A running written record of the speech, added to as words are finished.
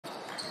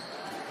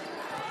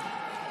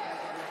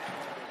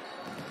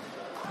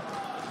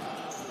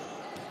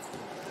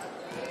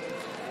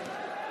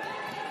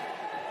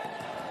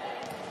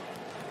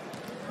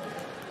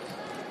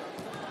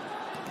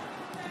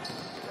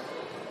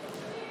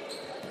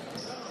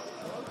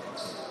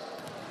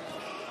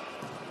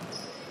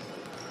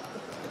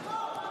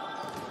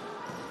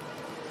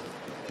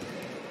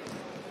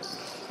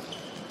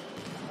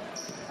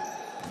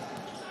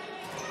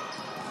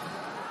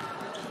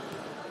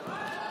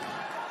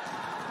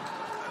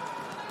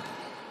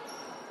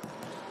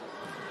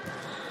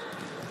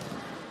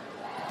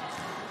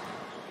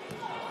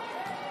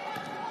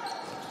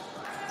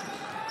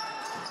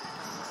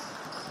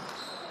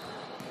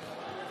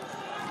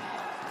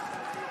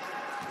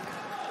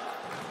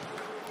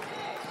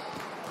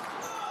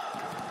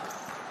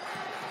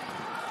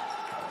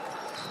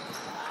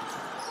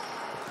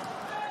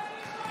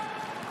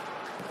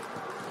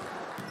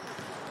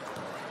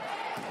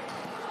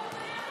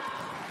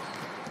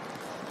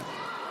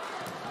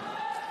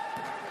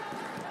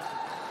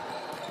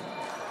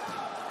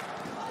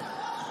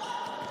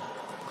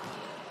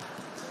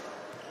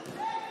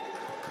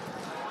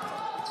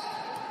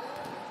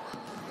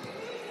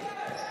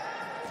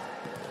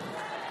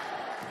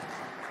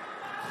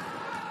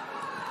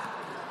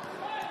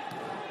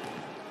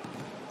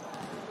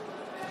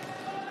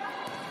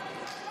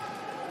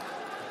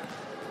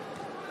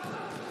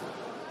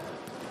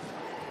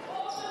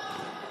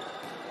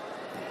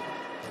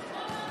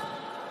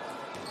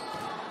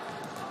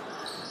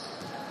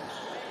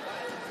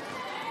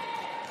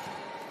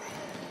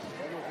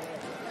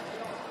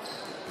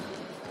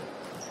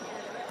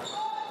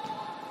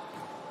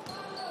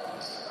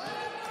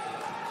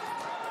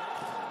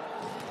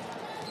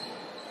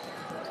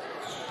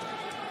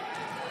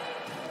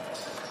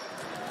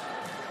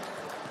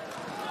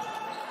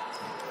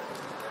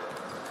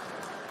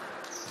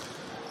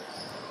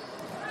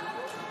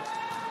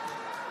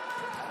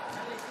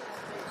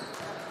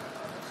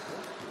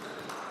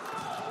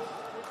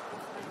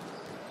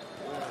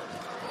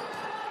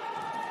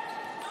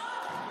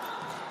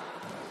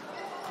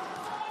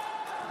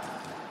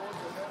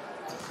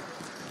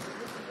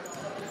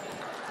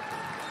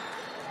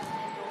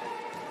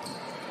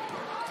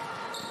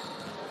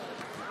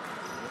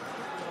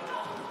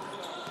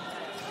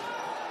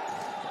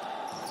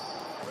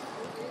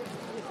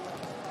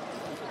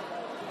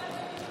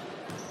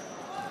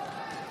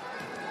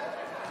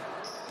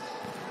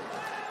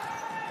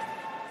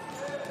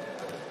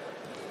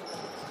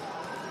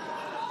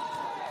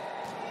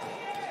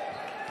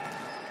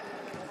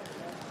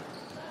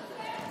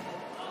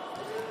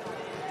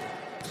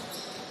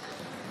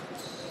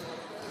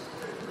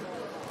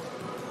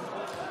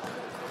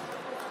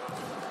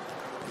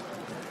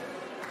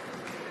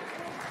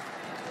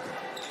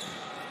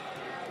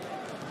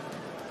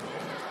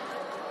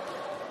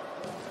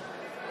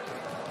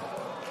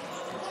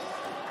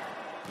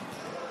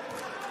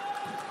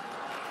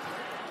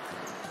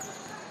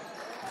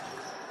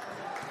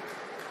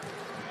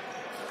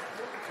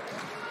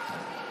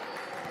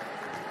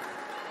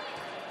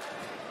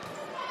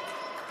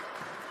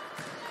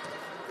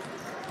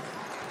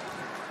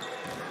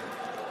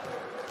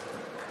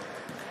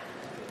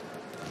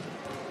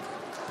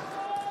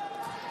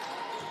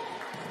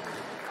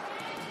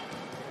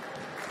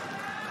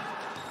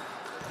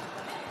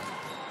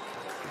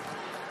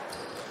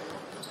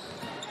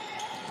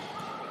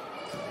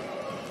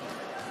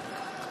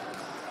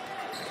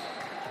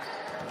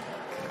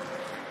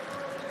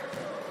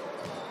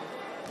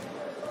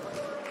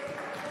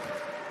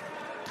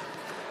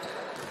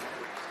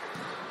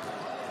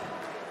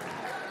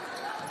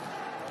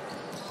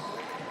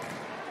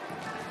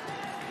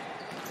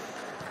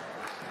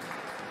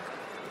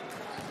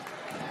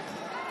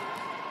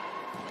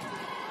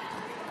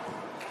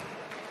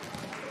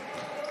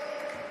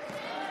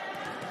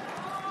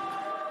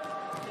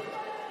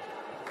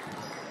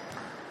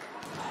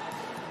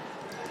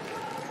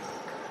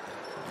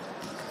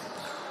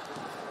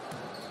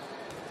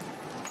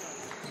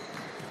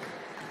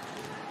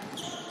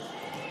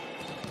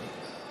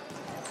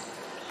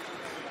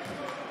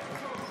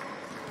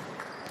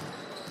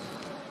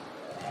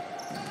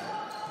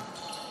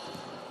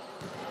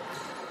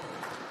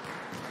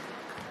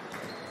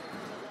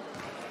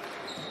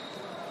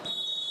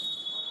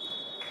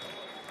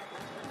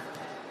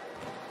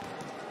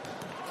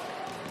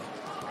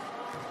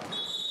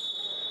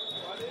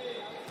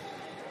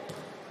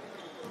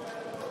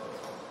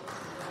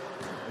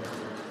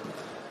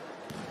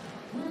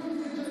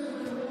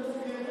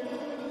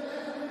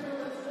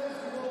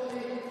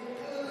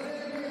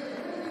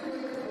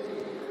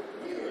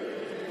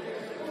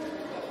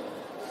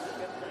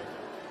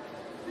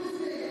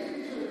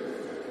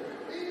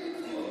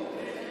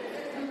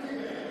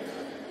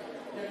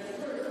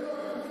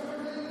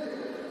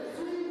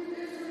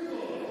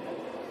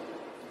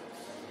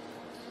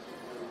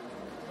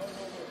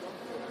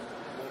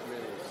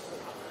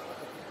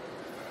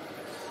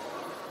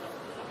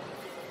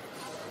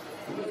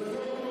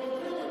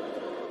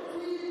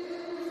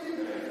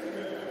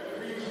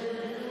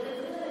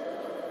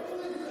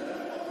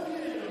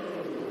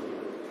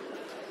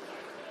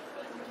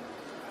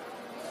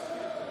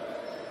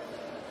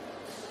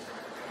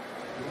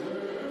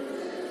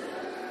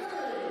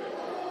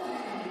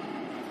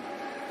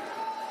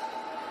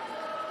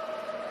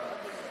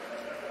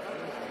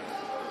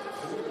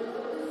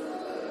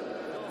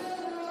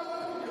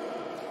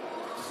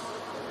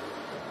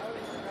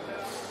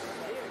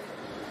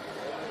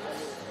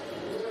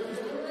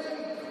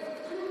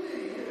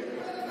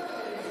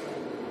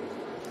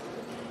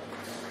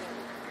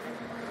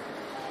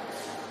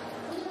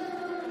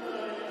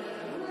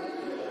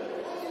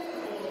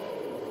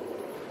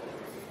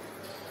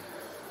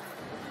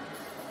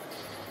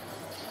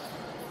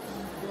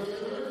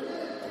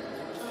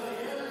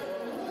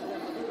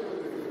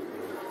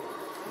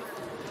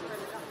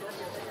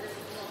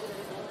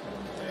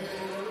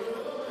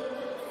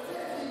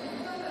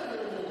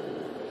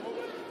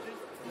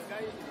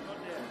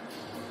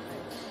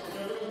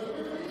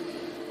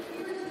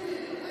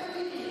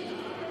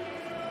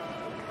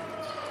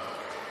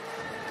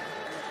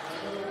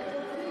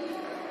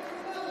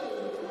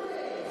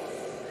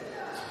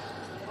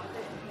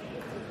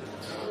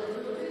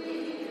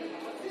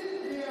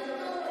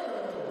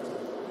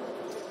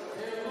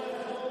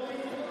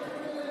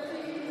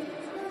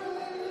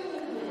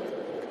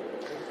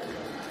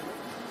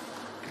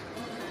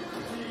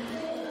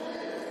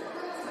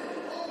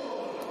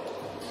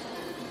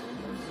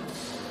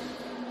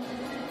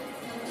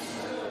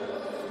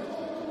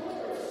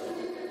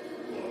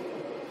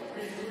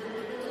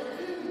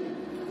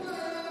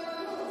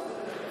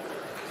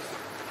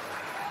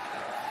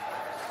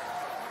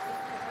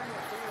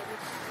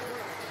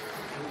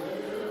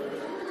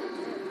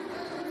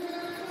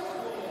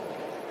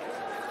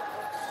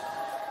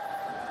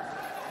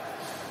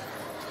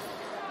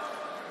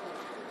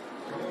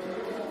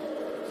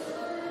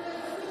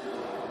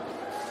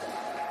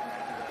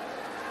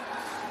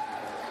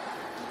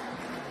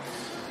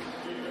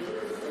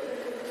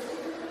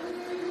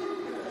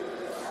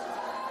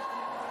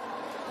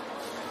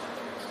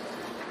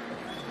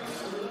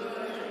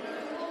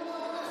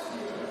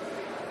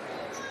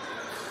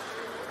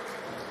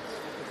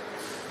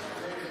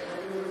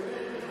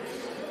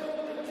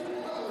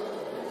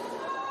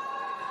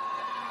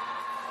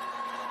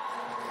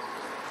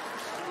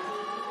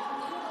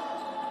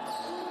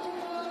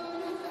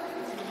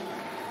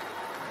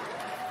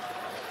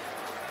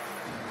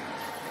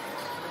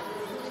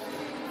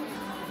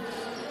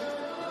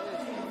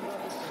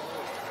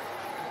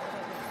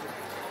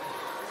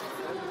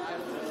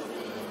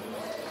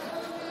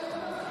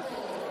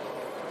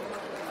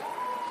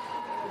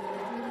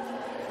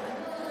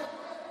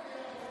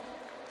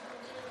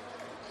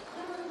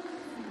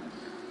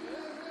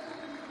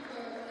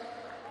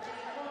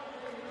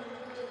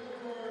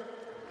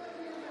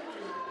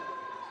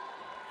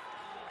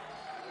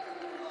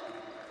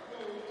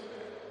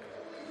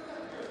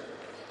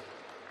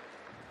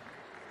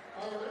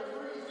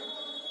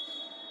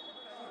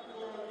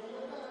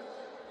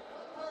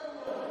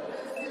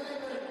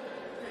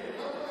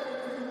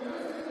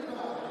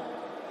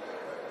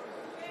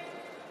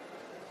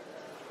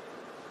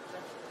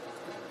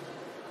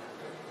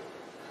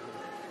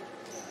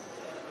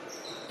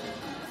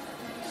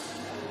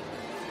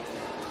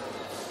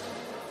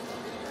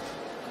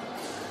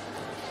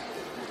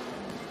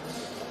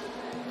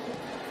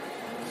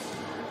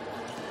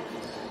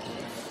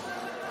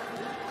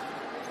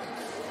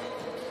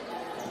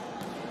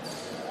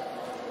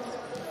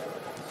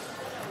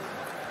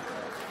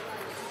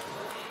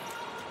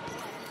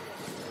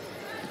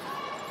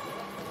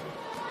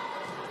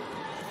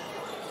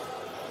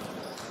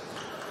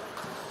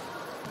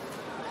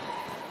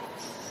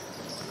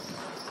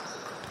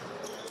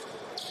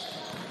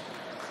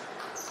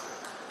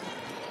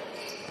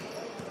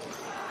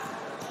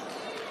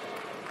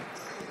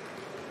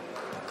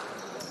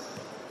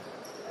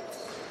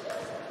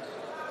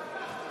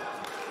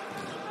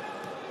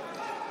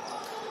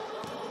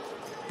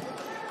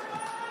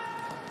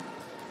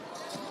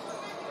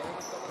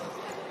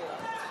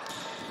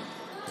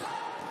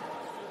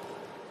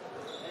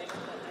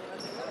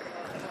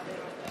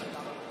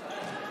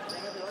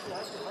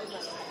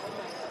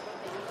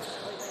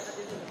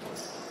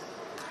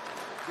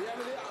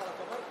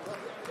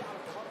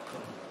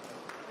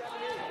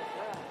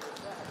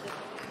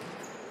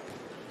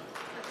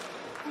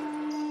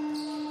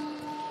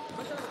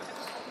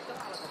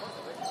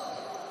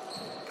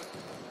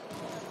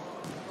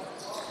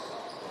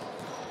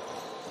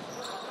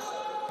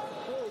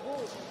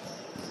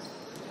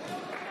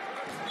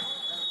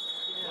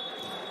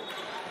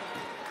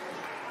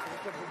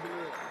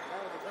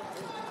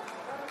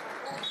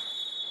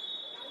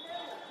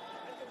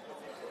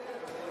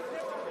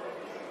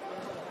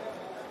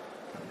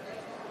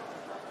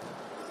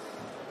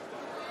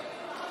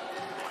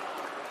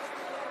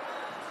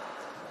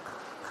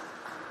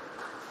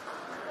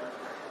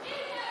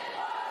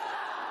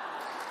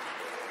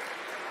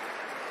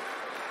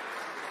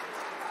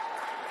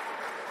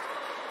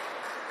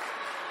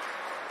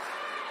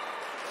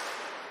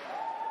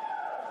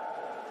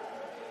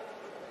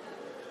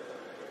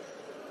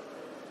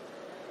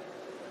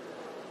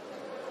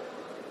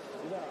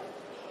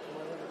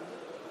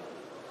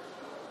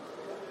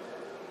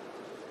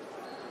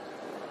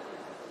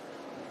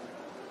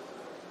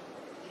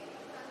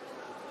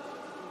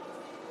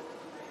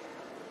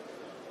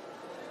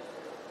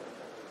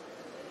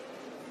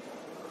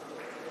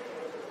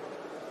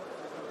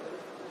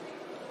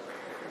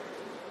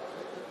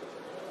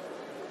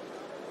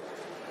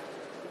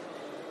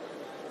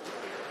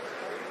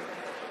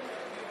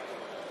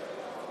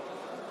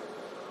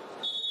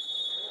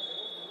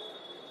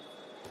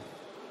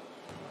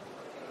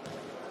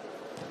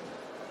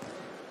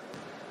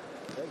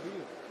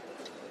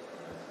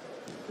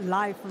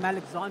Live from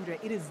Alexandria,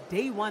 it is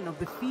day one of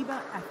the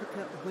FIBA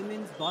Africa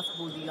Women's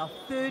Basketball League. Our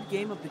third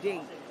game of the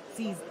day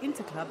sees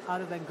Interclub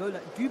out of Angola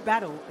do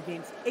battle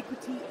against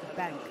Equity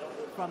Bank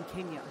from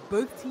Kenya.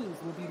 Both teams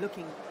will be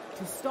looking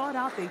to start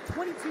out their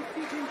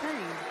 22-3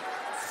 campaign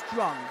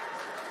strong.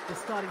 The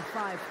starting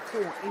five for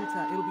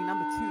Inter, it'll be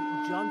number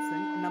 2,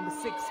 Johnson, number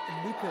 6,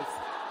 Lucas,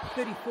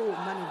 34,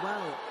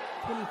 Manuel,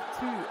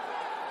 22,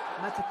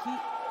 Mataki,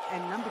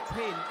 and number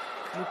 10,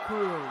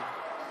 Mukuro.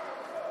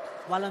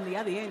 While on the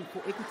other end for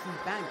Equity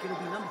Bank, it'll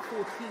be number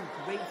 14,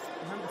 Grace,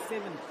 number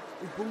 7,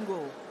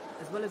 Ubungo,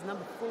 as well as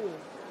number 4,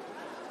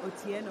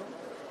 Otieno,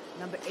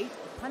 number 8,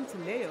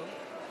 Pantaleo,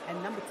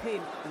 and number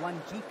 10,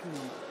 Wanjiku.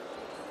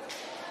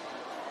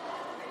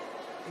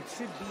 It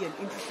should be an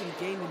interesting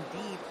game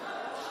indeed.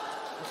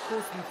 Of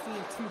course, we've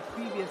seen 2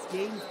 previous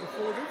games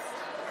before this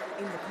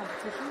in the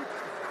competition.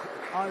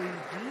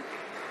 REG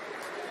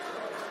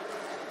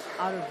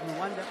out of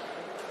Rwanda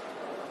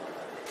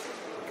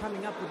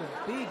coming up with a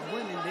big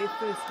win in their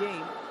first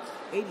game,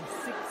 86-45.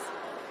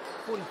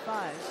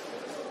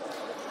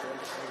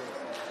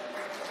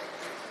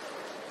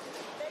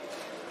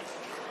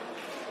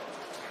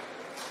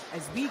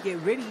 As we get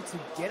ready to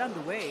get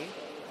underway,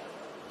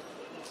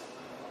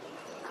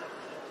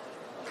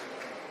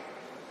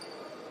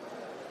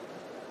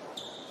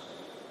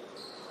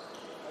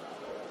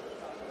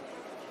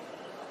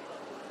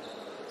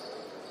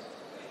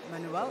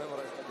 Manuel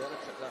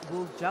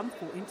will jump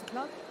for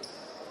Interclub.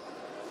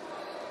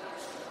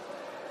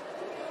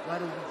 While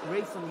it will be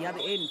Grace on the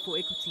other end for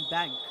Equity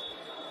Bank.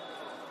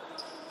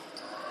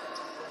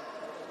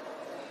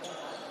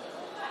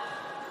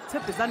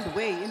 Tip is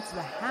underway into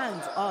the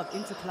hands of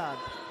Interclub.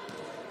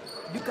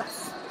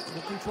 Lucas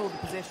will control the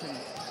possession.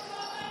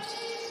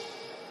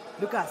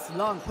 Lucas,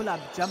 long pull-up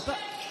jumper,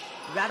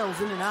 rattles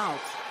in and out.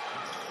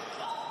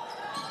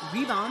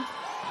 Rebound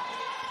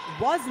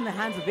was in the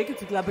hands of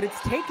Equity Club, but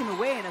it's taken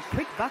away in a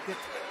quick bucket.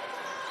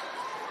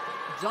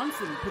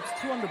 Johnson puts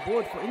 2 on the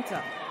board for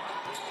Inter.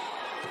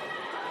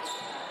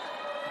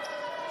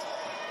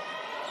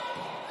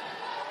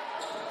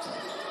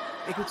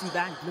 Equity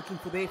Bank looking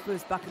for their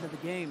first bucket of the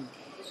game.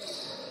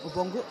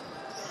 Obongo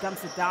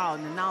dumps it down,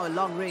 and now a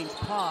long-range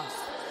pass.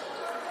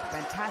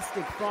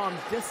 Fantastic farm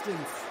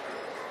distance.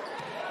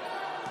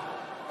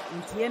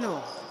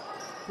 Intieno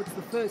puts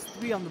the first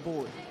 3 on the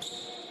board.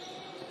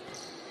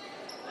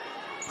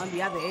 On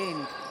the other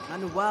end,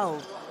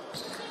 Manuel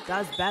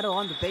does battle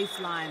on the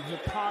baseline. Her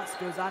pass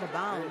goes out of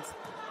bounds.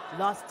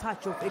 Last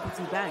touch of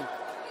Equity Bank.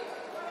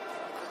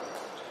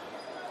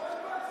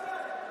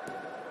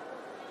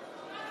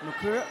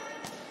 Makura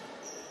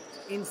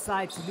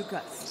inside to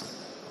Lucas.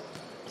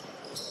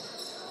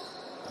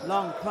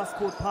 Long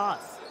cross-court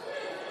pass.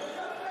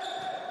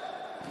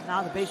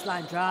 Now the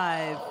baseline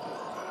drive.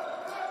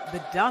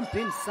 The dump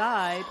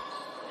inside.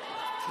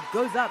 It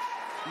goes up.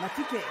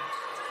 Matike.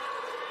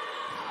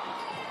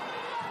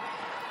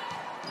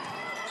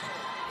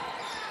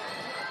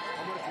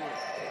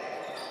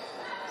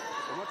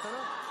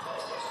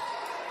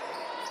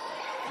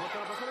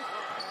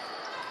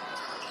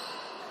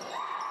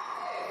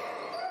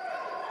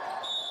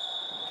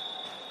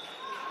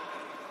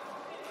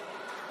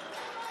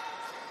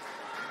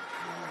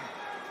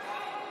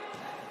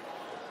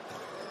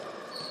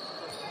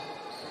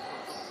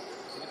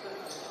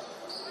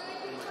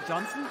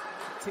 Johnson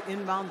to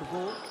inbound the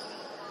ball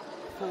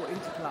for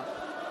Interclub.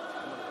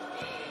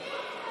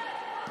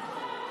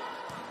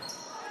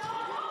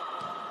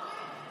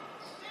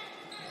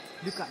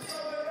 Lucas.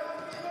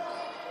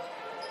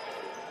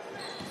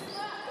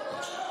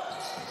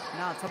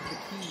 Now top of the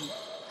key.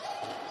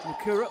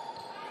 Mukuro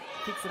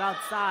kicks it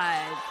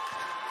outside.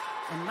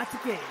 And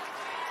Matike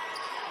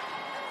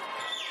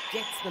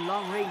gets the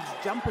long-range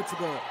jumper to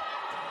go.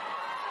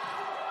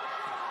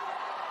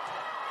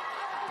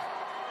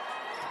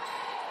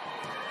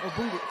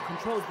 Obungu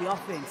controls the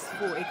offense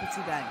for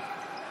Equity Bank.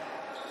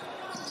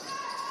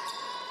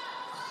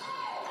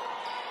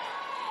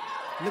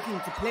 Looking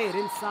to play it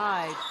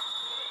inside.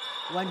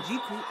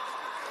 Wanjiku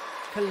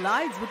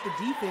collides with the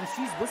defense.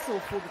 She's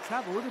whistled for the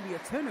travel. It'll be a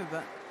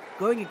turnover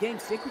going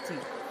against Equity.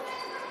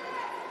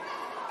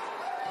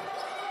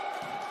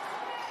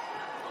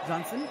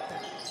 Johnson.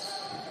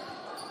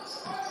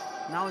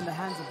 Now in the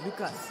hands of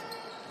Lucas.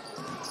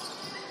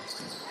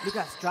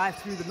 Lucas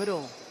drives through the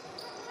middle.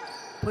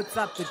 Puts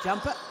up the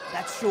jumper.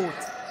 That's short.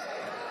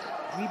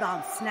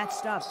 Rebound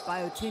snatched up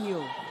by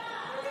Otinho.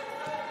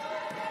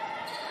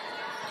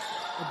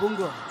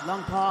 Obungo,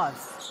 long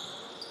pass.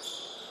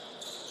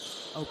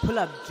 Oh,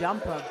 pull-up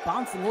jumper,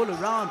 bouncing all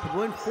around, but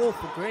won't fall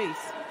for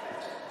Grace.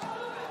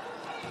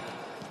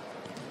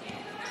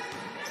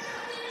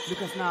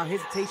 Lucas now,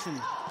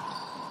 hesitation.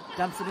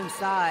 Dumps it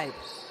inside.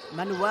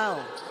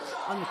 Manuel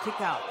on the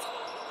kick out.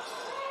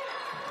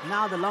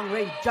 Now the long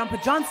range jumper.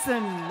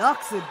 Johnson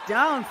knocks it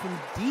down from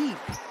deep.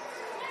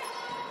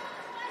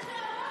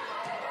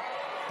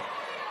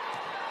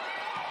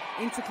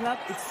 Interclub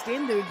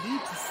extend their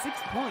lead to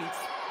 6 points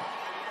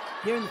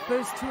here in the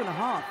first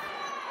 2.5.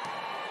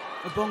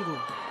 Obongo.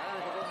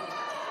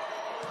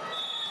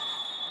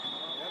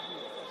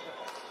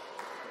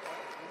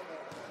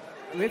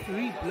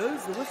 Referee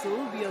blows the whistle. It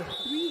will be a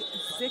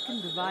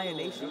 3-second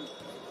violation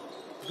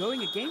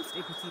going against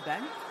Equity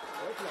Bank,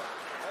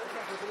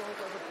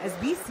 as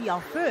we see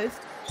our first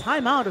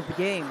timeout of the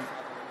game.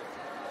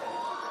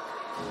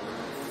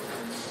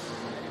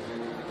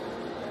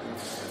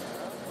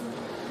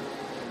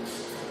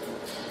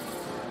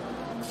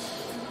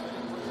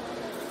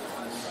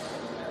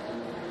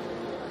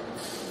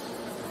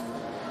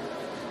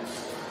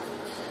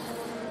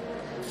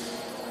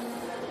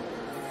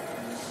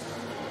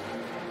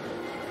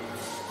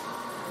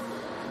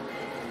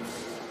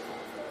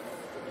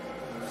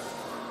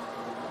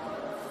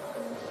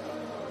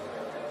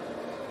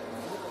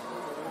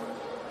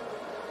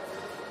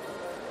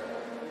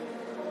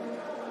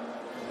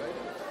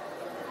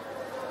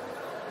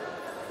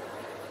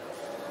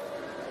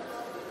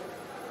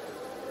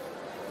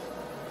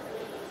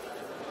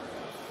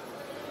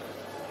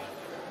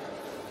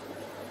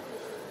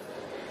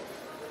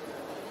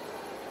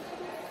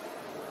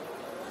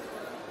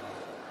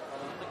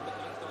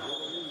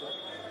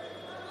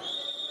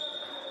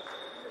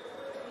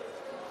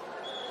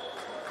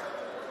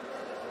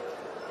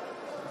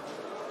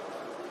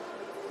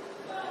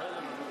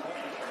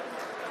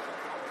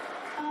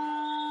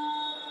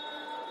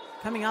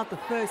 Coming out the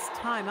first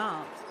time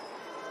out,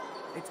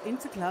 it's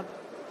Interclub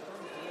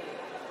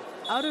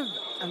out of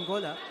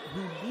Angola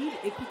who lead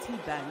Equity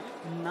Bank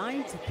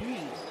 9-3.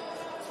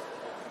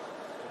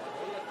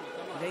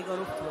 They got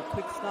off to a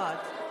quick start.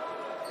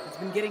 It's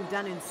been getting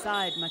done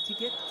inside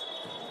Matiket.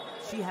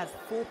 She has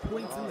 4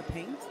 points in the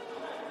paint.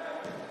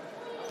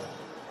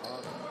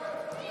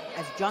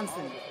 As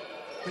Johnson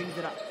brings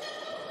it up.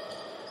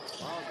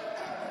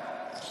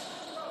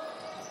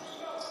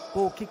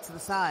 Ball kicked to the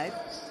side.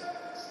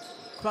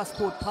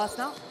 Cross-court pass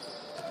now.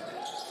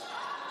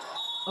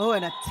 Oh,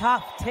 and a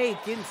tough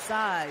take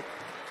inside.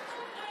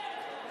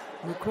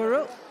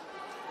 Mukuro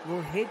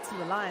will head to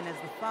the line as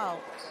the foul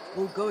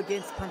will go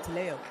against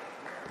Pantaleo.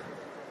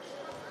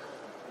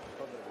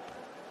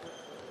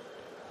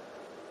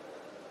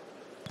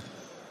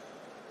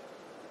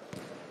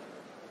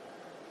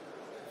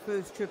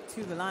 First trip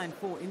to the line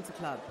for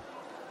Interclub.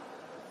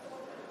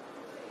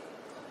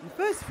 The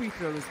first free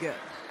throw is good.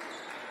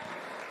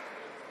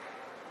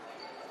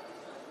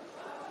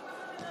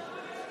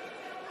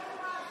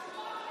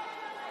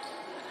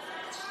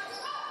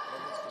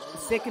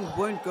 Second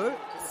won't go,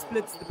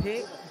 splits the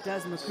pair,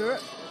 does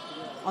Makura.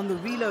 On the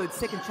reload,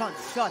 second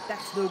chance shot,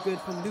 that's no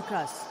good from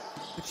Lucas.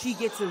 But she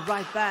gets it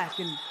right back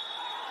and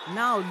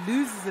now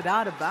loses it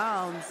out of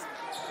bounds.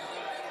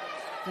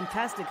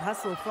 Fantastic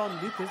hustle from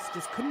Lucas,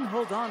 just couldn't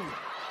hold on,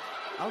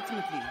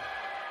 ultimately.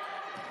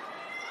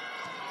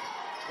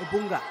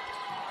 Obunga.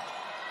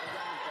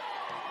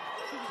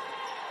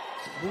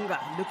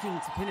 Bunga looking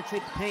to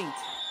penetrate the paint.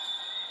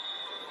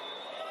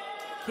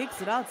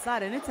 Kicks it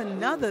outside, and it's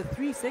another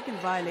 3-second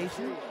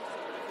violation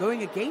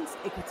going against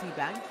Equity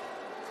Bank.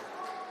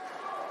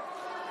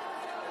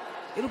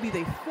 It'll be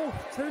their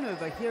 4th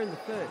turnover here in the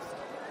first.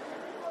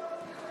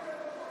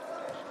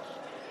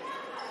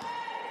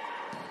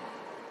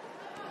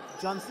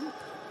 Johnson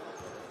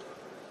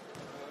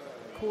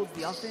calls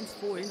the offense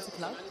for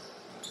Interclub.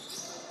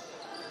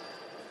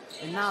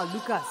 And now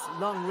Lucas,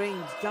 long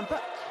range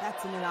jumper,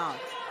 that's in and out.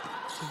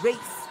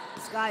 Race,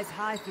 skies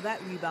high for that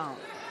rebound.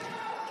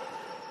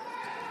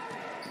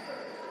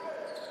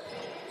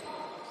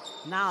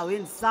 Now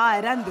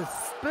inside and the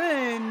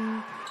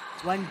spin.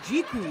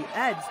 Wanjiku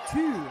adds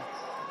 2.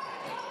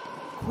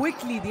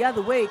 Quickly the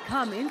other way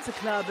come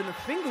Interclub, and a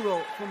finger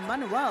roll from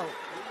Manuel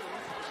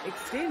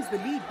extends the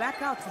lead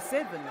back out to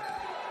 7.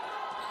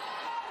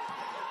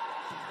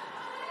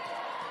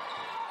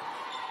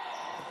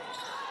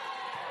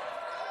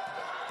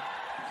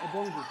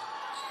 Obongu.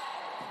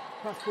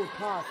 Cross-court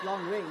pass,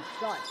 long range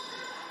shot.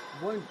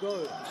 Won't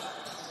go.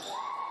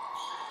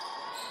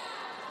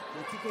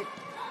 The ticket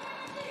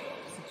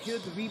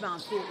secured the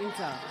rebound for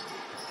Inter.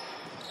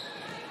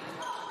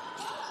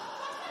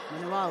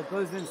 Manuel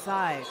goes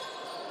inside.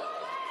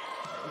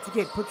 The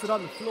ticket puts it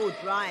on the floor,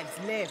 drives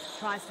left,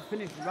 tries to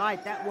finish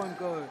right. That won't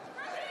go.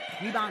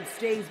 Rebound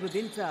stays with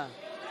Inter.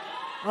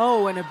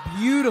 Oh, and a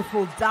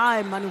beautiful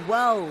dive.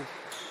 Manuel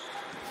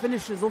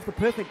finishes off the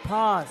perfect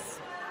pass.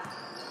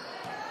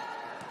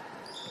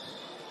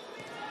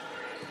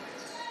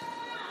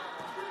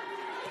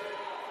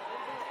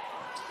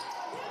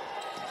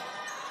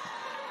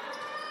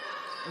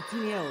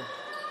 Otinio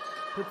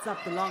puts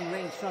up the long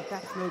range shot,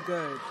 that's no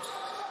good.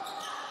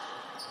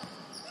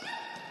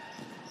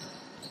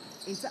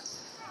 Inter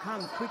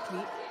comes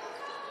quickly,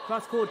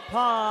 cross-court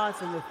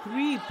pass, and the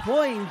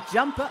 3-point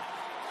jumper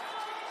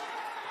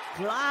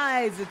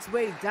glides its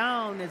way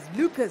down as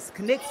Lucas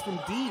connects from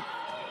deep.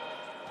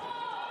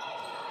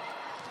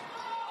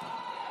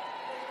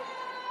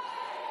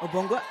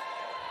 Obonga,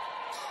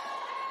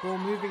 ball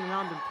moving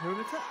around the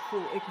perimeter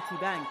for Equity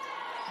Bank.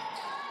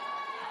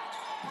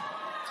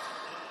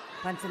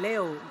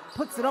 Pantaleo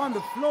puts it on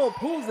the floor,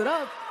 pulls it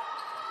up.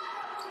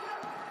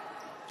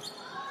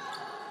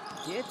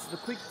 Gets the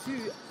quick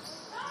 2.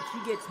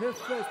 She gets her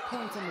first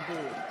point on the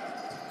board.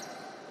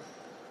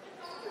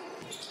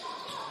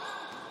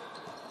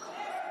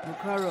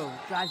 Mukaro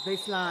drives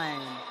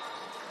baseline.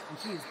 And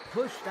she is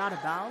pushed out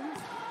of bounds.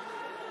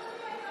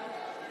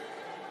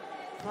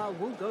 Foul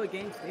will go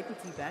against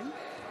Equity Bank.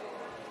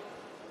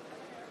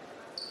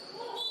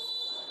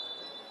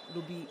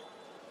 It'll be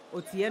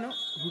Otieno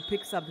who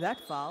picks up that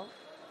foul.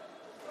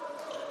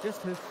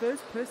 Just her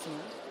first personal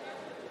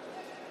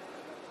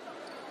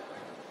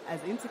as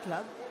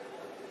Interclub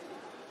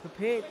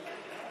prepared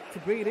to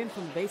bring it in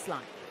from the baseline.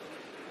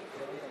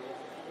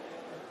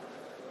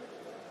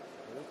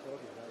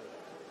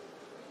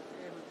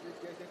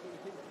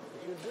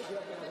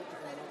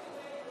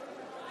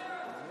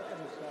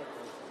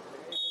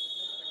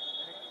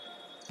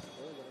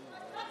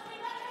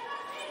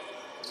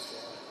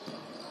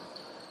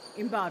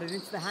 Inbounded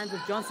into the hands of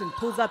Johnson,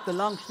 pulls up the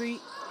long three.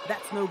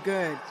 That's no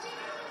good.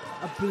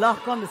 A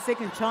block on the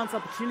second chance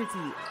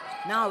opportunity.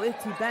 Now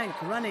FT Bank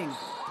running.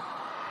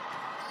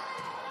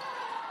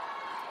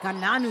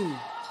 Kananu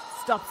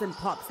stops and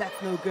pops.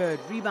 That's no good.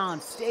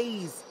 Rebound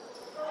stays.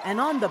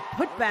 And on the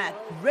putback,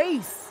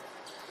 Race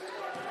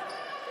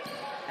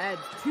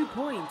adds 2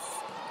 points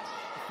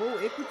for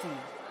Equity.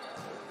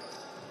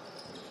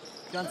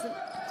 Johnson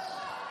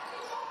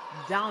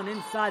down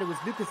inside. It was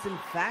Lucas in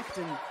fact,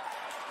 and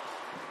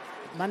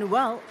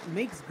Manuel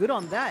makes good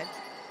on that.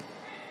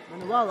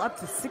 Manuel up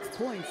to 6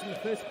 points in the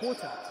first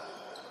quarter.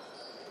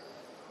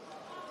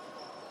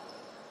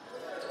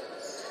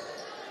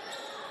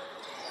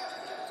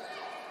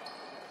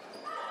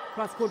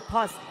 Cross-court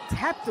pass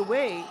tapped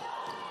away,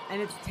 and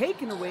it's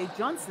taken away.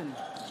 Johnson,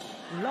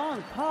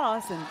 long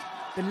pass, and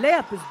the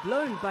layup is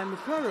blown by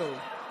Mukuro.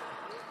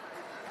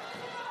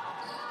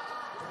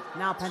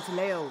 Now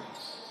Pantaleo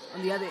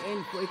on the other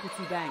end for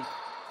Equity Bank.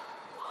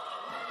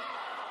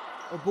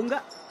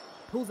 Obunga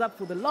pulls up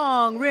for the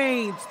long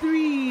range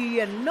three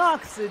and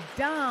knocks it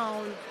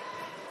down.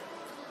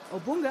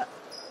 Obunga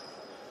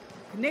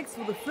connects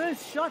for the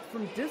first shot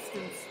from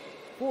distance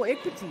for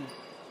Equity.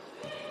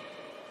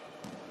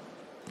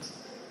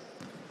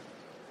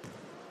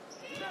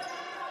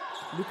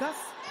 Lucas.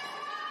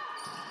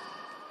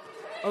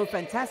 Oh,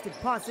 fantastic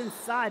pass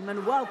inside.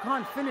 Manuel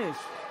can't finish.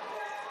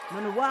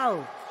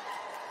 Manuel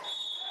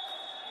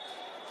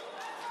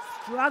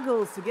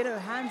struggles to get her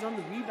hands on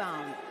the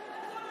rebound.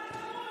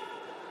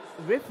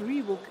 The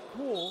referee will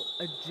call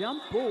a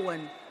jump ball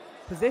and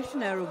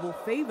possession error will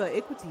favor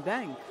Equity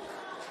Bank.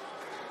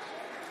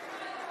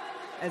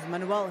 As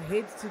Manuel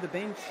heads to the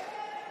bench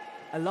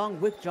along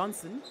with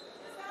Johnson.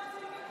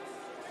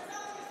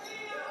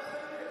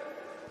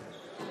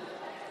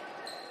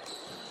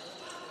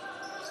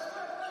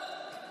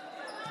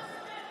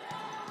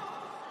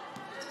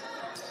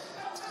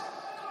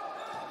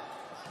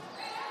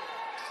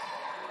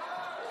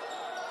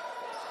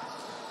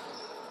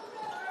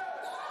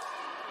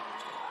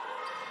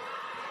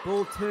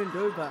 Ball turned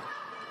over.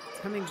 It's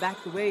coming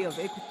back the way of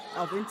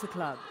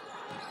Interclub.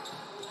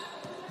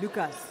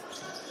 Lucas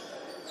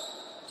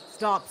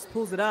stops,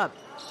 pulls it up,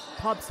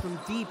 pops from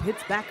deep,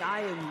 hits back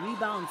iron,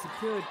 rebound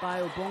secured by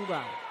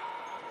Obonga.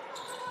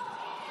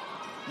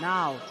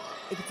 Now,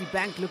 Equity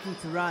Bank looking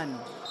to run.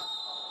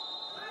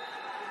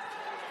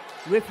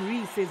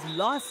 Referee says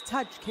last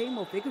touch came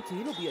off Equity.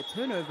 It'll be a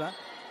turnover.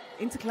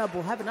 Interclub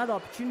will have another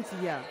opportunity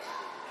here.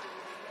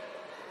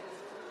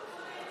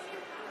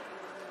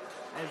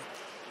 As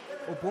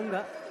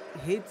Obonga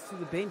heads to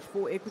the bench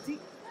for Equity.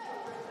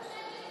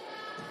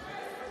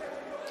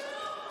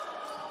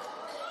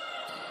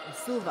 And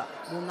Silva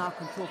will now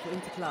control for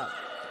Interclub.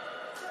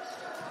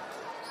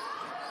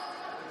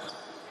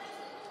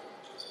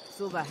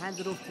 Silva hands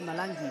it off to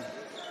Malangi.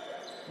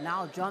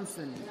 Now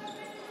Johnson.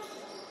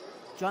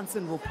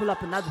 Johnson will pull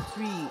up another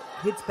three.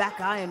 Hits back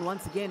iron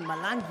once again.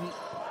 Malangi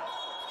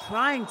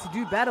trying to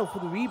do battle for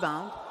the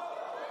rebound.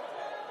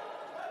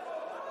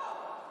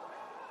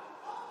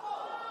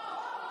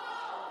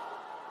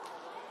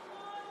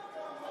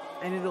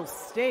 And it'll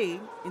stay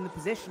in the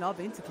possession of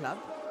Interclub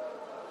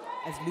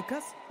as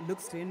Lucas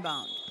looks to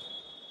inbound.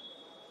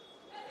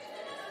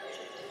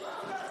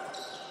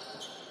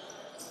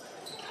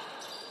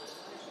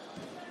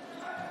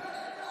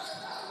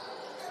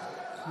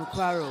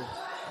 Mukwaro.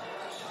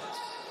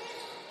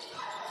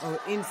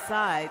 Oh,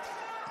 inside.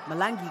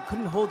 Malangi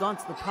couldn't hold on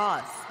to the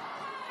pass.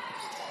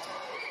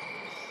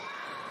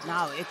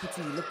 Now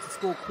Equity look to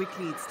score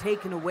quickly. It's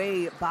taken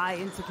away by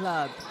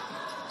Interclub.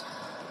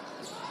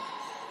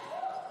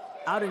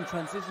 Out in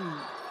transition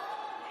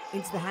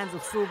into the hands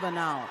of Silva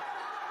now.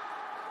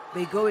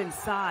 They go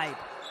inside.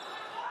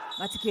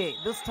 Matike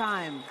this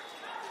time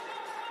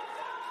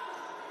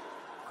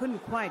couldn't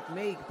quite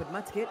make, but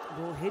Matike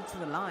will head to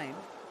the line.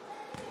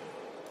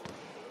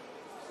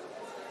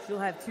 She'll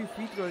have 2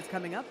 free throws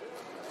coming up.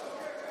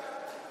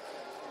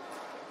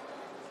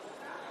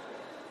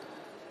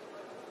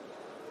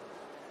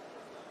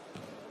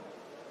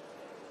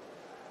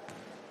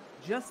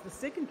 Just the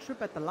second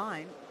trip at the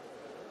line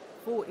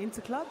for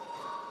Interclub.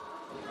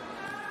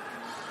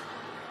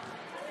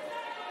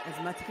 As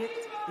Matiket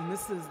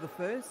misses the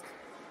first.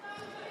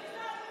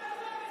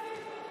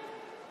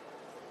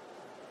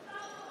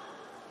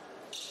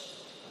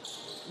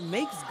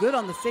 Makes good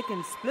on the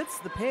second, splits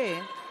the pair.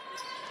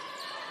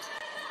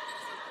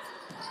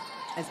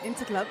 as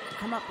Interclub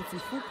come up with some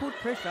full court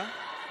pressure.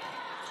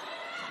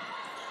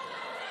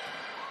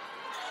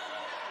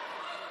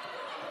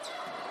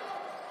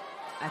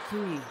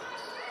 Akini,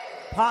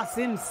 pass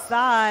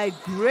inside,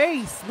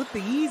 Grace with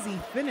the easy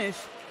finish.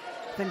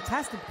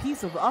 Fantastic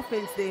piece of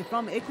offense there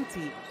from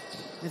Equity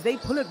as they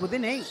pull it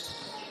within 8.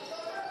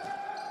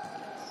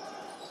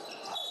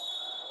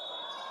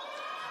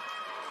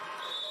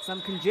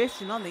 Some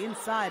congestion on the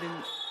inside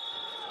and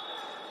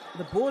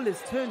the ball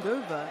is turned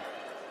over.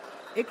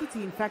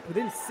 Equity, in fact,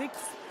 within 6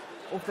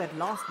 off that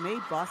last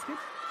made basket.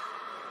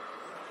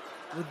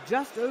 With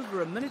just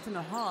over a minute and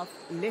a half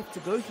left to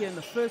go here in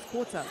the first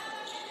quarter.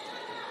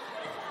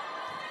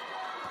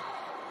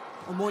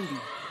 Omondi.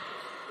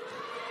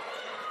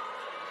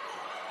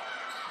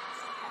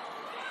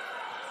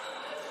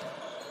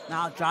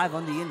 Now drive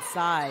on the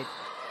inside.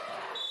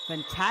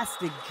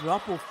 Fantastic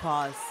drop-off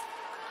pass.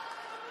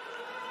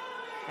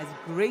 As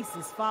Grace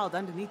is fouled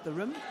underneath the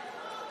rim.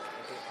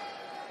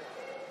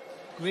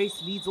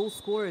 Grace leads all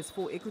scorers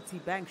for Equity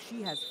Bank.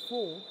 She has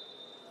 4.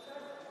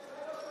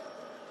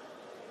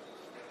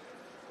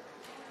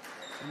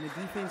 And the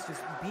defense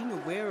just being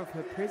aware of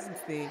her presence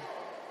there.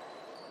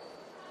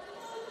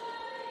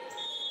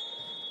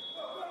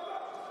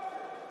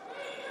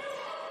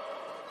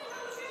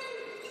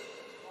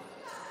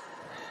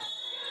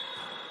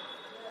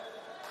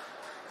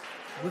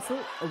 Whistle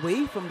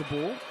away from the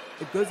ball.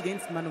 It goes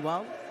against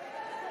Manuel.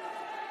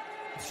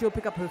 She'll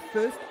pick up her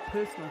first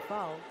personal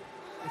foul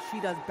as she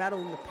does battle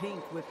in the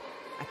paint with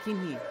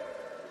Akinyi.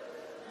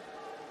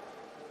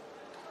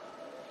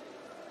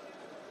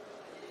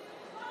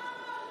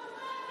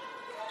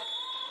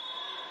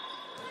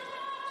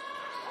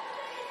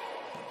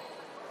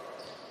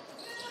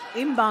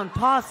 Inbound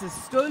pass is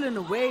stolen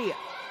away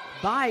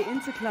by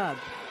Interclub.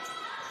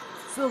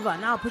 Silva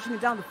now pushing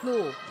it down the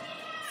floor.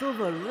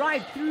 Silva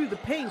right through the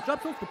paint,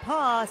 drops off the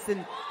pass,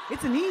 and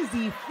it's an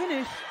easy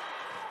finish.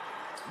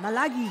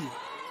 Malagi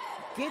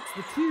gets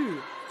the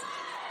 2.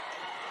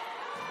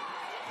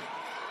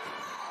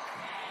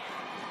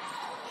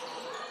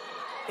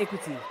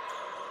 Equity.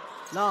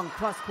 Long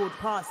cross-court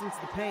pass into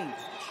the paint.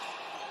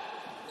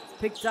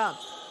 Picked up.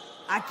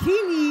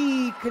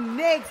 Akini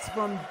connects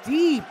from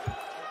deep.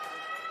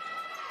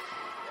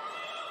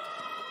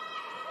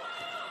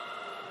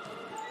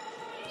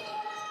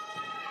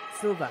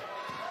 Silva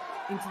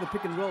into the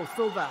pick and roll.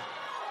 Silva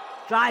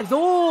drives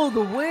all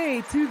the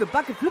way to the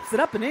bucket, flips it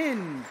up and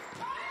in.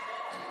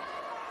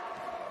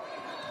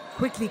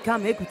 Quickly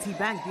come Equity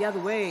Bank the other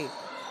way.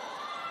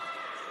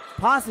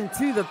 Pass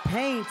into the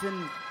paint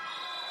and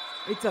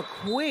it's a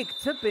quick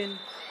tip in.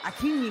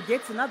 Akinyi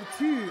gets another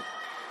 2.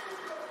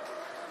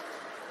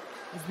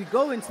 As we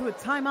go into a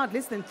timeout,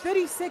 less than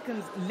 30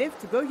 seconds left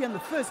to go here in the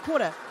first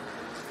quarter.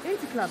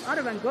 Interclub out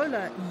of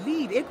Angola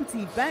lead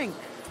Equity Bank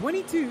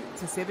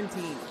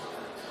 22-17.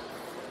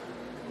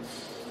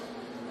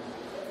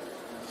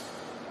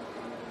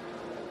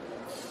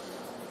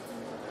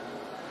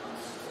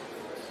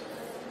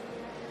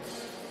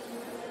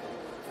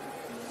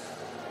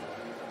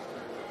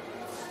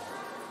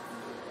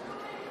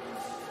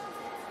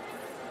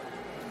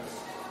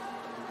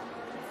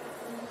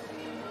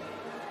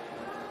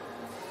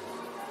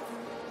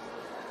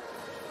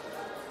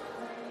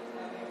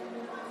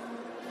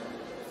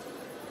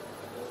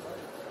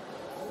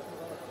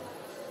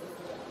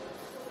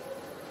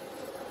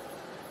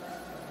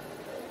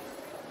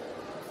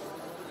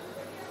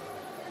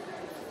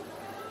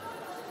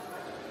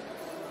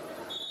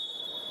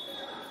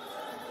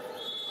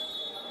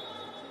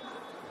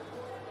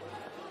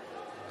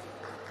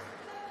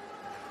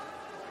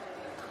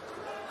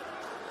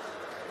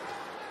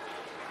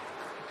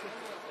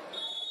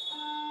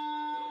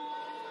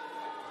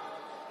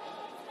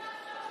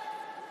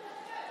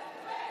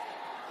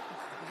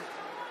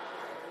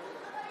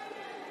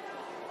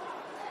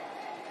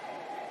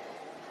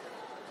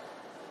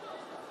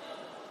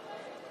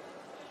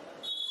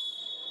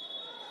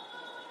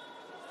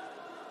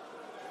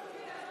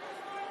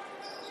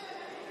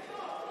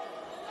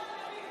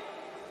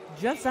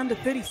 Just under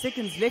 30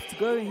 seconds left to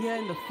go here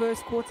in the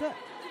first quarter.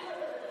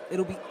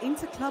 It'll be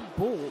Interclub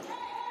ball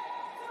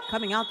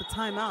coming out the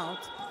timeout.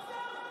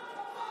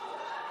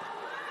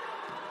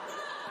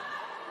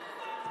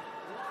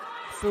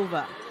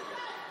 Silva.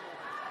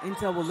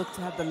 Inter will look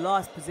to have the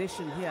last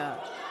possession here.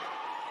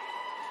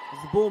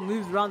 As the ball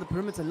moves around the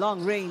perimeter,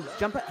 long range,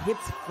 jumper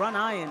hits front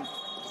iron.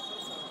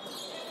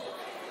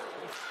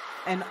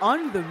 And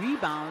on the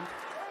rebound,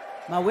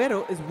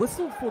 Mawero is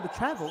whistled for the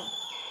travel.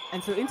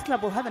 And so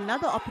Interclub will have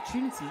another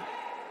opportunity.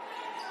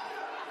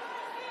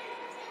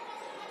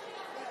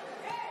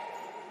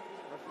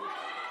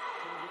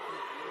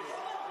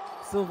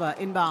 Silva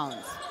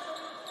inbounds.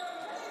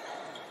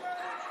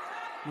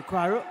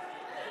 Mukwaro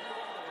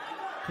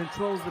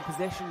controls the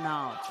possession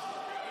now.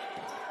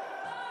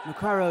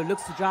 Mukwaro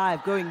looks to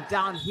drive, going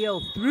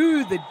downhill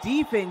through the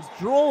defense,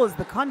 draws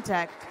the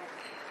contact.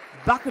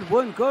 Bucket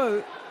won't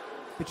go,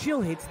 but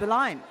she'll hit the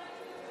line.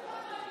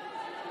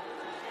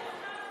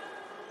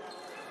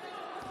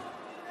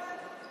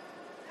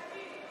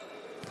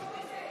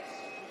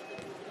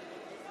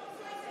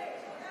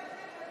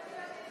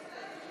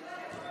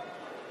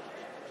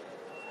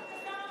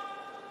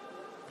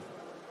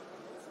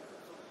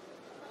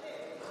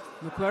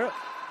 Mukwero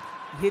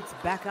hits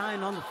back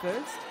iron on the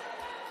first.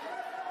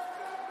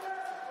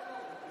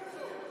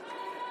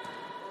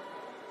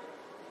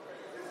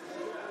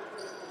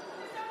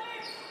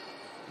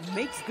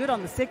 Makes good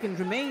on the second,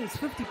 remains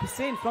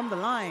 50% from the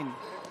line.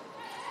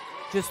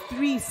 Just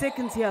 3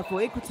 seconds here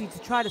for Equity to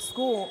try to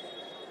score.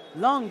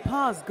 Long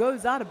pass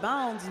goes out of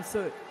bounds, and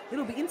so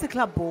it'll be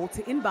interclub ball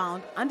to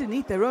inbound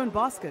underneath their own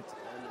basket.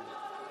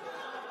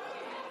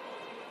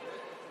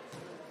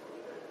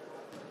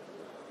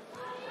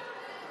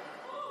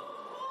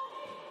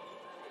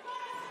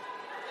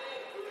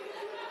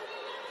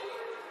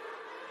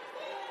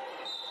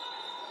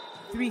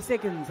 Three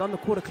seconds on the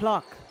quarter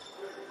clock.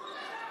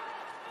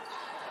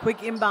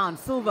 Quick inbound,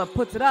 Silva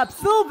puts it up.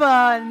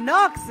 Silva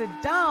knocks it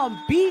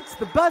down, beats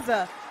the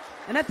buzzer.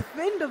 And at the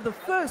end of the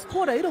first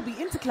quarter, it'll be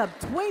Interclub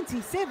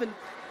 27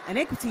 and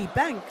Equity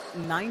Bank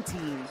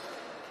 19.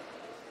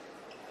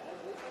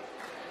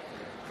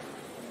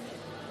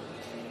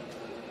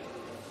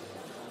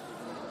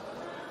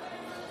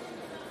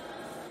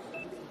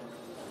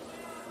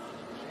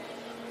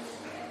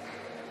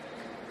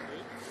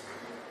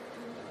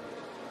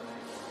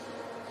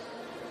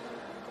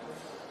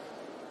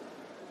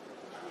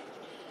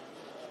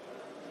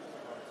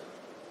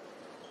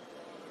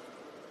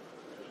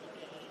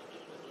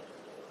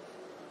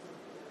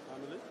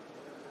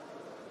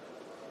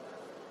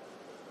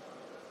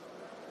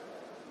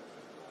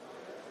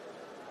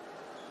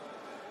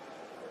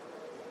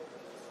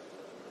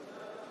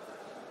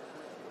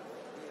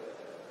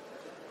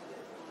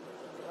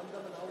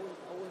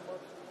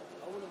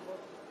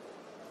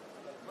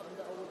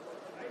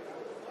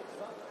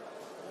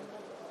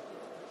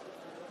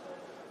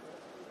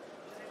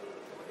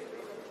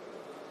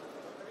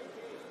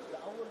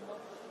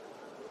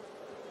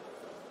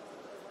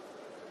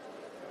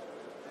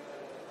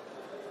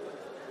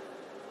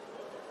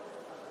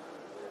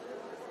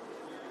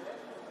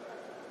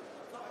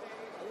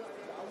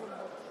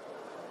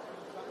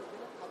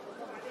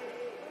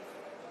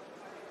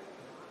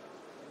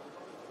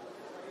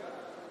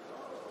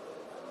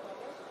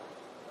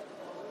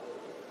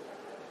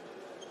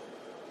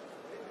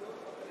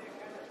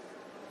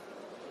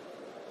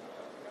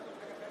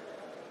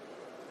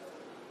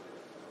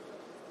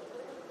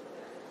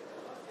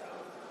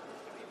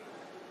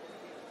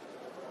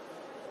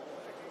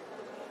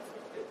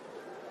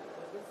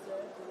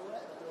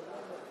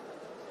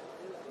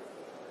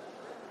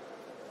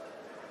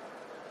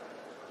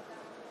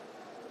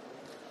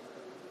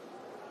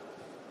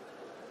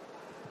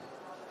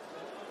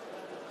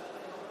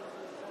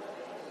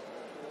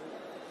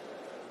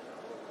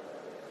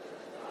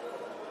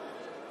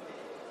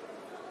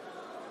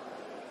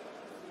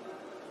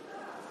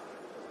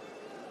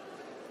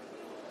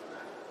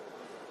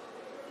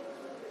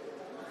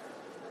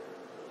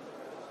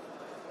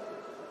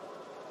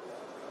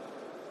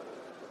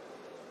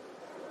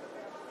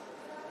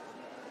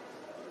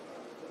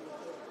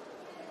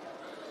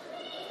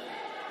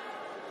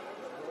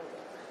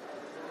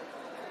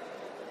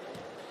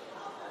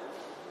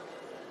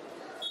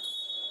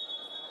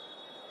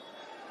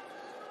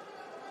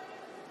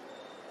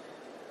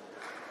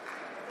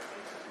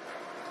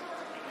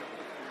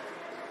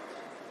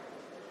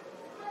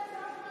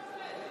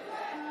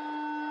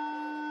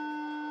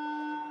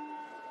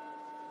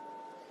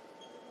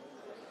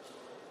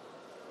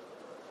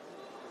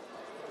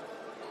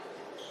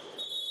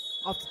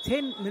 After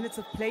 10 minutes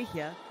of play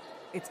here,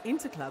 it's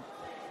Interclub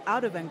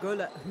out of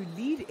Angola who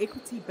lead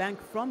Equity Bank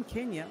from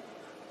Kenya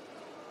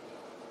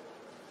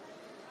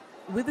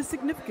with a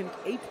significant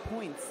 8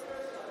 points.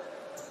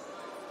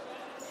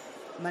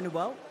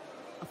 Manuel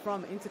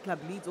from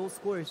Interclub leads all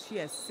scorers. She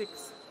has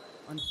 6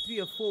 on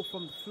 3 or 4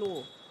 from the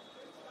floor.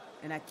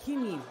 And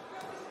Akimi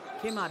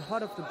came out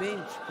hot off the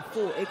bench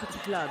for Equity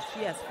Club.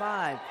 She has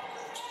 5.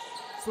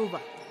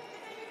 Silva.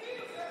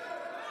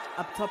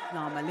 Up top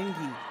now,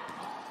 Malingi.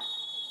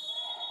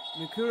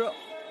 Mikuro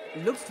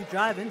looks to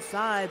drive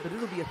inside, but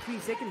it'll be a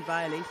 3-second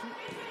violation.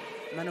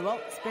 Manuel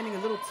spending a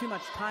little too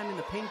much time in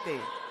the paint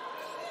there.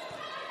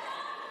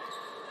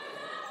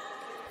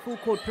 Full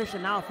court pressure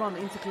now from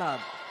Interclub.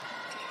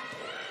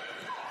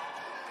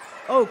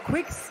 Oh,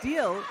 quick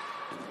steal.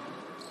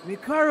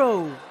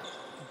 Mikuro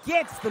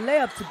gets the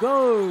layup to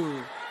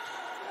go.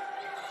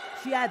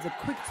 She adds a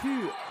quick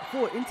 2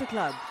 for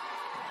Interclub.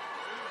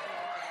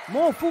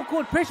 More full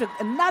court pressure,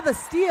 another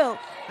steal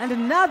and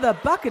another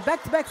bucket,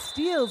 back-to-back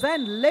steals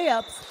and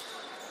layups.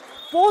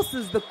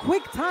 Forces the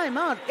quick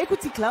timeout.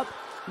 Equity Club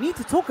need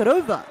to talk it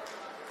over.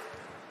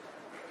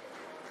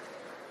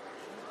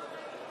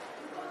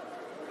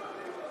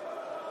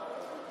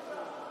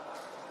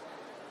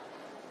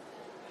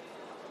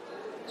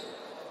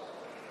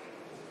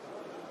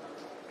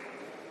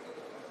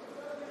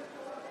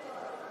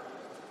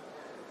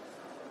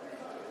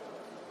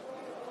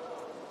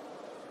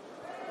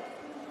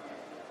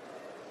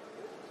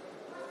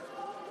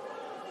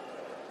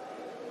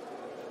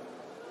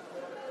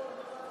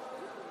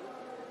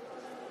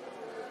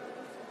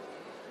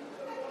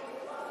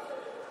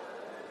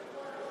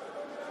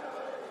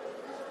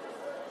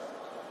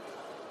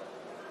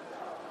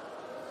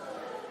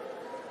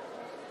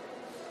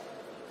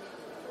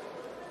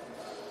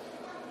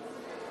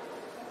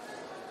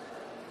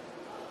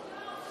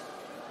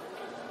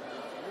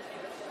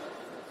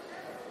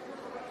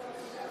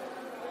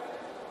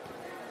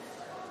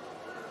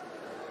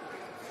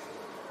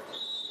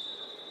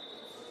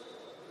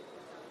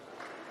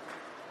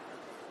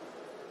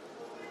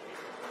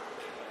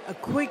 A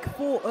quick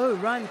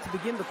 4-0 run to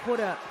begin the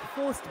quarter,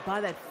 forced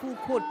by that full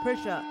court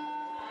pressure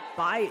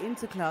by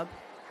Interclub.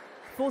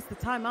 Forced the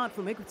timeout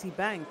from Equity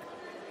Bank.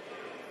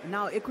 And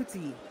now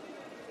Equity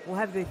will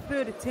have their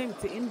third attempt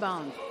to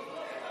inbound.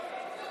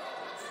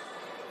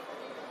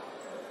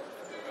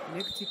 And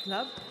Equity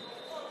Club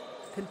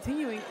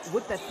continuing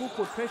with that full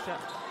court pressure.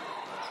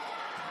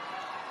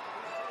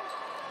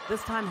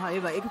 This time,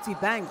 however, Equity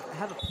Bank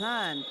have a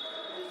plan.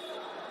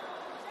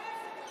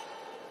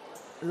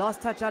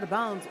 Last touch out of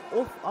bounds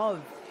off of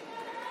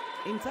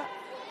Inter.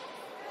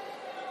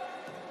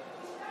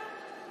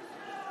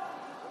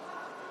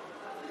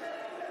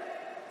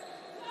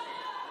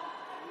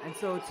 And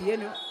so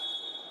Tienu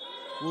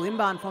will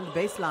inbound from the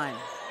baseline.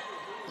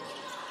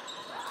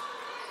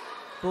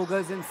 Ball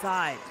goes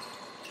inside.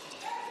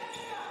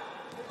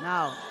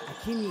 Now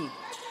Akinyi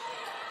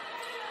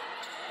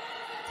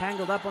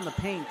tangled up on the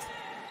paint.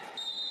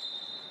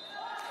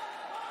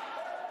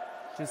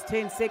 Just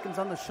 10 seconds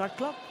on the shot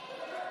clock.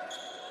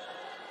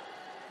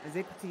 Is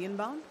Equity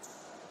inbound?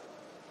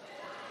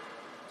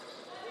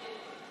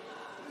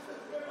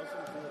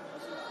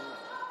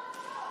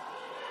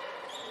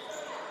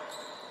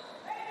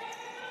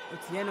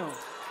 Otieno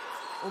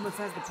almost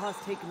has the pass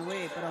taken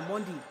away, but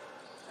Omondi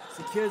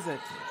secures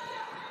it.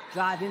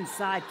 Drive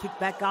inside, kick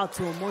back out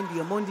to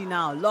Omondi. Omondi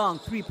now, long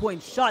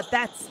three-point shot.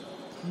 That's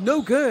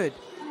no good.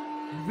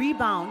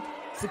 Rebound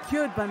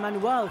secured by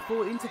Manuel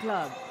for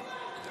Interclub.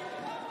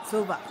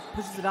 Silva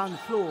pushes it down the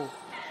floor.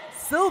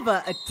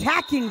 Silva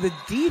attacking the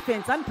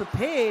defense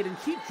unprepared, and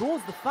she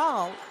draws the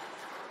foul.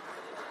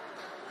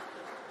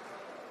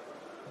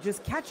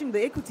 Just catching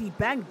the Equity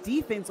Bank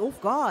defense off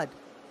guard.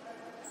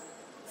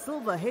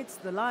 Silva hits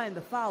the line.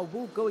 The foul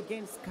will go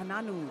against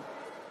Kananu.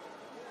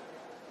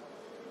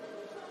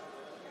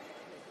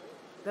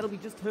 That'll be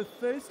just her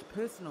first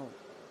personal.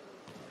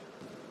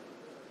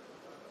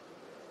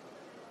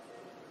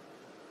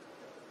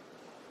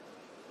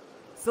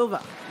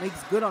 Silva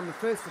makes good on the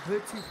first of her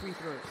 2 free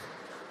throws.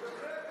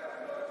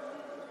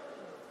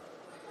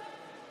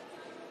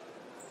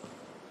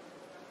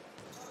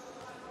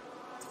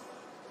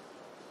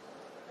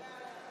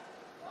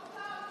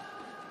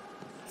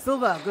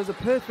 Silva goes a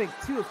perfect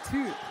 2 of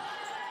 2.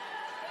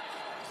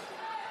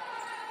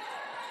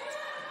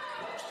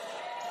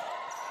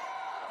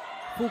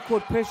 Full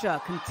court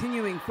pressure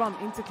continuing from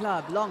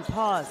Interclub. Long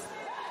pass.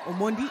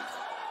 Omondi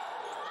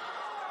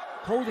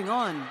holding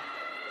on.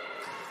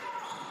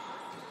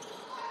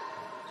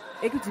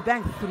 Equity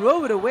Bank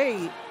throw it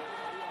away.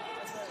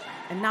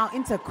 And now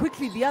Inter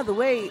quickly the other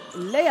way.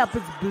 Layup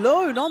is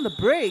blown on the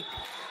break.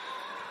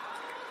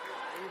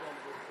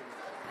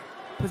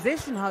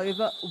 Possession,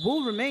 however,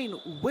 will remain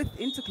with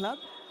Interclub.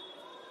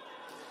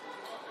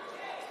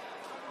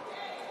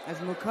 As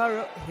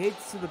Mukaro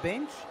heads to the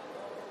bench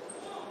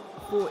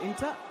for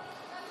Inter.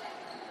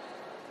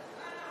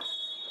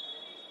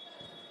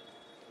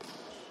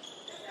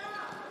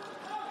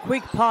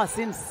 Quick pass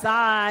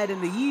inside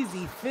and the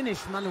easy finish.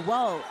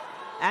 Manuel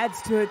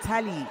adds to her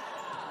tally.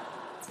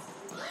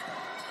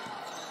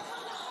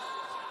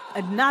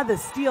 Another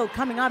steal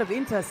coming out of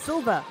Inter.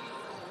 Silva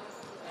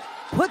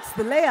puts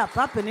the layup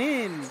up and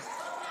in.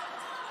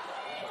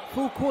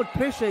 Full court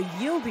pressure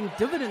yielding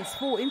dividends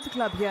for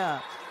Interclub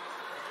here.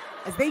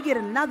 As they get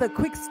another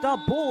quick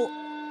stop ball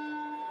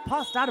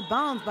passed out of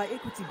bounds by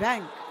Equity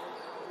Bank.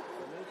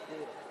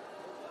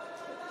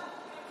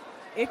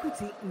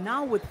 Equity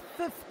now with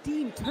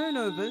 15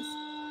 turnovers.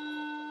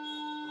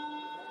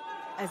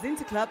 As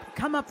Interclub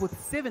come up with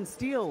 7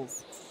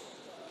 steals.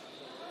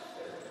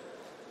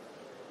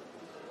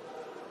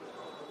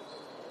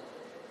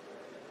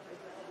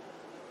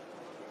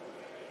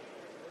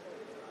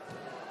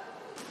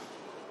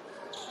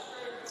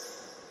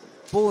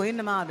 Ball in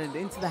the mountain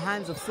into the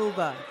hands of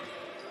Silva.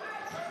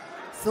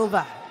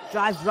 Silva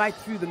drives right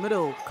through the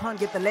middle. Can't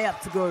get the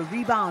layup to go.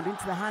 Rebound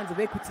into the hands of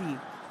Equity.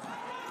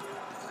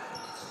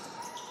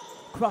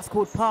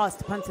 Cross-court pass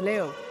to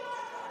Pantaleo.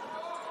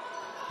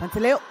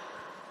 Pantaleo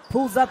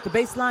pulls up the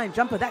baseline.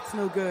 Jumper, that's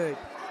no good.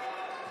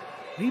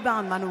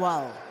 Rebound,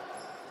 Manuel.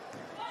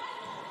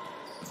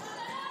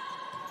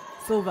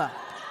 Silva.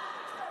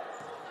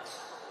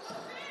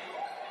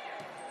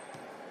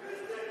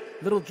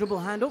 Little dribble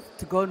handoff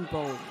to Golden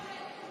Bowl.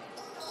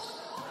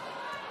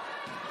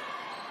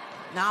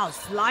 Now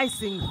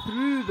slicing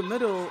through the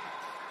middle.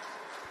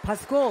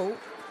 Pascal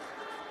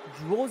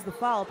draws the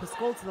foul.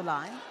 Pascal to the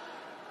line.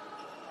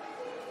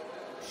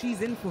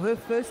 She's in for her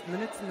first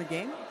minutes in the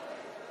game.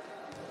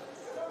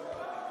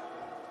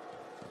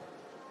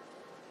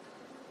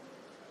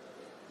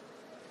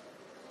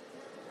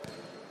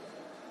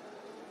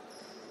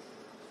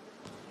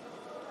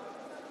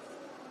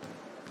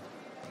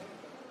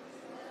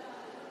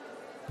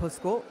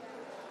 Pascal,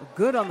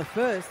 good on the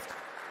first.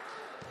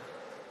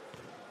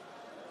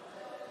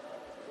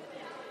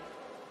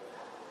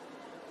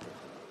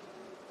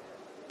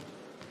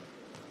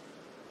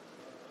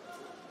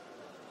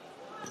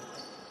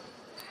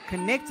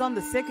 Connects on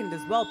the second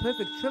as well.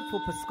 Perfect trip for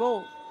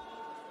Pascal.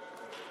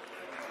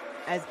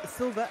 As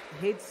Silva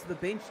heads to the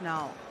bench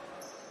now.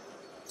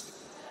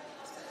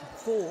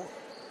 for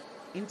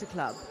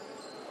Interclub.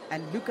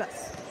 And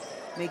Lucas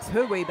makes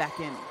her way back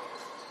in.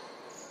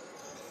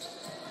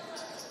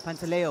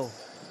 Pantaleo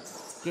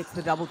gets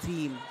the double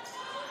team.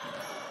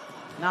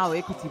 Now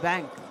Equity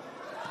Bank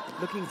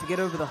looking to get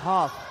over the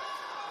half.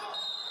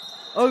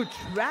 Oh,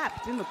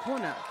 trapped in the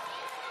corner.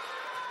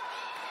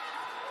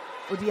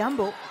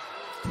 Odiambo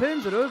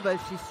turns it over as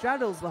she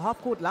straddles the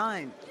half-court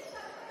line.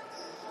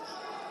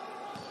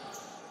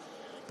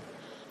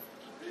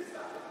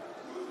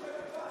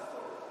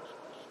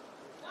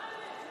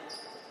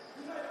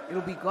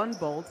 It'll be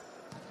Gonbold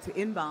to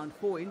inbound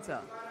for Inter.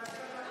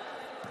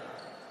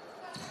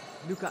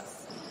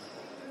 Lucas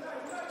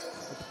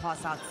with the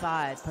pass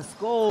outside.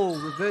 Pascal,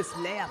 reverse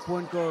layup,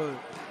 won't go.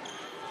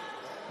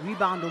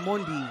 Rebound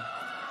Omondi.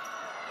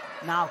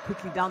 Now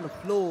quickly down the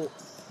floor.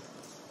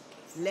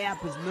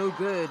 Layup is no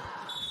good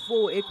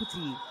for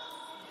Equity.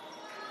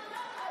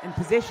 And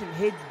possession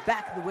heads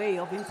back the way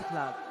of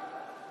Interclub.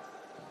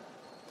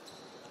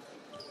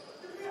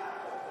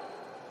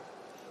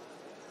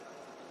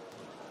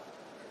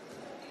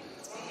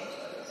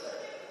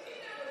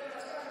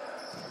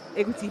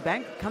 Equity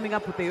Bank coming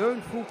up with their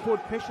own full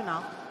court pressure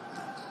now.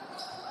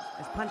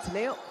 As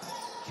Pantaleo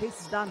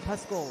chases down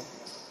Pascal.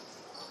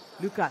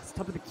 Lucas,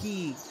 top of the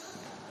key.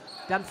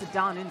 Dumps it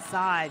down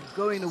inside.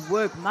 Going to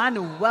work.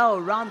 Manuel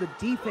around the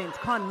defense.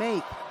 Can't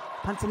make.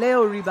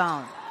 Pantaleo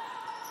rebound.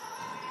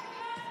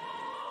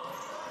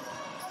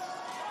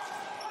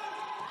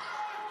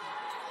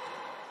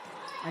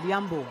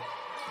 Adiambo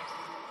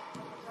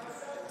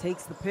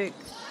takes the pick.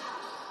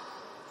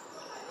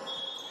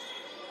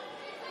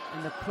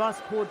 And the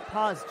cross-court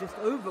pass just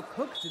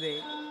overcooked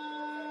there.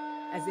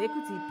 As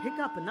Equity pick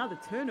up another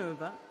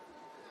turnover,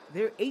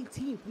 they're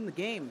 18th in the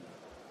game.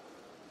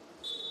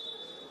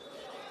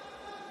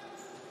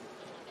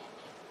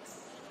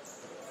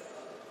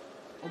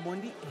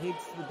 Omondi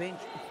heads to the bench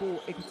for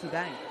Equity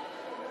Bank.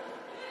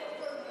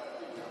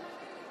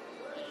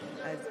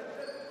 As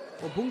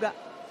Obunga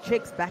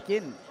checks back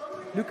in.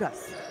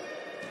 Lucas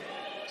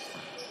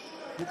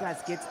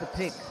gets the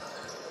pick.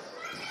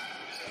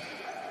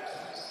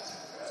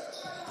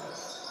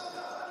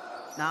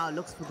 Now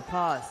looks for the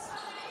pass.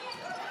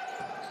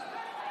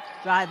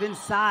 Drive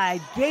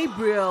inside.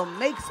 Gabriel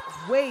makes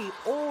way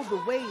all the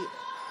way.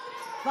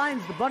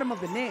 Finds the bottom of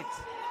the net.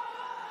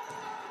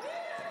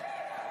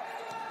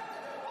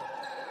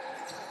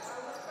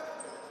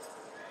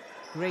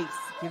 Grace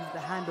gives the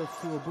handoff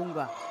to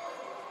Obunga.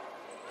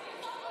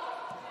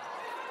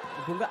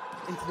 Obunga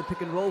into the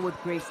pick and roll with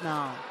Grace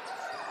now.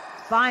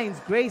 Finds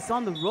Grace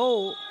on the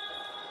roll.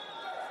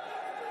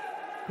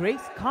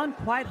 Grace can't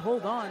quite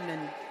hold on,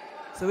 and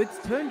so it's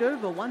turned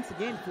over once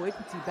again for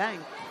Equity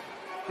Bank.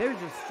 They're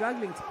just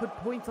struggling to put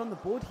points on the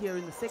board here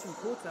in the second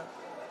quarter.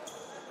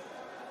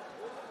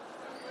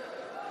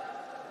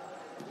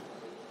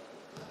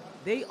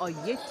 They are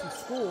yet to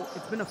score.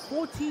 It's been a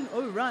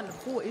 14-0 run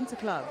for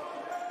Interclub.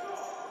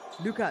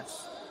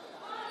 Lucas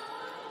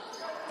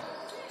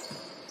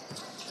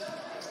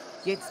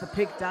gets the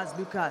pick, does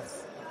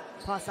Lucas.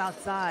 Pass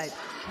outside,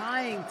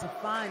 trying to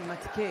find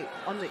Matike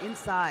on the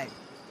inside.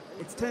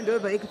 It's turned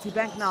over. Equity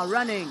Bank now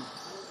running.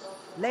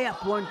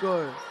 Layup won't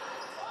go.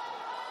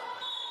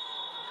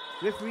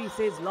 Referee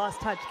says last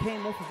touch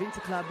came off of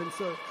Interclub, and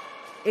so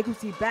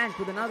Equity Bank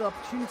with another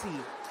opportunity.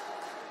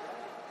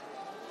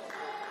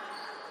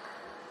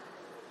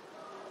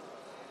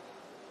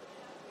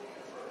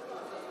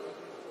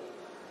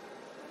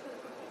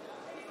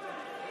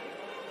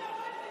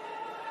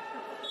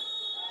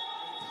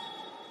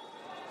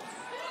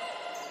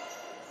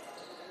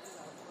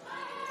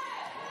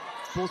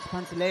 Ball to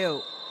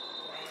Pantaleo.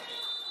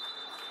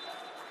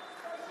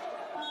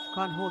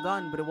 Can't hold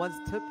on, but it was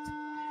tipped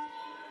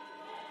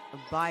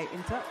by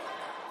Inter.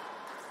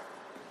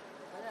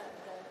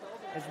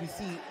 As we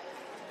see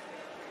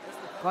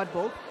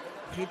Godbold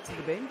head to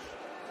the bench.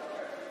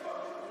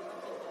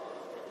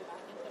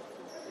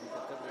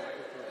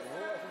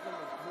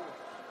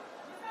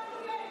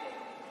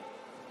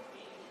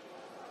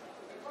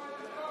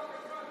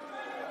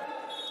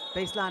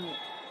 Baseline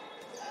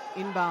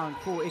inbound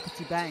for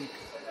Equity Bank.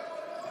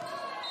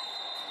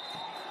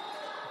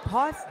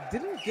 Pass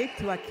didn't get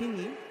to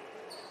Akinyi,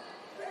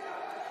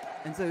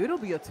 and so it'll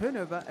be a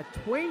turnover, a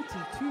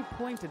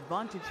 22-point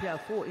advantage here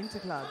for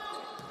Interclub.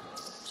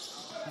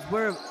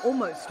 We're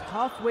almost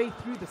halfway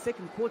through the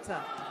second quarter.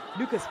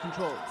 Lucas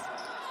controls.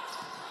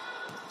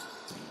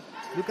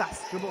 Lucas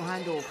dribble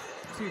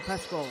handoff to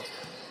Pascal.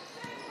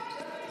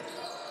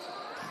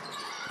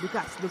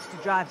 Lucas looks to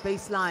drive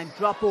baseline,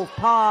 drop off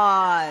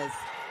pass.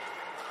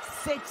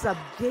 Sets up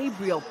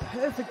Gabriel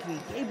perfectly.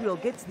 Gabriel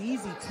gets the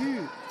easy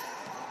two.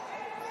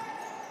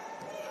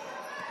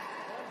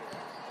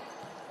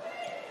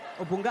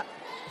 Obunga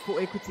for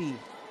Equity.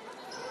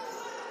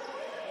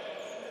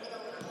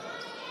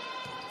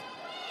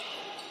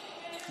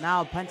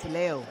 Now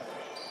Pantaleo.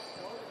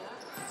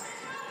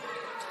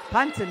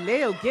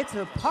 Pantaleo gets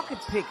her pocket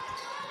picked.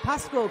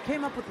 Pascal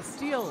came up with the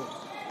steal.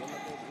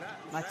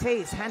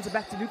 Mateus hands it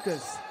back to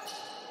Lucas.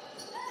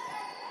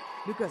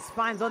 Lucas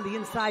finds on the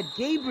inside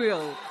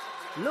Gabriel.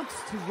 looks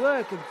to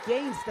work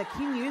against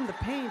Akinyi in the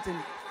paint, and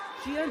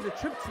she earns a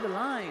trip to the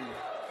line.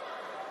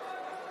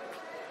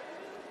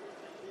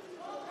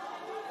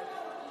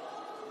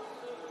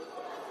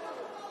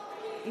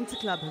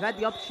 Interclub have had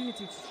the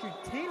opportunity to shoot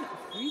 10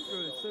 free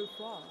throws so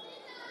far.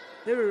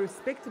 They're a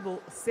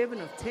respectable 7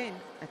 of 10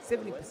 at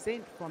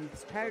 70% from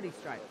this charity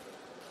stripe.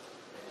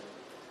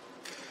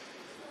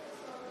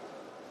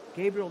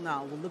 Gabriel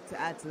now will look to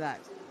add to that.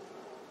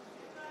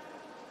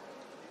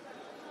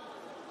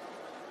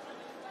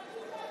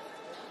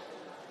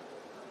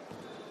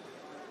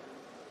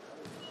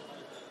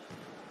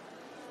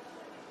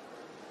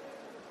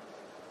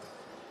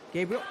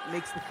 Gabriel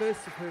makes the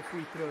first of her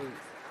free throws.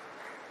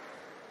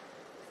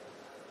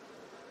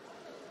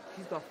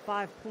 She's got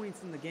 5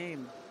 points in the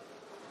game.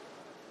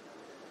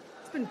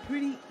 It's been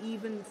pretty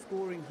even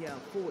scoring here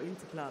for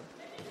Interclub.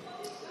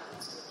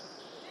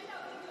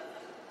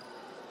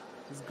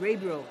 As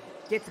Gabriel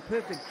gets a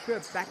perfect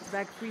trip,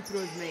 back-to-back free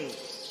throws made.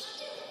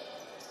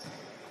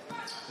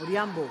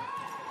 Oriambo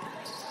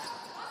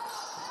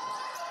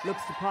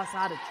looks to pass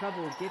out of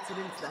trouble, gets it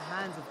into the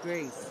hands of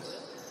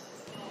Grace.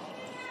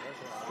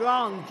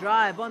 Strong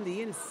drive on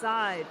the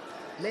inside.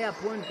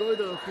 Layup won't go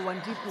though for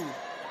Wanjiku.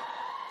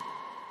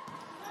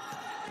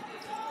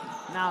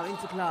 Now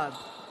Interclub.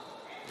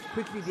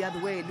 Quickly the other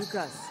way,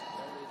 Lucas.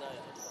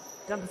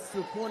 Jumps to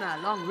the corner,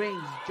 long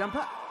range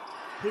jumper.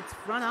 Hits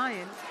front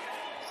iron.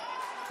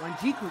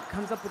 Wanjiku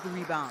comes up with the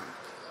rebound.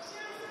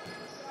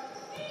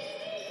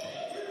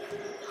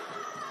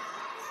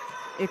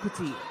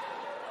 Equity.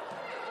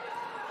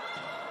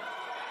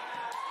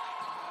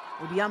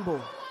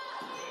 Odiambo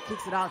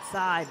kicks it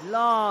outside.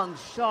 Long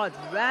shot,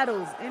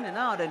 rattles in and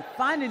out, and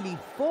finally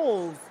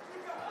falls.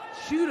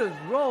 Shooters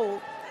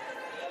roll.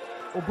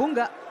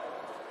 Obunga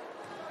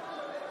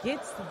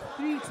gets the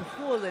 3 to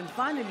fall and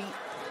finally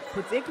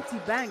puts Equity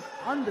Bank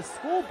on the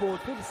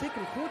scoreboard for the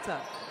second quarter.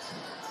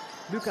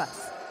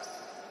 Lucas,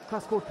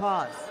 cross-court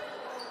pass.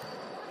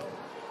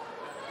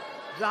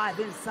 Drive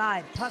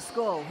inside.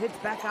 Pascal hits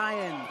back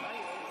iron.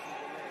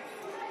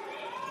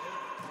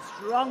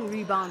 Strong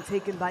rebound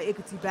taken by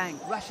Equity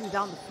Bank, rushing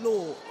down the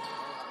floor.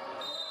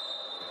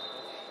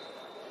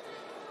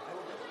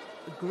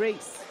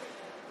 Grace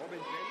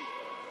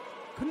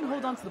couldn't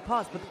hold on to the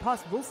pass, but the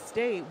pass will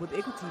stay with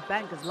Equity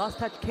Bank as last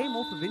touch came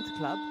off of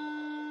Interclub.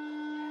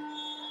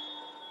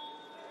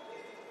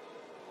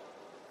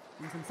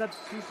 And some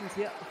substitutions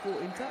here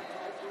for Inter.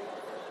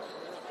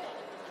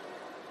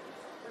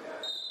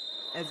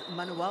 As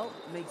Manuel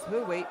makes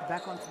her way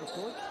back onto the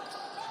court.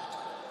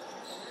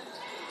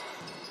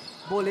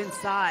 Ball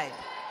inside.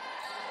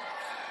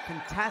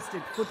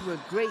 Fantastic footwork.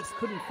 Grace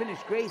couldn't finish.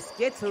 Grace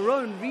gets her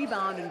own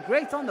rebound, and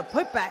Grace on the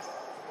putback.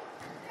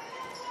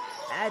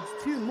 Adds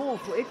 2 more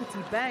for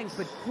Equity Bank,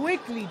 but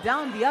quickly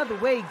down the other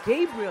way,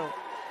 Gabriel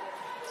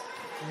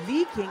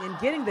leaking and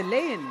getting the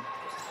lay-in.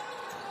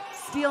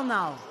 Steal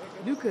now,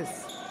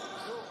 Lucas.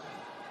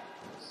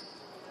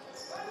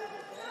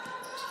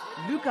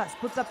 Lucas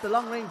puts up the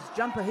long-range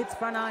jumper, hits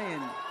front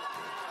iron.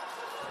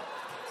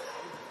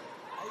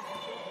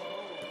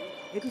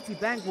 Equity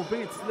Bank will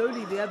bring it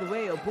slowly the other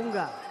way.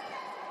 Obunga,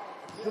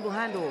 dribble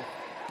handle.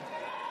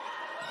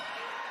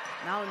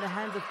 Now in the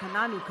hands of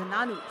Kananu.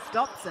 Kananu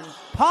stops and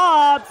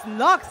pops,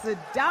 knocks it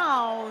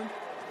down.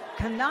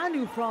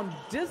 Kananu from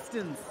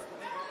distance.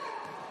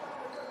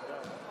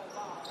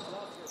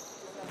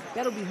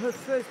 That'll be her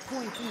first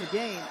point in the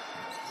game.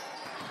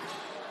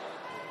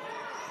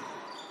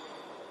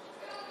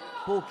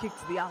 Ball kicked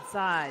to the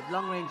outside.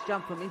 Long range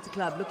jump from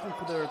Interclub, looking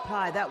for the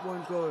reply. That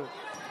won't go.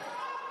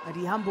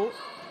 Adi Hambo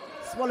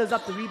swallows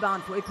up the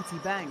rebound for Equity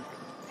Bank.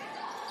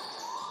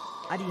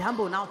 Adi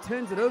Hambo now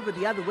turns it over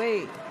the other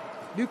way.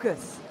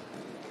 Lucas.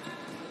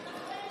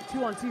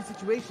 2-on-2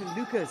 situation.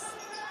 Lucas.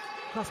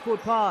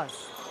 Cross-court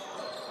pass.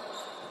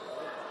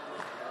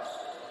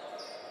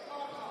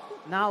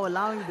 Now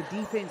allowing the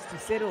defense to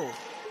settle.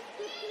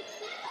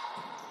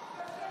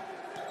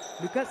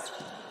 Lucas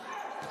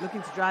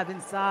looking to drive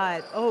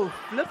inside. Oh,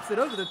 flips it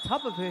over the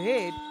top of her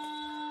head.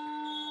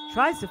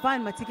 Tries to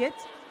find Matiket.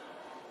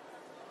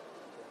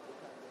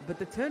 But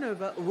the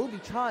turnover will be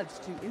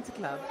charged to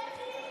Interclub.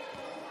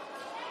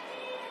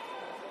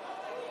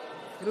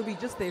 It'll be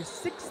just their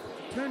 6th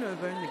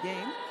turnover in the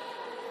game.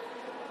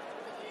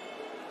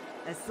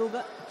 As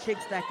Silva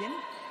checks back in.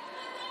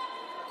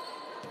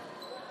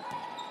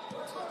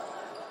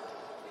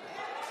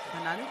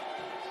 Kananu.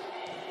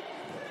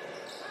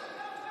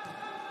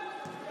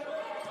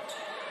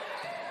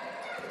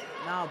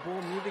 Now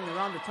ball moving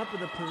around the top of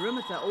the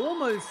perimeter,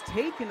 almost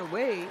taken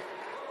away.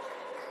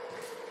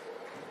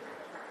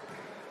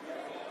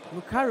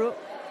 Mukaro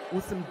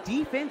with some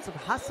defensive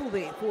hustle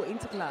there for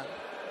Interclub.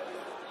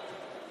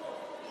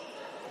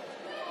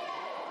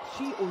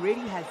 She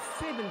already has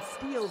 7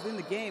 steals in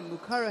the game.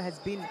 Mukaro has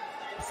been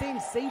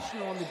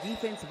sensational on the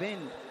defensive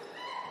end.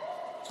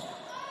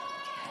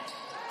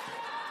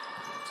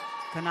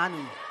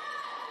 Kananu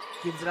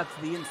gives it up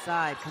to the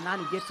inside.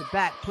 Kananu gets it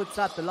back, puts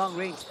up the long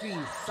range three,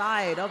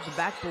 side of the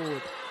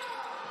backboard.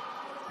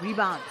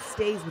 Rebound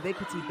stays with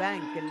Equity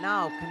Bank, and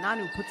now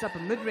Kananu puts up a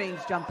mid-range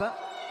jumper.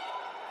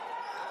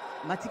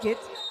 Matiket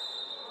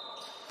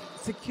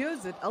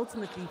secures it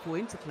ultimately for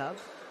Interclub.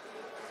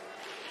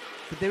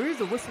 But there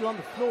is a whistle on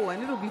the floor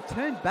and it'll be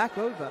turned back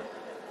over.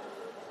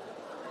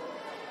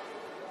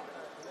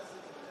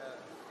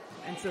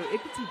 And so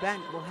Equity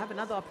Bank will have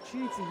another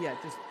opportunity here.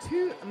 Just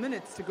 2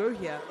 minutes to go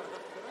here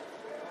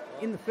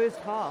in the first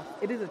half.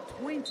 It is a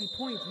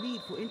 20-point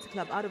lead for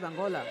Interclub out of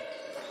Angola.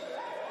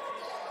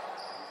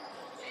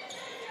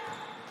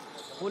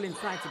 Ball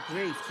inside to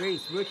Grace.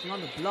 Grace working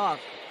on the block.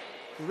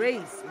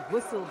 Grace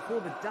whistled for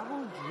the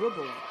double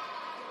dribble.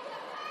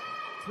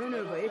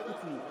 Turnover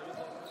Equity.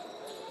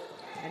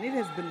 And it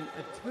has been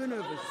a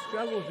turnover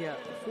struggle here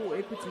for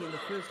Equity in the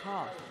first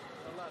half.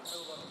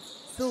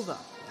 Silva.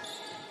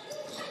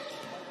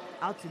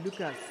 Out to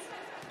Lucas.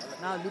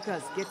 Now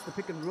Lucas gets the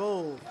pick and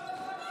roll.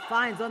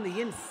 Finds on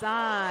the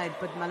inside,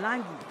 but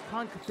Malangi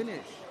can't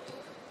finish.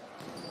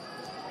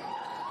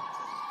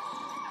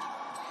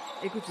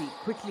 Equity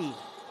quickly.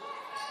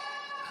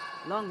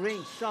 Long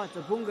range shot.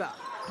 Abunga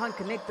can't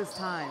connect this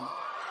time.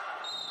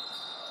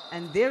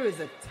 And there is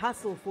a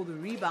tussle for the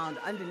rebound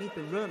underneath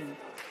the rim.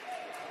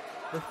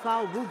 The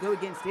foul will go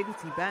against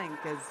Equity Bank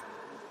as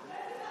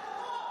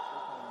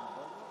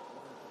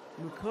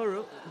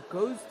Mukoro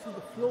goes to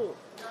the floor.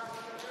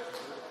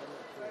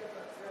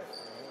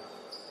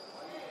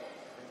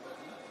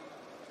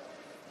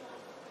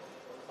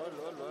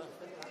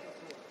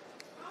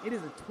 It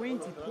is a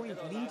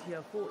 20-point lead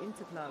here for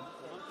Interclub.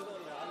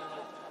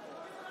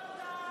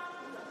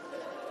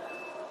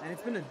 And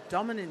it's been a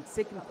dominant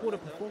second quarter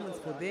performance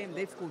for them.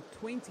 They've scored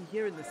 20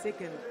 here in the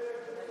second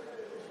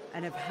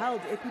and have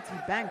held Equity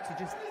Bank to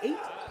just 8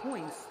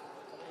 points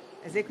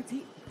as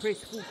Equity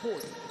press full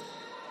court.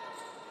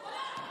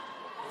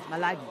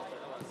 Malagi.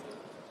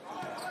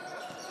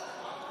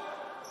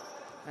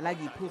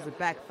 Malagi pulls it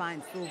back,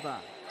 finds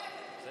Silva.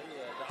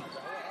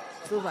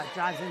 Silva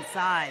drives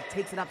inside,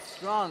 takes it up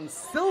strong.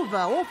 Silva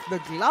off the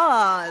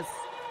glass.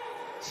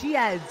 She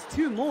adds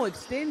 2 more,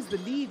 extends the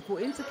lead for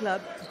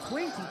Interclub to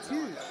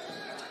 22.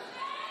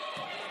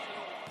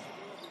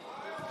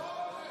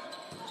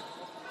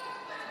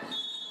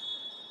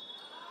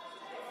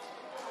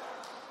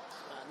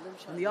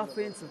 On the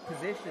offensive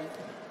possession,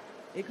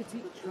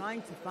 Equity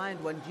trying to find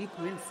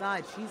Wanjiku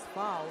inside. She's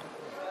fouled.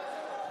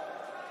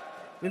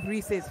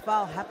 Referee says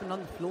foul happened on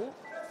the floor,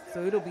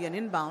 so it'll be an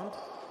inbound.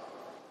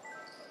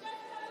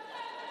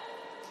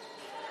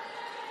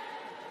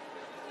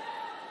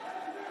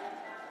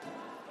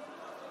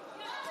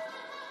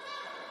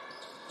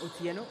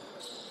 Otieno.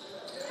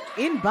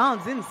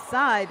 Inbounds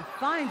inside,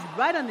 finds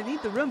right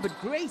underneath the rim, but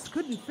Grace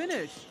couldn't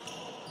finish.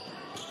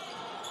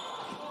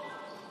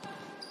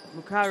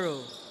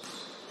 Mukaro.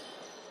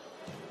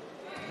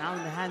 Now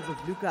in the hands of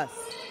Lucas.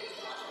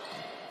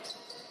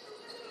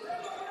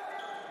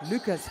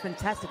 Lucas,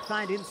 fantastic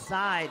find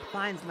inside,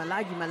 finds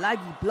Malagi.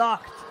 Malagi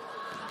blocked.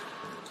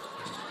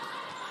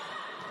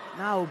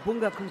 Now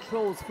Bunga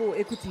controls for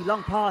Equity,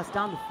 long pass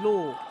down the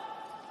floor.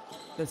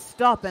 The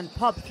stop and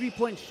pop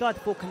 3-point shot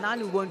for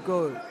Kananu won't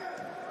go.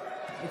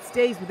 It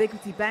stays with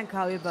Equity Bank,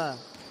 however.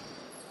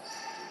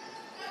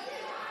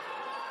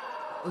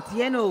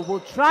 Otieno will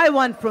try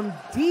one from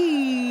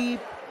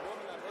deep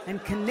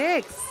and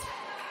connects.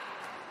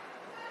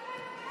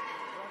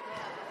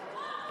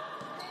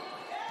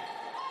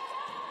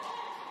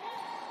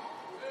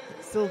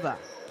 Silva,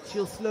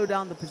 she'll slow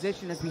down the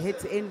possession as we head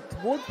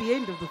towards the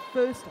end of the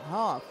first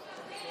half.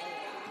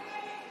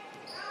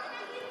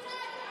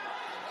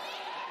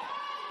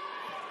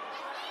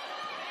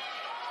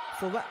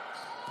 Silva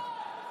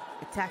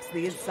attacks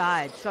the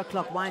inside. Shot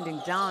clock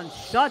winding down.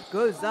 Shot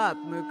goes up.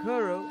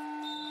 Mukuro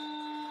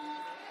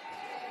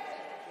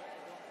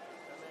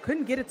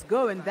couldn't get it to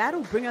go, and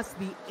that'll bring us to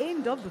the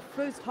end of the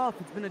first half.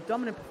 It's been a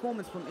dominant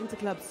performance from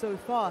Interclub so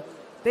far.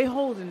 They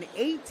hold an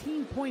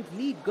 18-point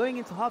lead going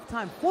into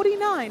halftime,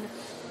 49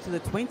 to the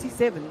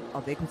 27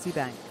 of Equity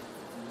Bank.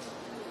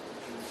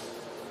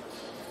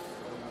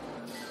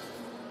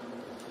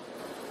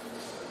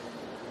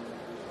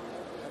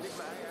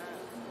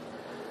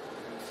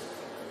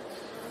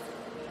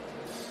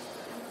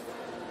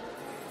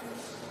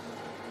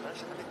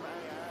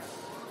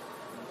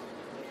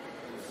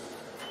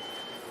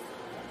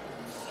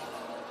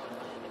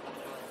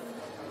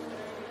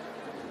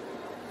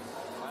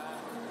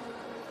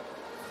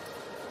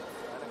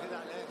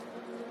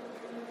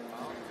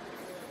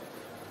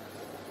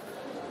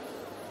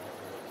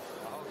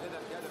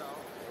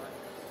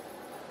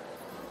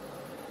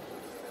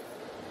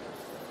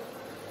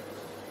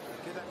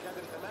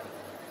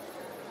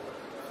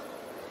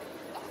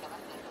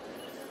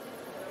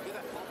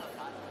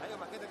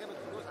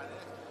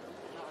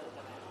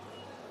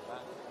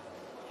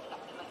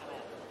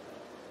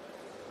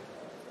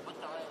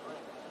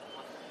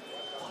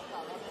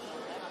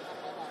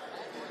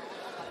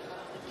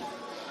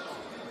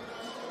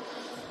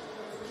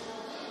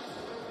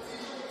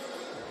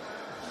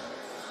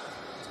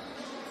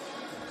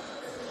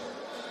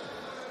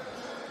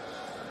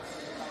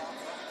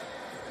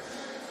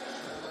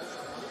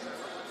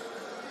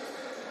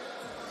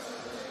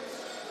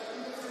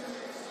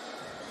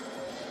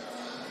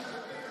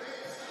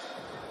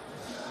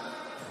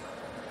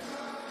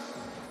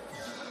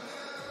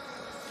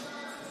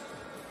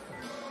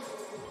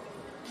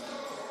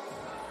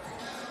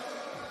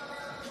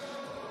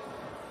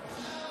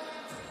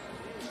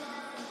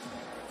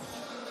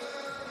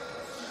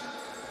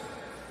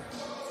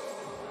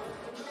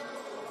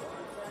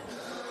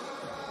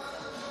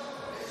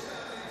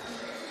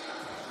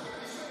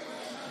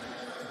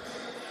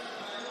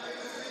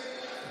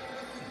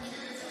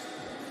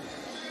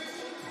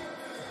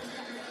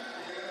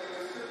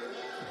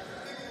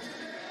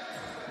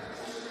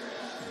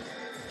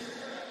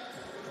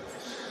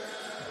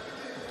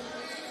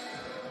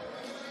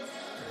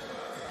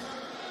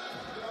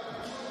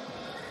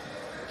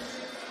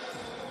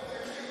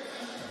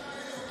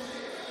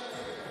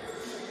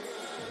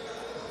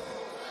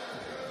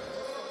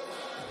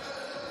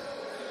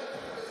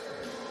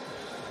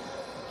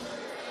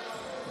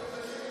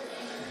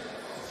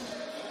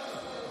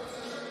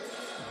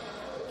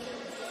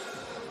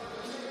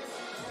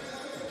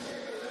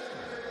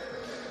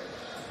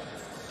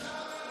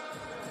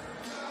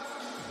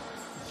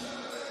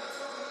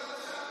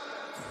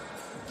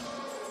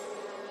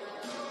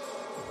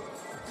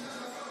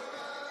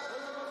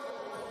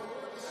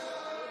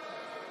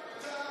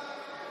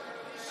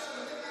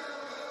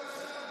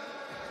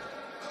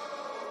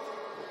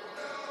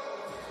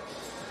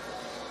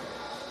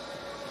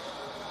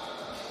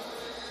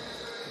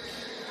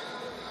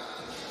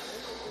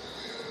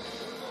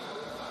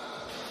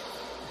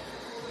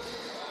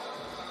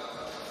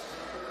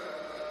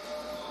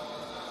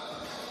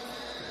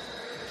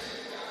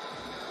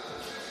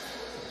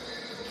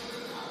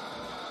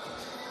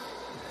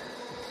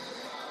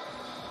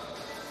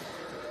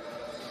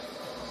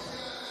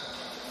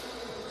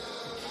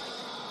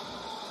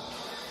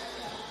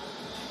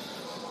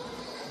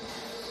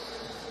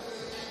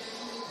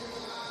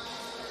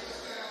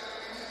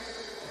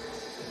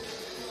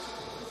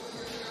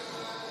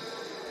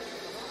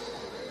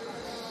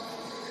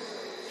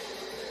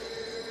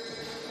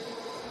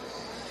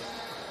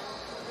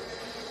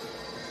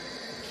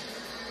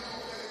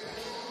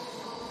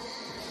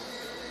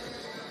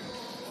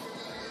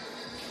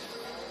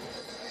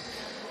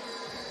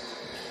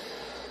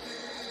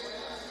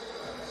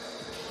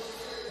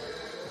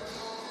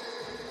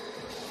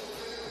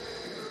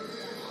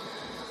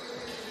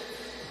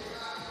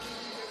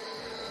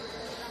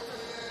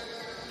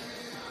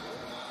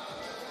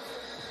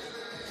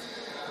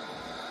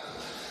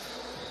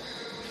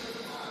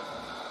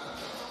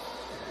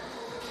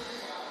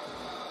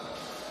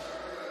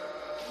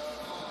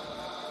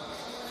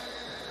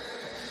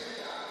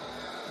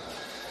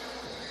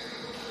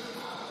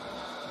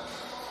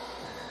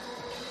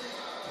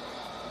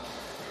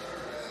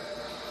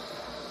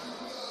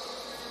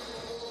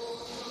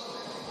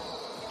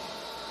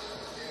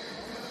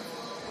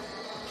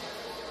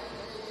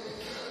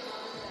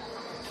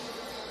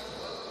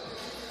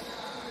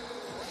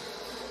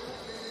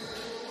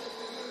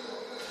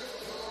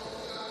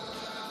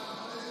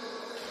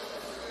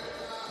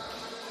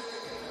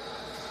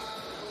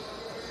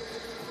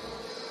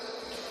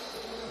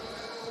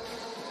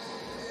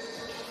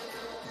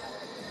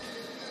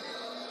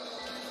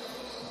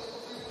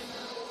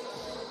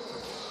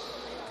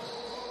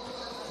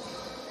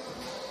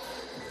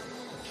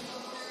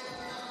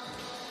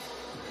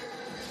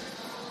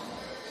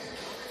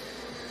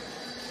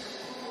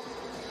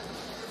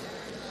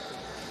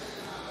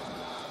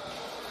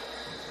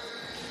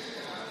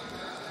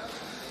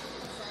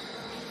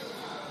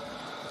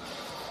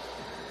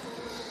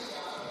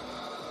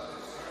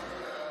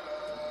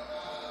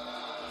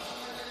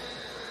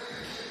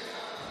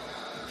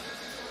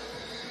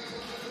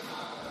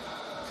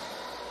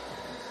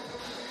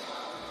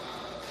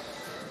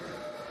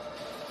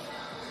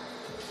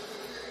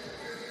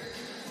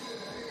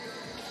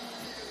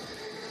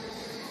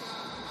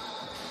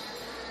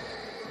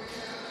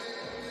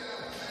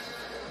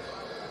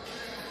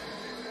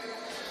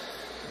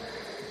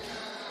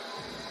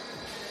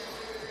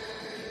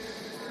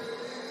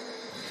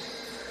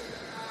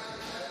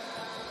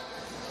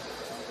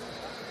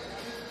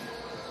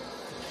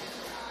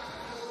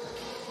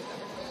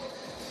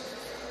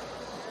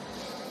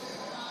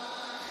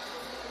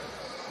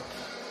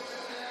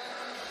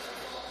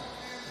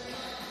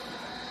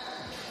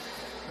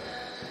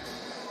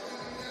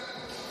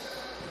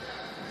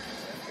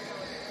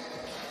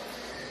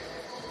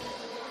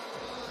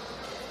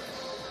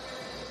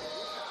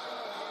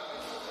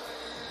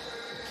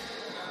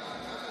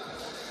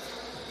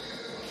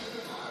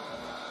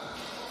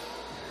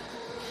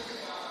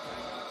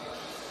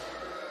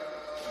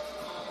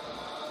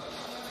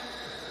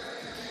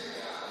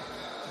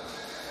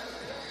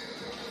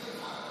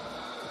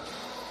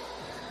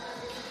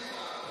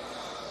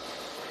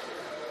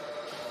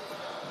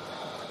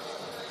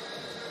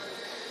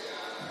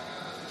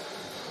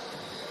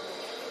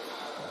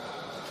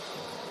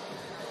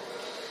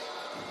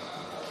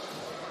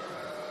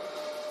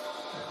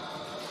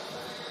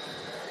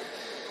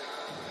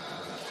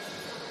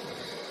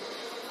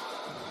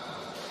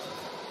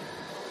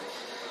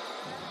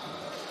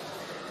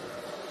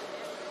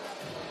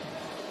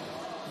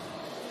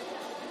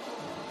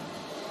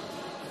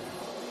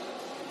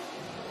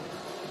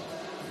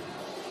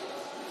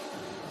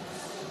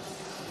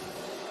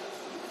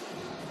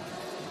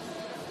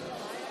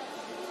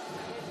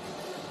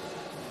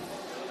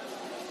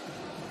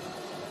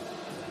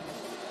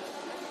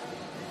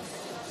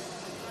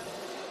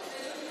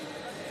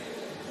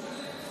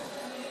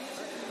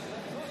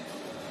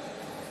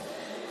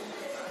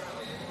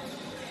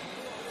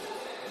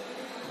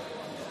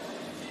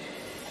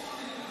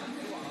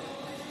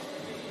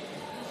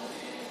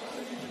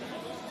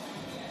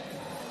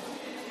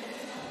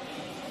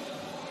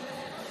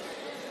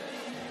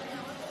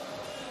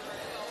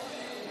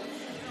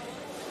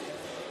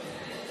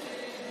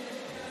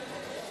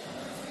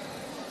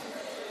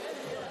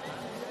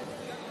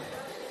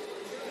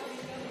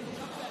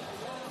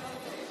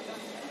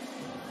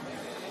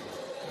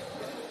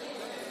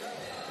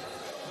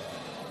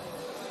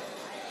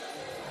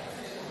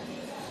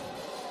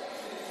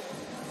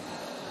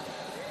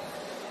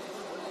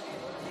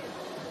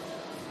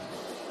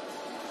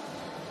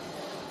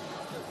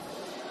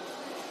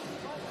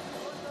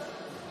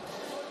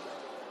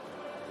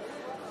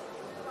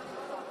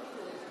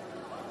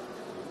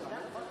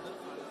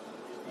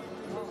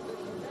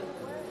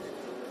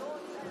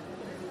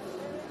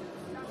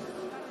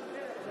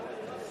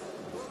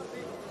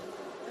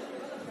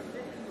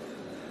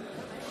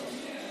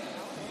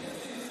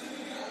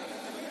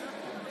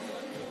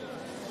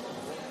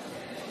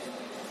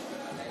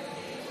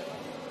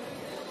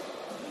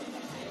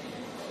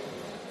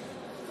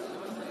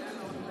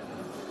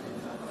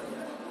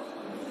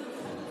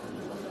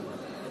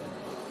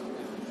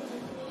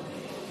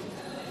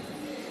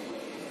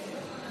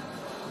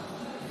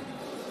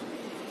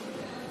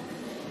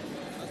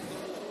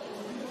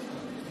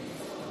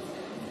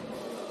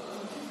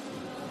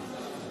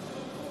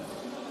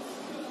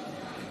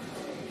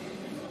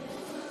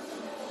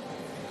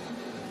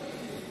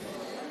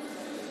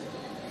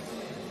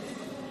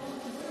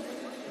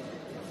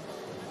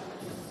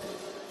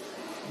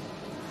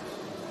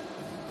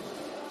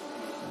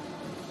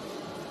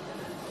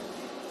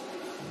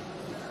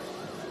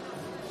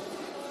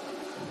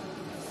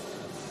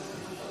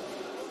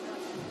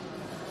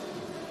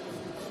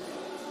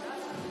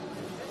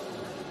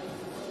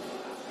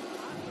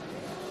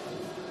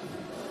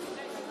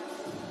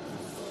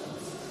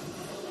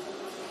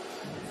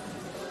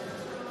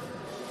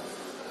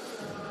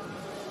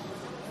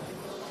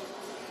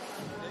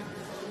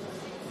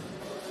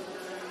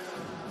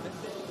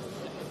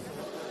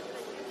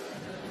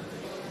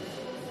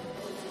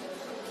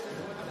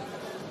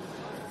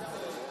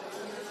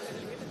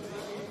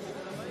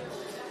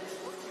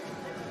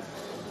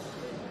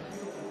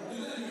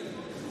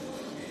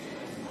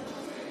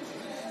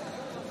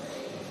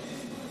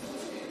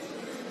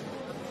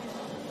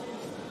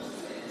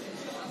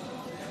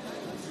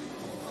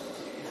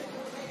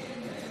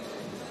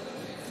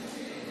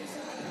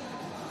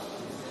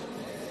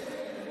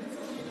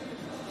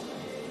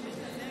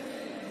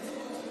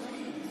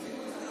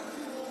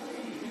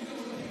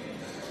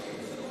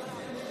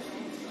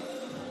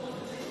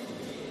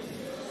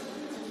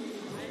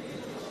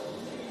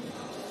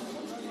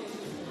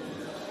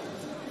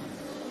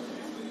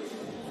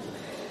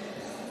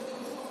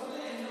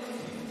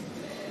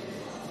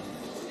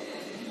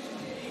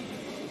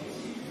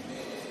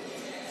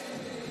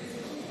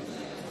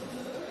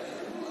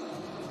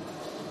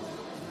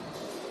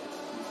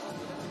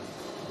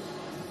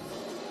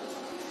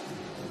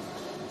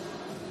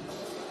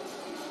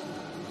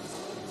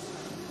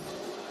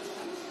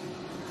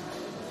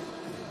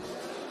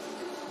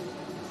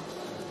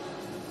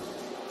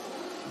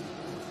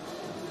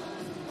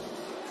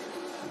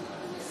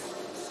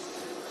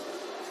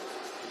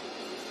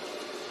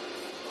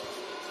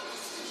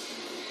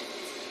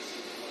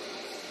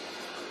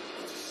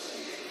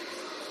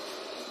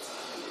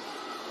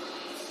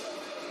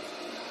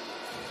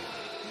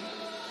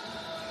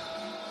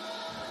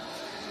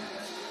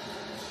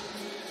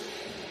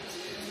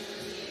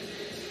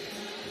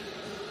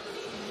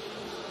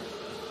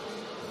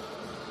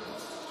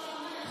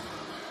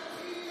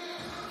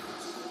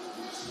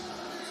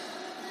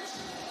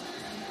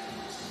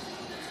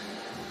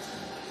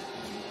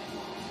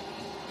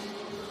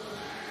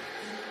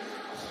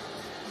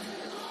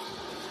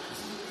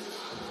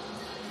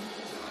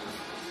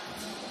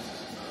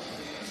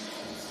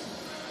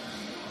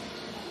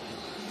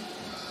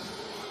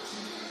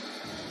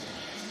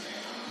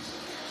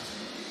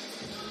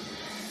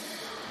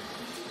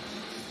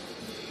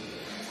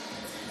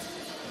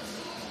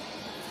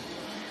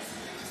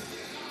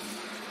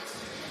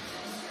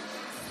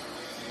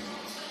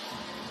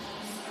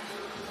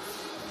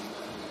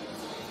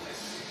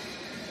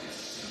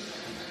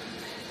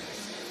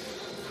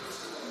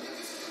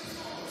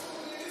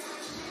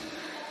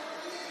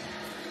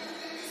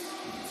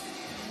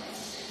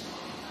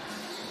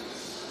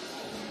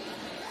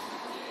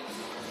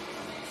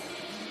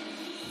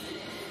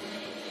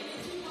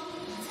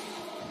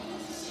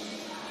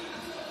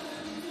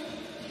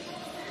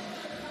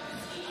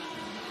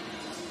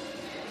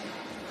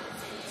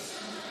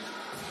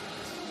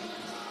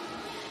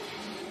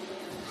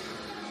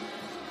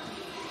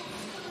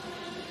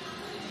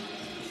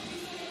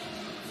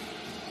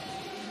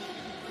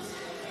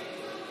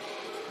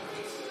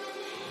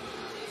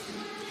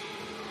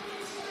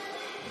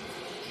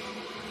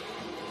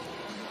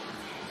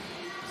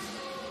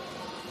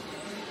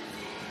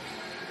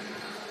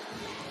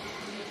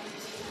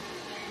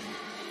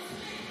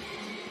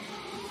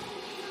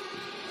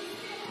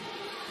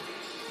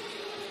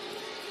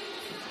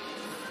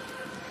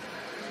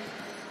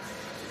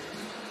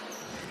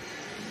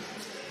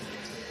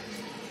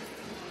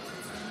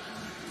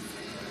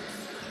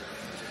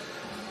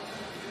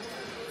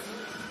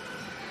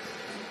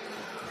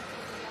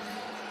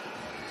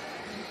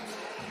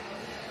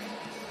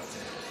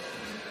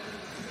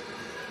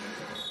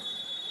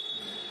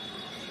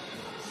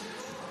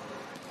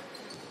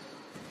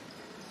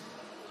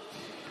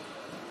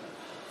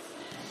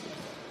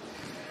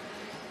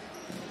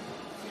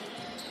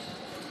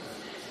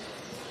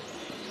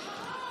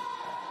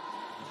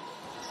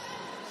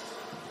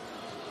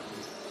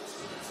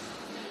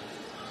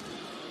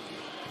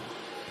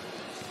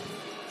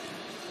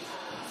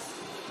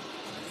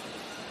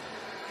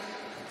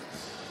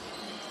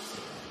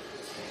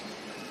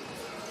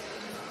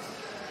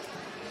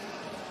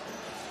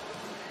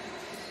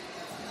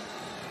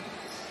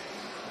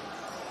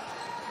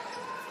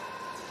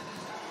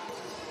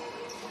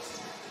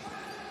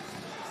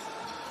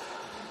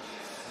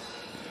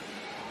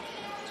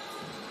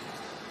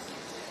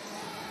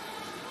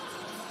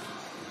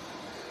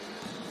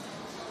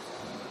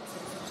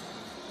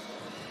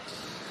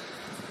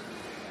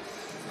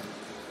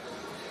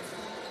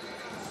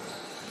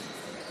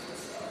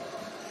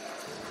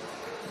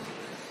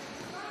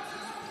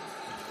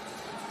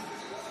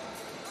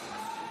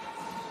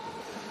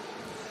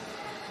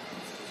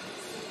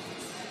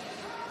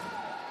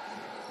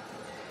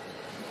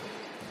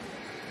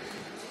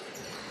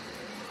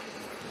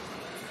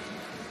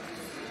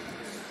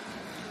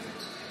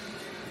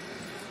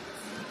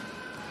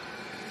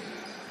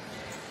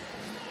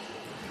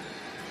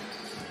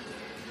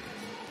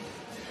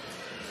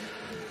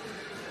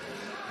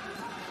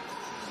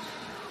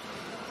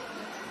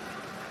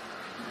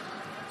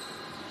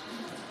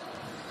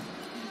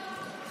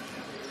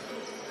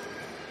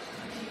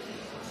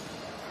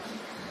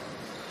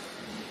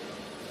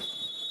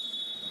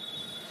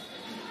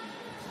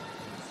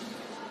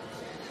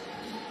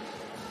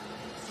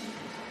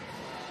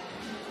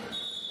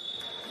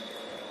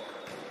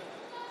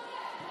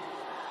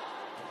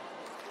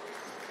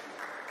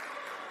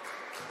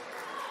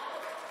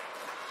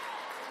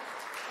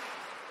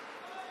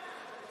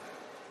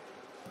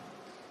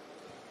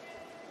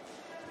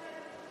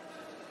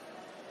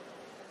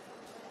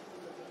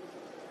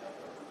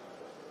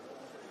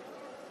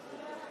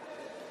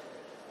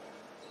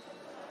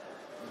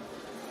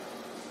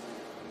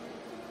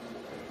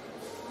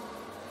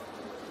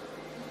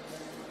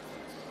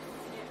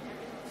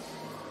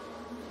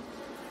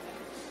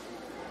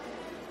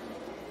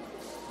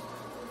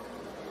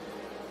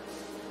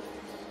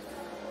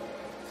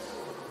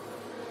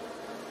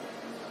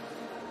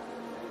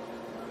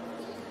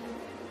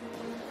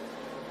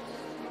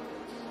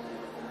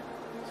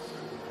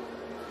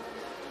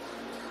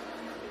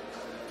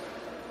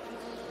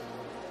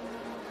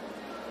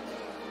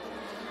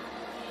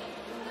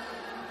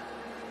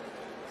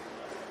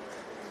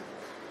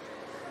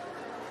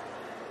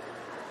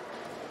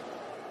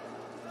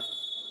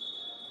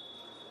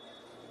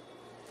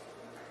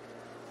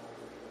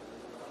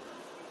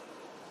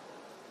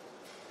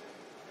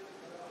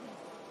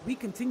 We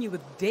continue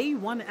with day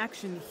one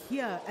action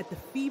here at the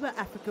FIBA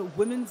Africa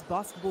Women's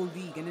Basketball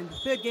League. And in the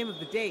third game of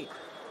the day,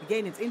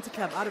 again, it's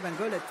Interclub out of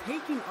Angola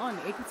taking on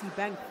Equity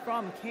Bank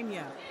from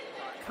Kenya.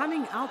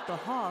 Coming out the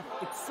half,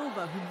 it's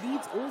Silva who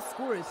leads all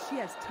scorers. She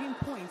has 10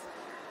 points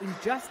in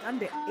just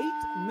under 8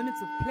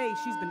 minutes of play.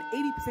 She's been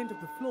 80%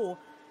 of the floor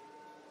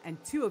and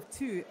 2 of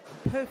 2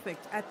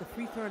 perfect at the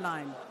free throw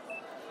line.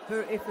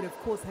 Her effort, of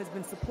course, has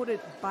been supported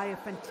by a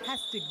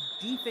fantastic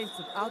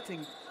defensive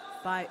outing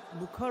by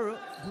Mukoro,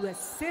 who has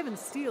 7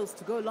 steals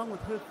to go along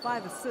with her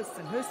 5 assists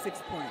and her 6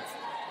 points.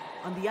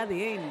 On the other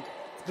end,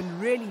 it's been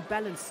really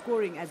balanced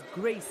scoring as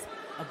Grace,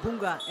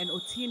 Abunga, and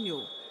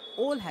Otinho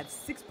all have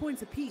 6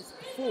 points apiece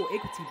for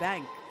Equity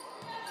Bank.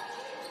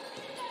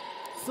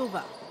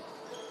 Silva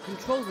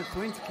controls it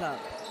for Interclub.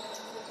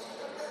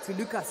 To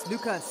Lucas.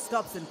 Lucas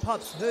stops and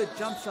pops. Her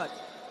jump shot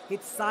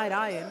hits side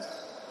iron.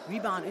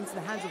 Rebound into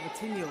the hands of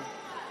Otinho.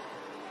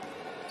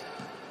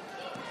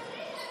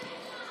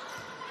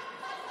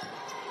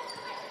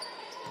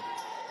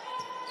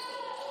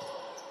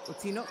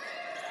 Otinho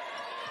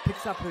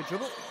picks up her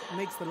dribble,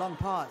 makes the long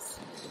pass.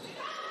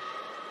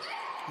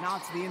 Now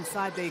to the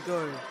inside they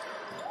go.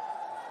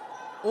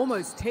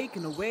 Almost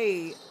taken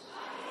away,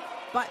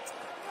 but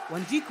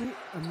Wanjiku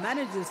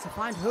manages to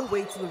find her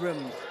way to the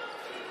rim.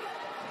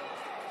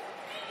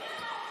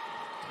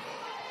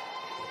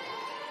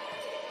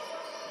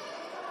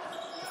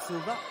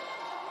 Silva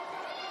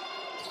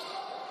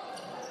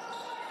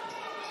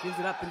gives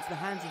it up into the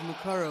hands of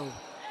Mukoro.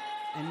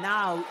 And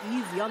now,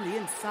 easy on the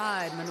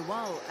inside,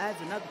 Manuel adds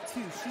another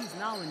 2. She's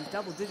now in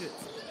double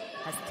digits.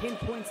 Has 10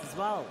 points as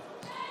well.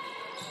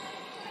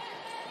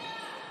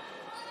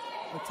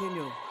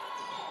 Otinho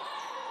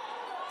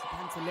to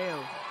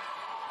Pantaleo.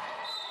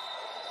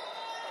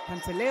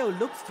 Pantaleo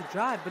looks to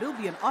drive, but it'll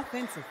be an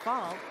offensive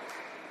foul.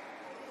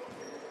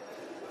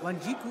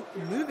 Wanjiku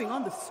moving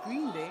on the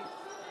screen there,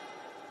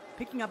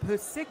 picking up her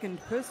second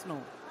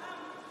personal.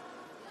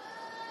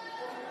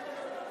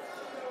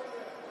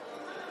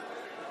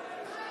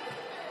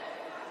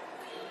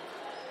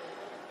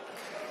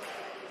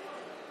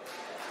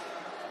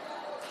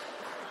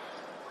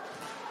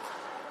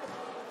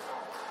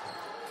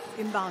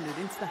 Inbounded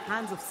into the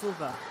hands of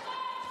Silva.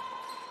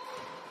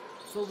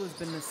 Silva's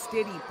been a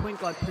steady point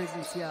guard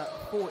presence here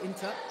for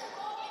Inter.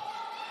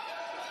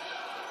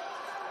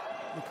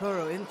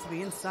 Mukoro into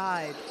the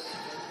inside.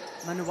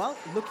 Manuel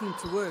looking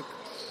to work.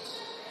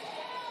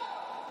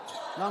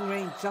 Long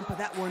range jumper,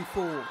 that one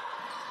for.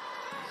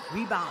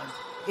 Rebound,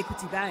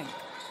 Equity Bank.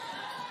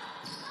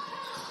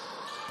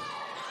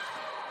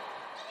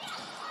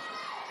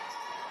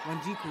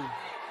 Wanjiku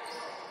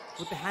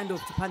with the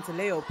handoff to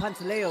Pantaleo.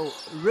 Pantaleo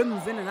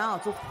rims in and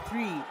out off the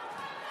 3.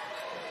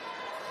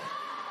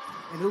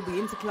 And it'll be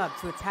Interclub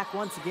to attack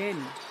once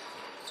again.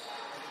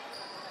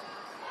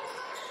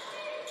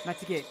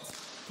 Matiket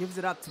gives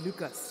it up to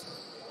Lucas.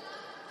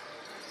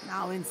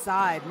 Now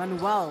inside,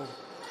 Manuel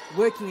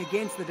working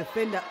against the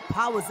defender.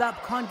 Powers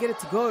up, can't get it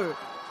to go.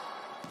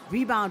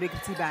 Rebound,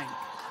 Equity Bank.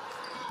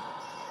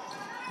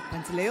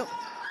 Pantaleo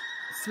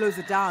slows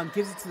it down,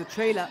 gives it to the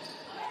trailer.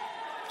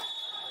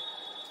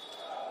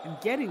 And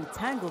getting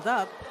tangled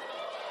up,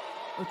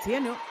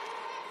 Otieno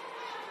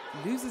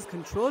loses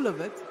control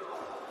of it.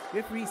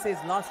 Referee says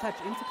last touch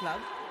Interclub,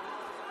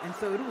 and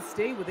so it will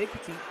stay with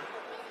Equity.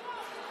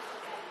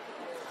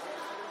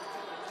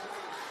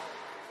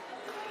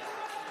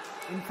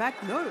 In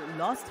fact, no,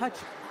 last touch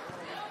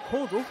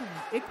called off of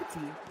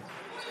Equity,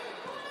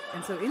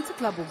 and so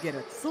Interclub will get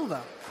it.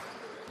 Silva.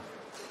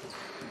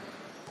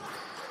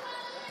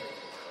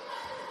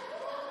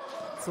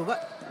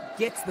 Silva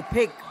gets the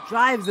pick,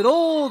 drives it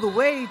all the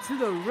way to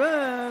the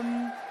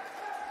rim,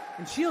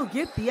 and she'll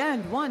get the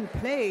and one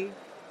play.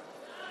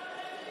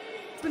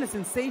 It's been a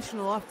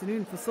sensational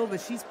afternoon for Silva.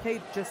 She's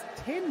played just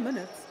 10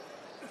 minutes.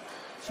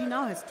 She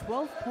now has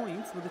 12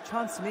 points with a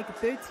chance to make it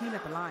 13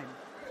 at the line.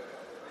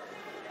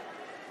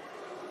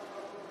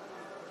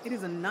 It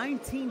is a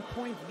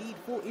 19-point lead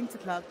for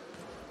Interclub.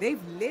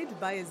 They've led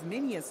by as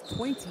many as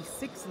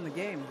 26 in the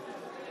game.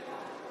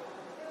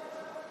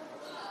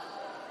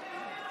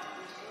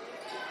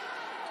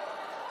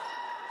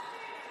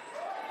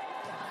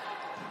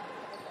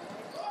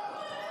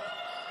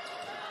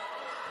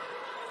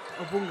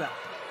 Obunga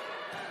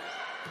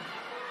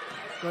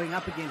going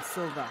up against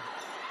Silva.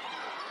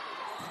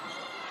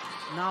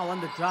 Now on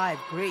the drive,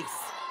 Grace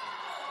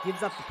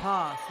gives up the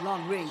pass,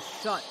 long range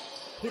shot,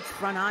 hits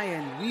front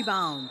iron,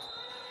 rebound.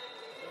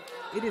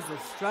 It is a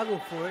struggle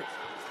for it,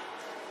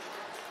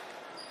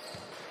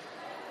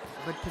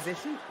 but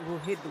possession will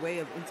head the way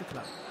of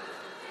Interclub.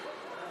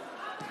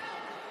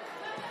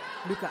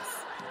 Lucas.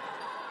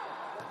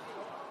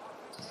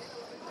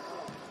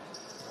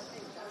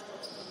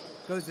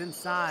 Goes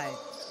inside.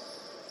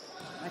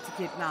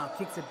 Matiket now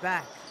kicks it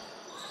back.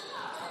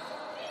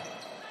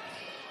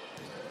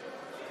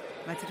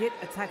 Matiket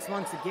attacks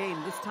once again.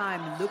 This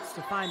time looks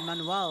to find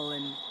Manuel,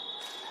 and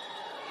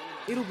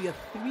it'll be a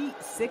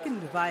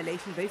 3-second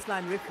violation.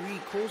 Baseline referee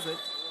calls it.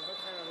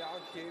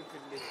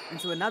 And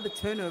so another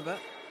turnover.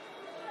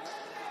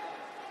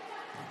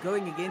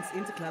 going against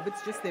Interclub.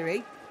 It's just their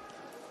 8th.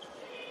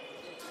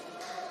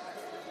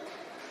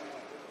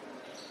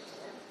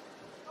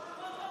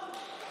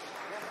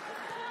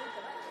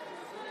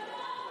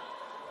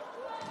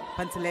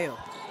 Pantaleo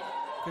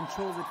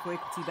controls it for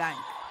Equity Bank.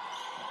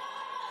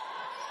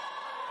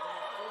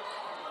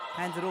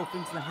 Hands it off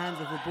into the hands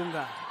of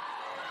Ubunga.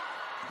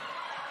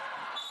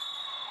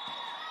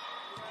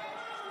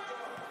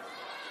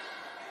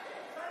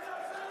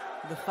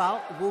 The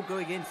foul will go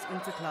against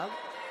Interclub.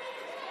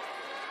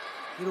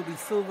 It'll be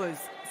Silva's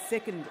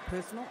second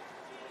personal.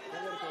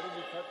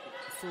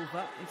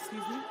 Silva,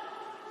 excuse me.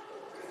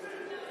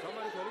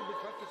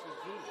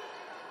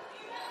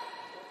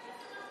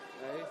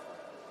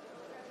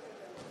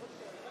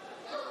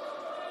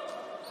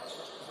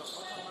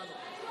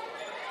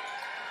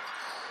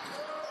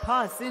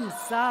 Pass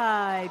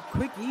inside,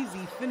 quick,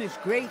 easy finish.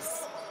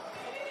 Grace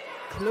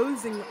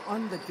closing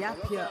on the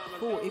gap here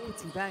for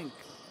Equity Bank.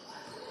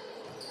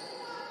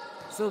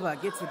 Silva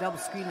gets the double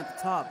screen at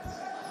the top.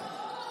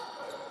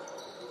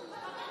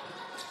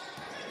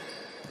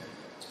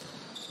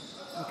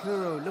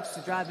 Mikuro looks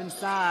to drive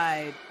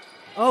inside.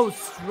 Oh,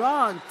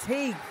 strong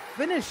take,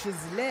 finishes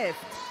left.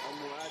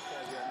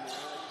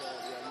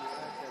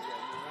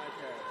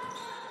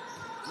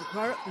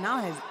 Mikuro now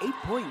has 8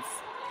 points.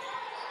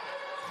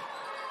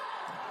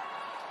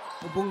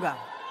 Ubunga.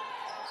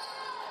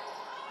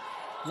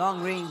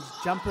 Long range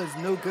jumpers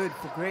no good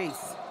for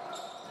Grace.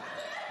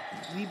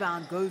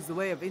 Rebound goes the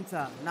way of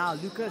Inter. Now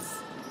Lucas.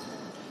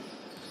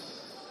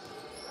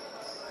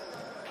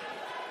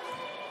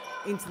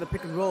 Into the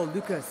pick and roll.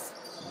 Lucas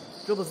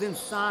dribbles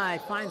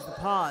inside, finds the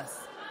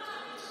pass.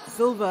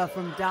 Silva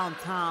from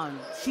downtown.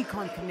 She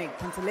can't connect.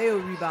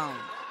 Pantaleo rebound.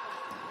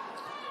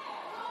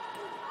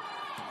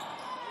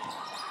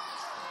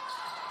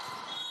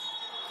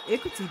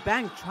 Equity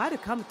Bank try to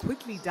come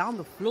quickly down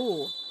the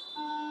floor.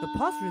 The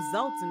pass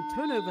results in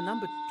turnover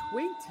number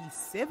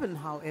 27,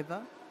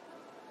 however,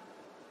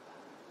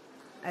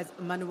 as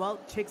Manuel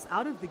checks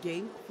out of the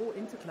game for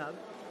Interclub.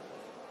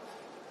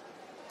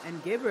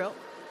 And Gabriel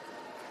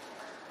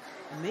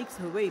makes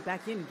her way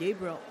back in.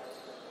 Gabriel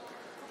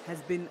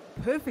has been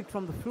perfect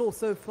from the floor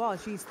so far.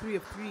 She's 3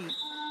 of 3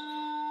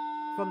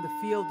 from the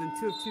field and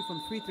 2 of 2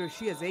 from free throw.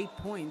 She has 8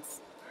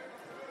 points.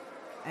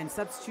 And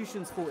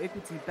substitutions for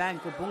Equity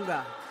Bank.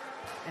 Ubunga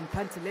and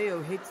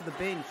Pantaleo head to the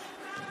bench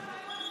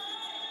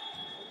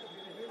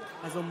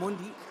as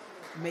Omondi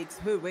makes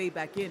her way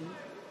back in,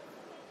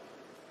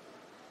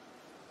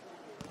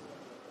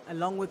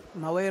 along with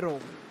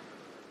Mawero.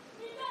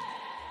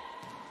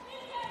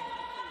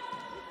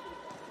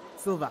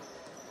 Silva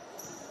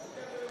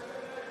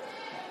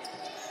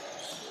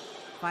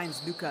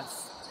finds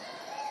Lucas.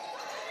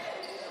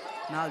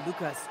 Now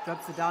Lucas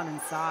drops it down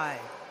inside.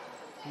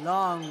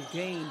 Long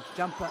range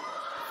jumper,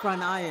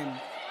 front iron.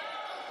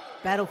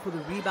 Battle for the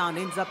rebound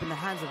ends up in the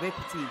hands of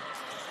Equity.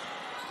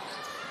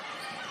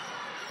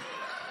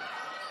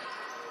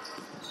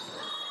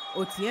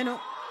 Otieno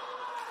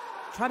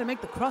try to make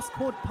the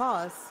cross-court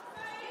pass.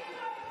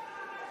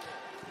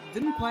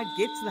 Didn't quite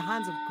get to the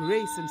hands of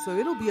Grace, and so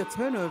it'll be a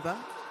turnover.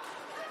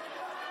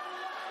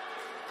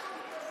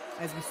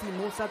 As we see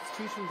more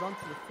substitutions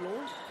onto the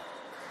floor.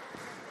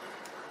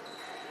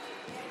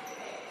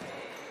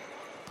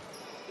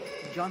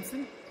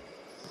 Johnson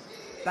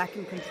back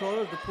in control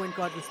of the point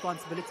guard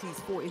responsibilities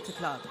for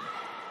Interclub.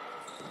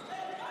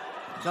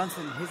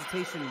 Johnson,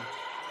 hesitation,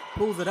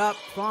 pulls it up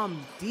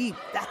from deep.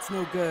 That's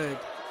no good.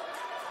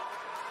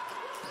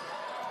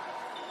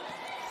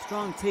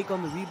 Strong take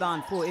on the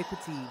rebound for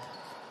Equity.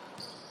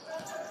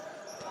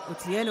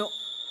 Otieno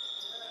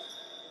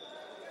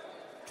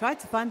tried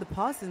to find the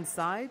pass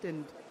inside,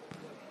 and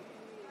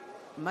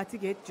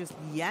Matiget just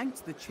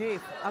yanked the chair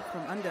up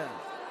from under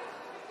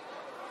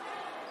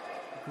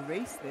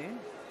Grace there.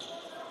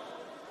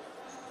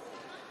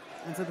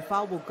 And so the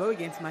foul will go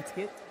against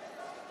Matiget.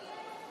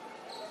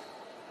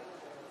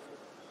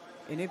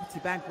 And Equity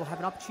Bank will have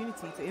an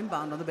opportunity to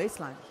inbound on the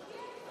baseline.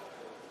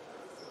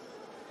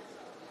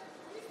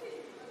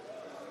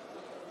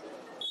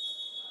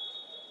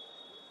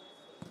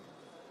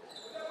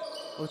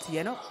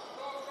 Otieno.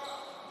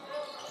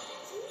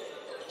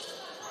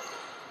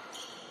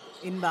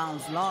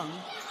 Inbounds long.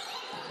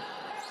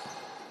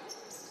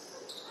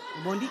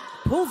 Omondi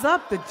pulls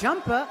up the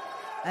jumper,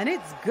 and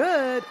it's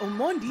good.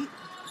 Omondi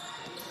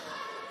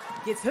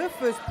gets her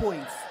first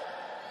points.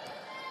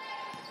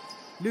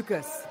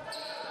 Lucas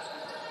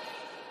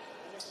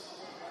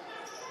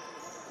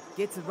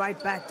gets it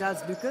right back,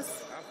 does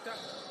Lucas.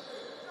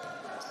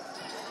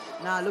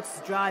 Now looks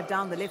to drive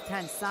down the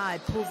left-hand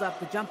side, pulls up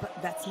the jumper.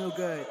 That's no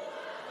good.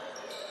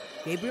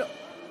 Gabriel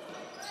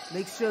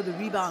makes sure the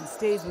rebound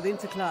stays with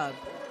Interclub.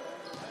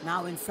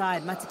 Now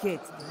inside,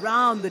 Matiket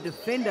round the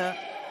defender,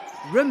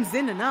 rims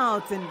in and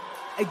out, and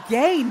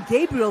again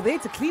Gabriel there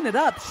to clean it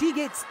up. She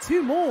gets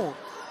 2 more.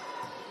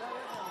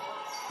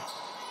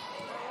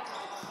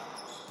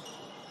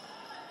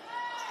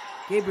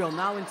 Gabriel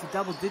now into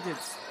double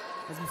digits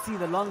as we see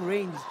the long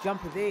range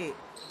jumper there,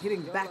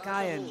 hitting back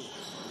iron.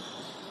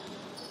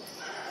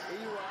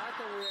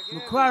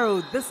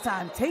 Mukwaro this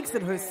time takes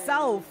it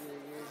herself.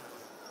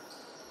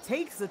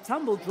 Takes the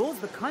tumble, draws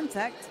the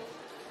contact.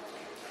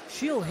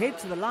 She'll head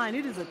to the line.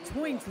 It is a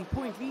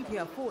 20-point lead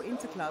here for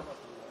Interclub.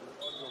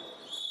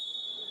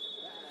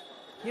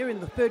 Here in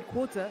the third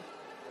quarter,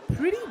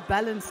 pretty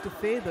balanced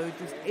affair though,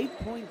 just 8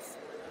 points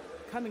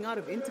coming out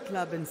of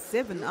Interclub and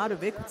 7 out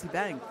of Equity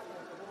Bank.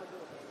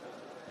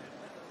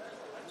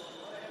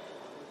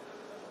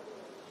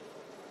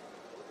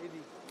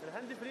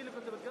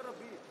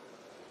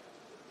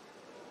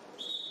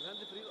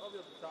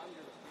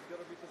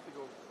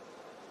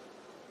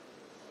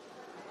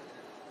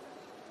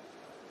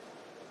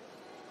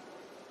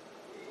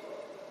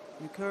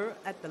 Nukur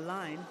at the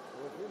line,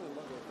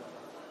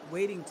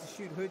 waiting to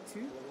shoot her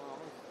two.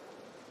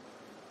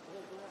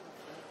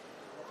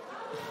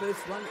 The first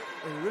one,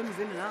 the rims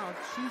in and out.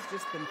 She's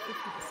just been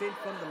 50%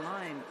 from the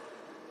line.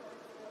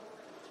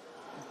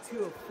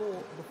 2 of 4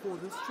 before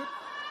this trip.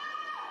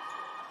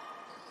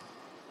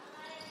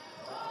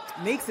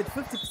 Makes it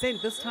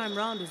 50% this time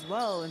round as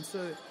well, and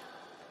so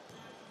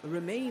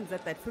remains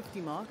at that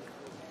 50 mark.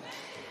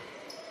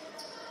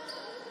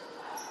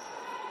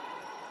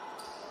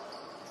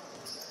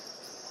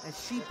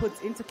 As she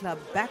puts Interclub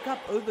back up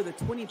over the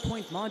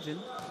 20-point margin.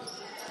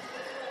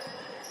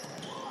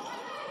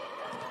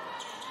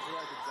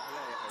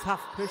 Tough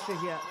pressure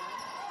here.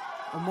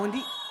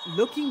 Omondi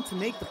looking to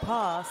make the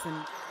pass,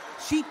 and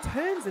she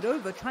turns it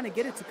over, trying to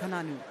get it to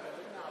Kananu.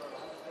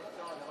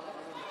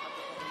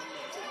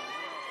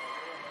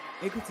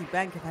 Equity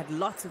Bank have had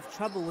lots of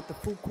trouble with the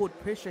full court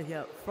pressure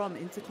here from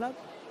Interclub.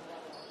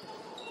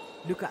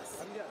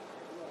 Lucas.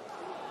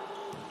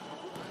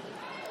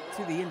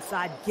 To the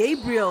inside.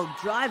 Gabriel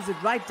drives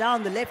it right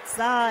down the left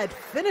side,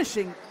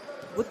 finishing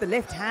with the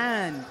left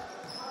hand.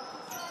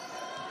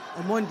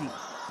 Omondi.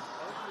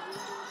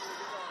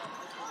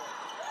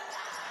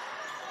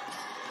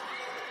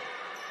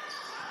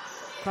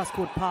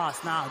 Cross-court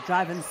pass now,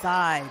 drive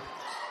inside.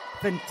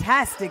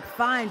 Fantastic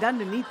find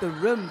underneath the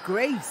rim.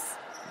 Grace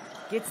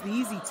gets the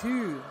easy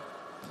two.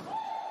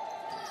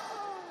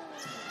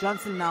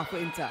 Johnson now for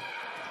Inter.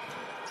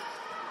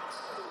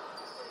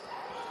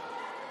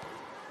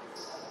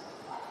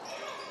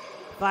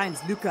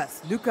 Finds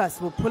Lucas. Lucas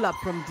will pull up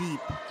from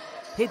deep.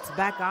 Hits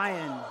back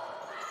iron.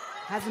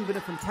 Hasn't been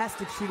a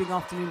fantastic shooting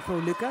afternoon for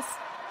Lucas.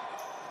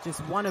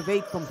 Just 1 of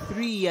 8 from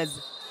 3,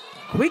 as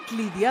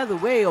quickly the other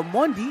way.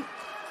 Omondi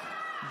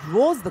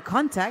draws the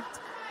contact.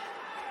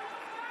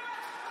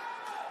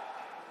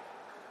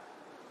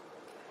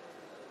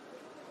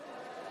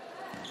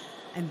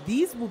 And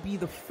these will be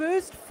the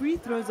first free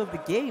throws of the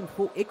game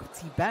for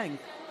Equity Bank.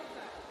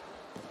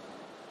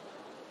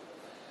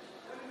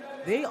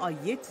 They are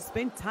yet to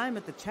spend time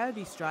at the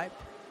charity stripe,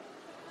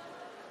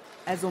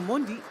 as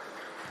Omondi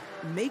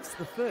makes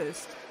the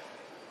first.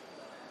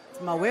 It's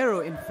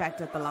Mawero, in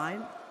fact, at the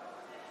line.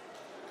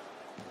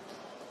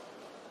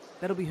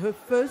 That'll be her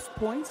first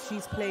points.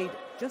 She's played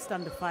just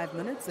under 5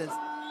 minutes, as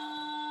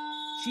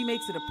she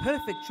makes it a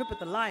perfect trip at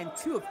the line.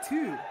 2 of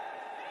 2.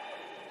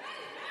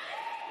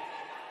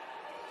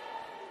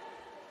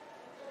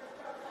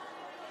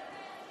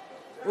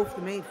 Off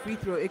the main free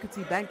throw,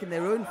 Equity Bank in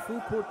their own full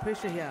court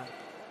pressure here.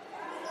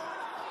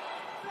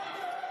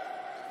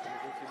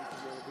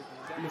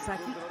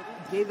 Misaki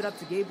gave it up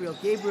to Gabriel.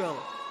 Gabriel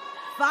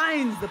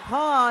finds the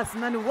pass.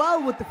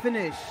 Manuel with the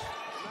finish.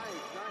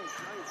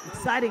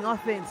 Exciting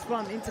offense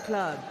from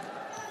Interclub.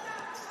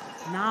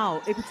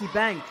 Now Equity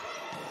Bank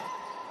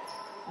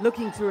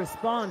looking to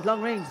respond.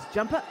 Long range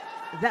jumper.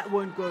 That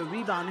won't go.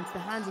 Rebound into the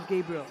hands of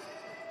Gabriel.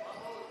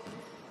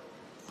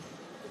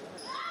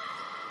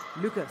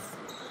 Lucas.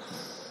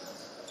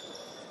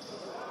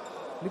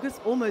 Lucas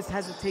almost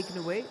has it taken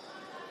away,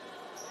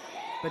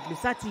 but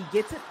Lusati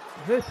gets it.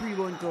 Her 3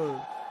 won't go.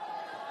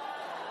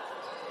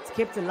 It's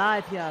kept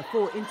alive here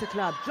for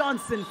Interclub.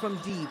 Johnson from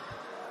deep.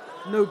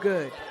 No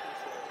good.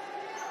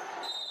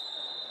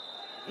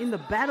 In the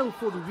battle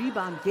for the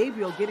rebound,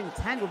 Gabriel getting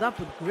tangled up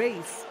with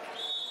Grace.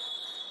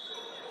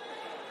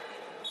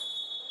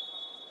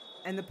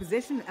 And the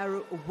possession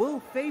arrow will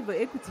favor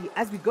Equity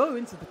as we go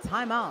into the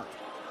timeout.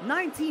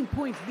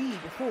 19-point lead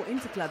for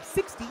Interclub,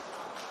 60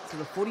 to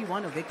the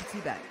 41 of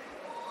Equity Bank.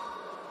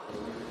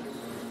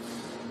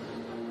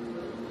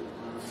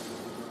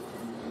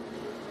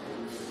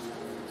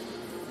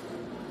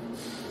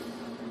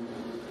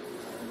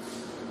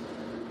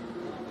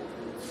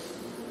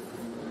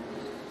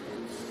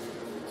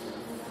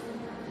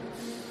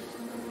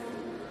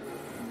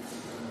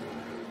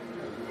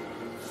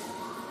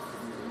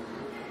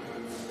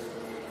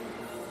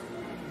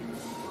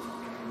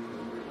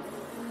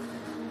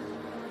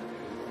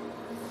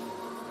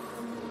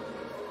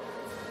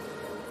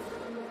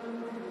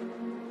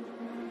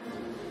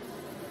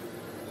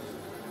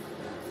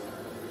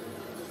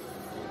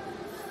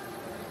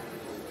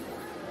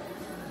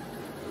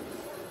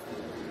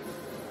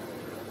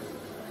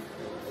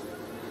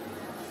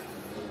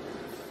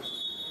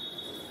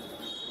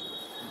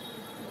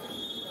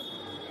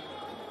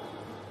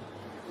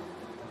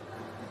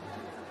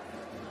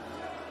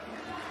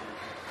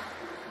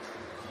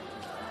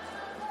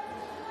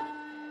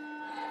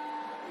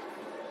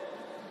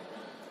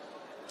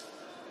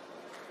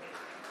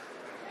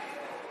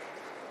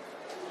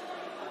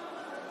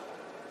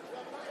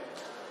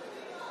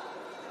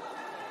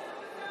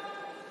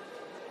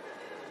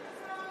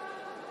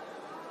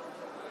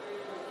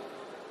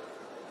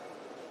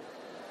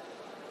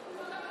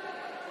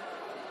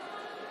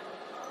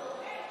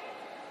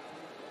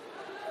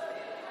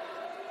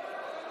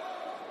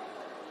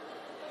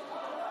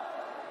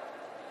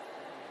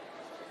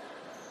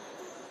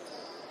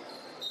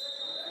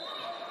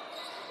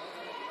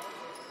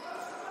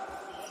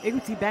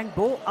 Equity Bank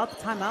ball out the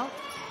timeout.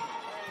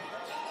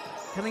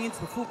 Coming into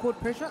the full court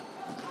pressure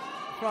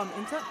from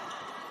Inter.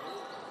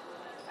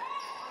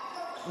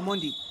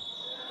 Omondi.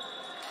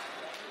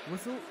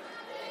 Whistle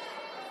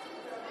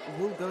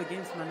will go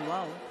against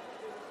Manuel.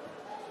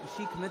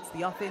 She commits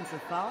the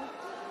offensive foul.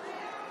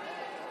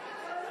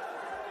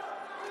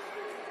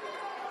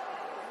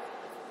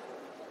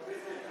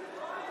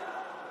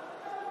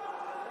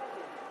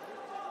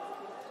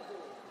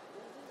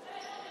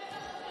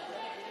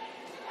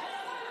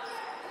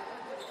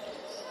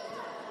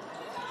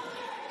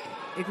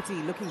 Equity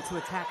looking to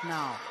attack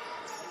now.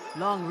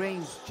 Long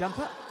range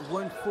jumper,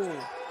 won't fall.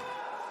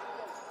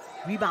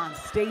 Rebound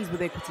stays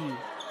with Equity.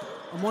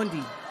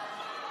 Omondi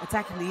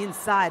attacking the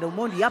inside.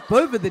 Omondi up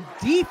over the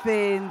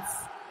defense.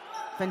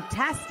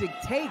 Fantastic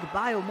take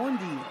by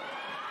Omondi.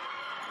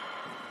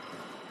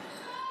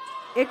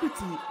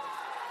 Equity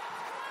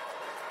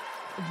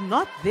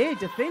not there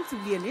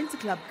defensively, and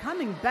Interclub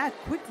coming back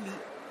quickly,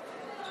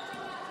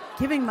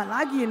 giving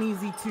Malagi an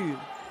easy two.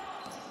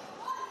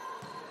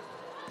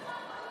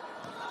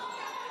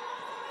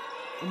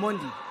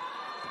 Omondi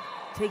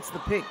takes the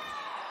pick,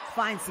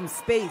 finds some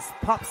space,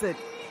 pops it,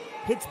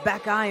 hits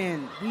back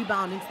iron,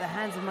 rebound into the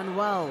hands of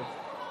Manuel.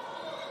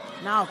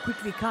 Now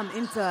quickly come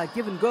Inter,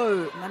 give and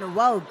go.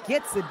 Manuel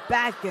gets it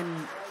back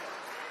and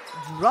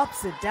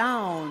drops it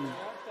down.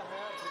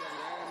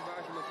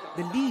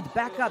 The lead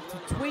back up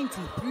to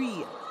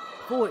 23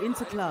 for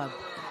Interclub.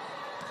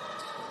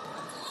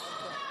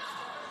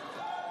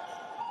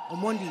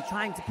 Omondi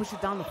trying to push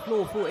it down the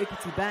floor for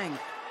Equity Bank.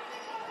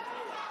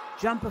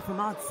 Jumper from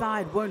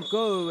outside won't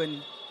go,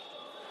 and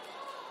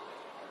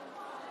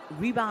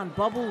rebound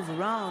bobbles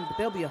around, but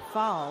there'll be a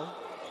foul.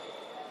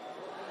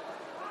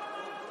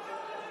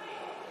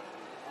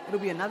 It'll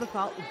be another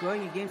foul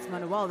going against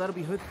Manuel. That'll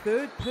be her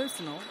third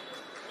personal.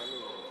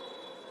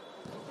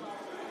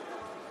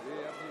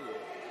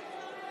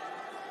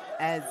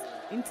 As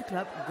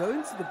Interclub go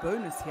into the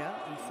bonus here,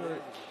 and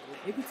so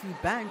Equity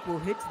Bank will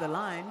hit the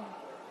line.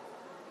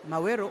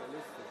 Mawero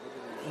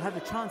will have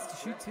a chance to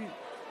shoot too.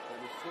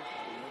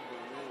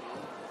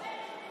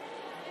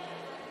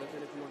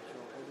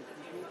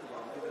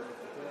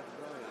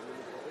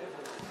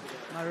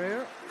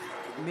 Marrero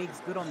makes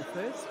good on the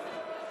first.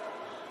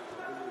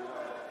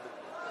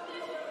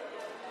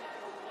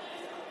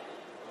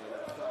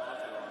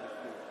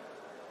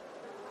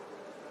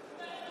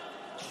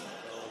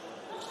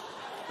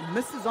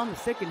 Misses on the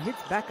second,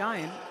 hits back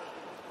iron.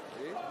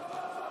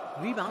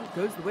 Rebound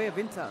goes the way of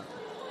Inter.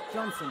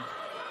 Johnson.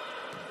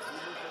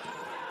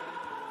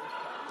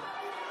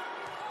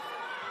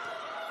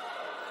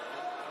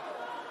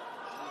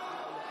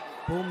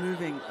 Ball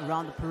moving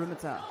around the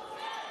perimeter.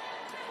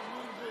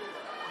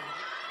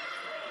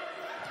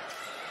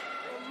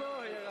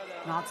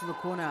 Now to the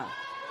corner.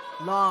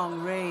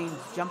 Long range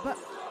jumper.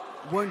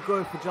 Won't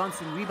go for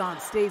Johnson. Rebound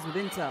stays with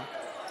Inter.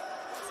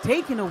 It's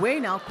taken away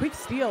now. Quick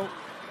steal.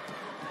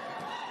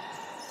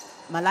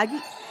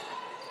 Malagi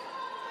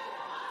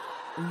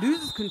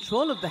loses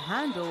control of the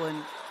handle,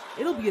 and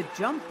it'll be a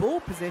jump ball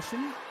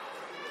possession.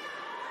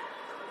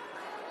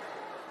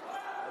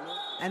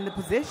 And the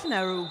possession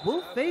arrow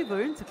will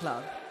favor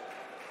Interclub.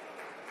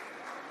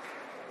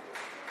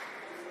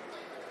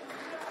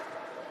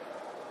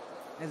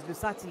 As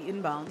Lusati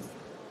inbounds.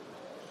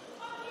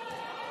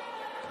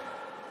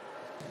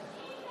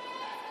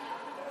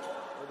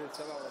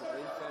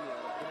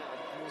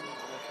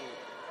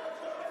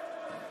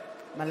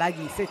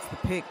 Malagi sets the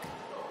pick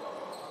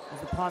as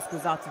the pass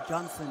goes out to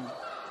Johnson.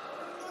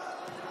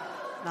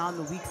 Now on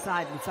the weak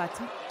side,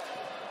 Lusati.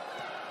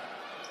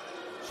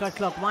 Shot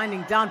clock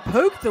winding down,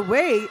 poked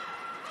away.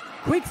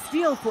 Quick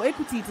steal for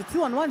Equity. It's a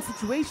 2-on-1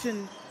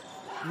 situation.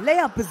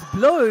 Layup is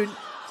blown.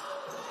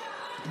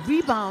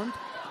 Rebound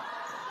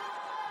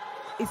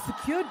is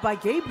secured by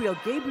Gabriel.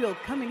 Gabriel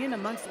coming in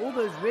amongst all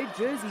those red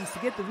jerseys to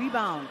get the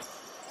rebound.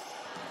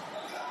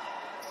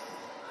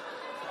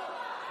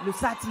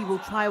 Lusati will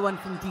try one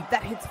from deep.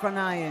 That hits front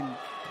iron.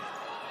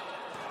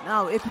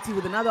 Now Equity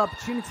with another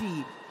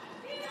opportunity.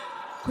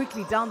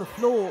 Quickly down the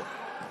floor.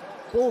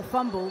 Ball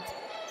fumbled.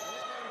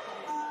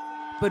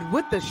 But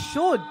with the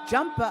short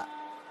jumper,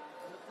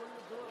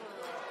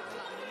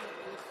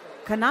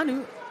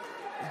 Kananu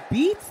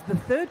beats the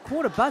third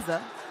quarter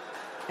buzzer.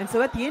 And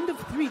so at the end of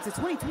 3, it's a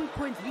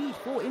 22-point lead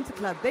for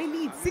Interclub. They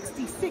lead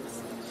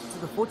 66 to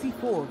the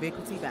 44 of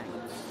Equity Bank.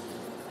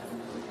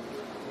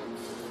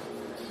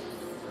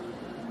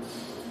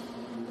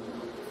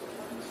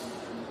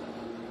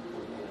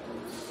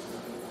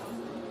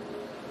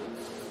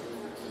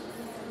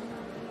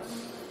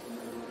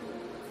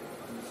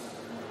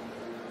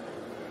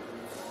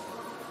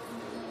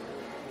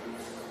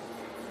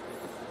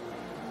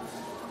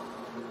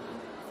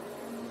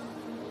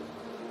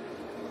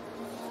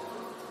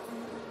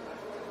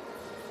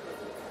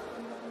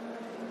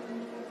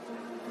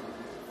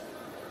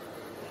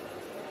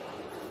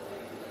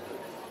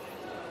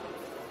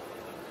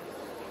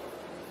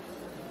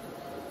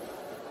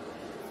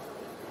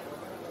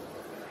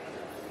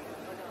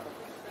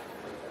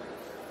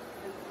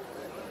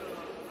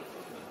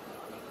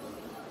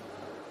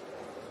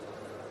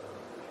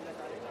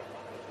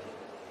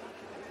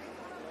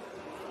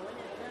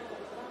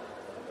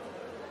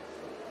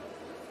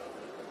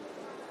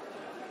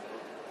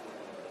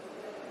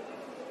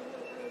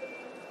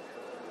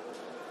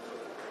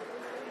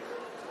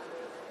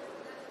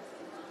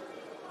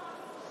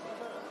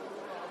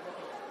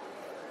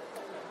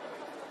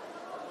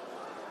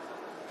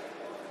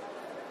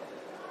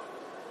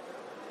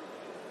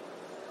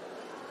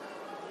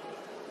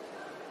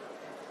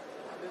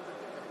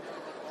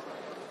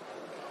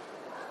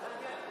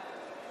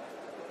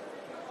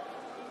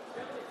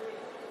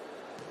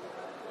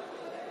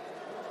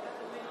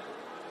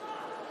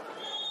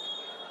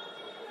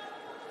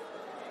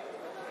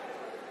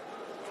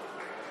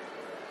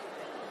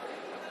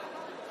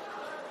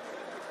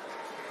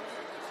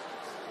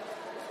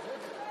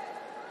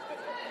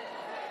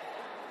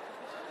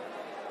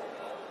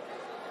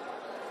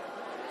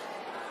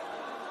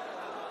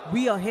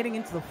 We are heading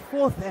into the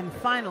fourth and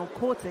final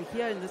quarter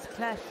here in this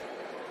clash,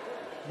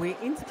 where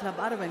Interclub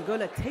out of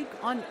Angola take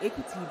on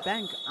Equity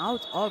Bank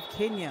out of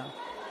Kenya.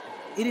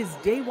 It is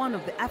day one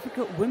of the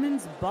Africa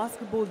Women's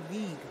Basketball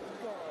League.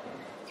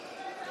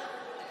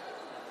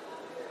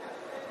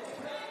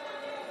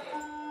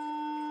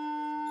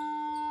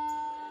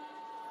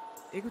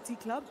 Equity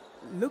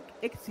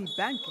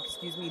Bank,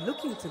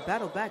 looking to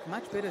battle back.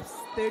 Much better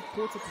third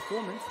quarter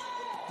performance.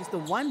 Just a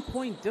 1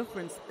 point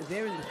difference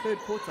there in the third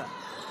quarter.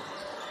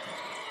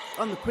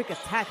 On the quick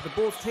attack, the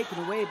ball's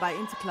taken away by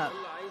Interclub.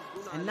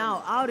 And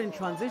now out in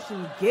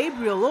transition,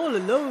 Gabriel all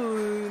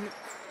alone.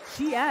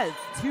 She adds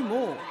two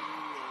more.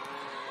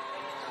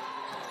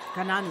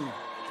 Kananu.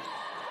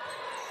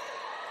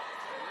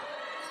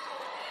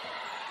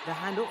 The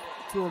handoff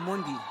to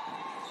Omondi.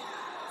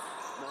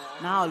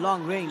 Now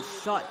long range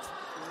shot.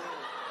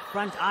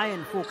 Front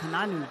iron for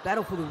Kananu.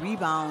 Battle for the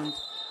rebound.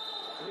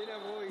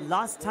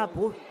 Last touch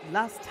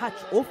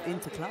off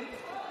Interclub.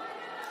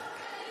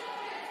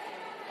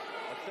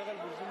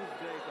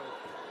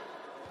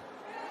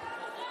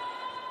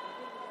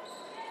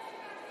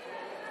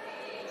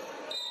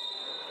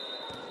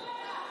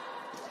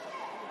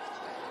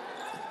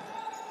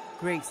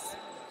 Grace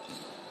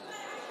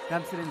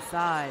dumps it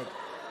inside.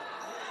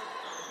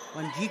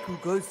 Wanjiku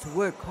goes to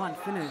work, can't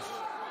finish.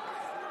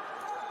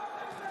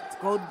 It's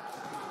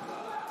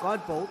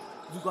Godbolt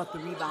who got the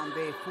rebound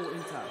there for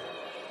Inter.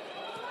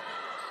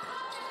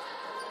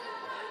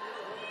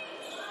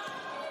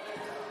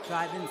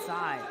 Drive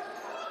inside.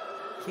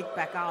 Kick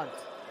back out.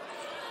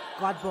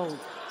 Godbolt.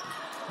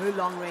 Her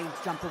long range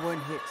jumper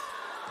won't hit.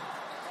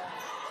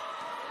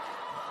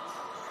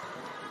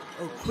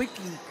 Oh,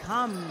 quickly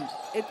come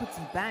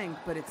Equity Bank,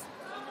 but it's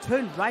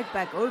turned right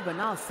back over.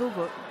 Now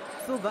Silver.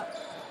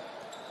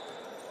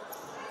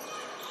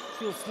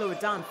 She'll slow it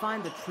down,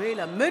 find the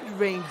trailer.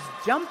 Mid-range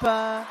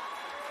jumper.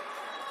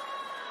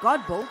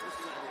 Godbolt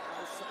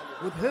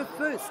with her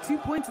first 2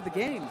 points of the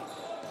game.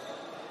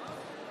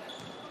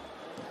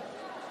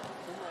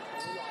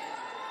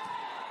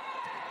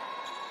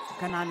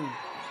 Kananu.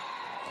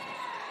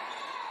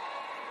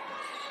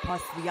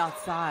 Pass to the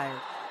outside.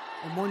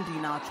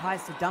 Omondi now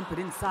tries to dump it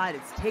inside.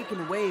 It's taken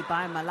away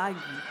by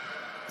Malagi.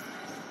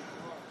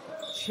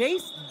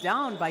 Chased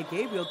down by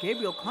Gabriel.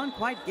 Gabriel can't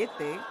quite get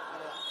there.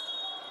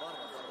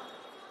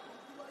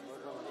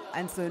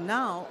 And so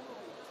now,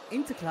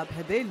 Interclub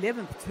had their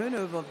 11th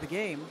turnover of the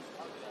game.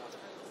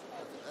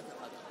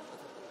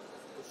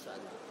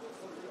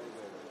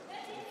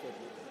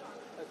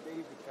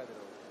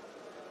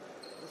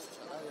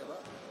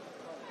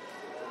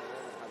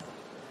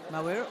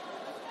 Mawero.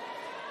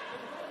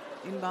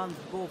 Inbounds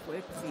ball for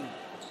Equity.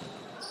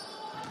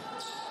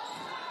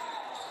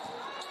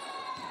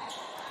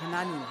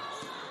 Kananu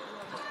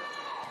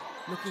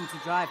looking to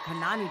drive.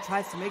 Kananu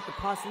tries to make the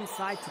pass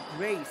inside to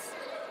Grace.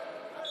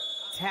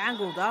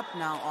 Tangled up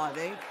now, are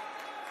they?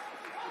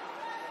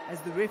 As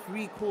the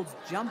referee calls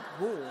jump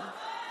ball.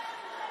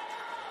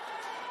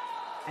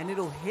 And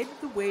it'll head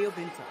the way of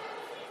Inter.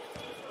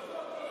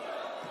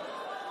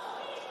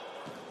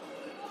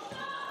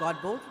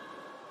 Godbolt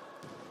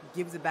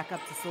gives it back up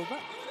to Silva.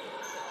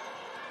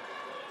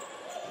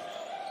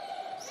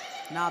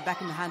 Now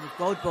back in the hands of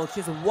Godbolt.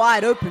 She has a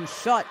wide open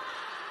shot.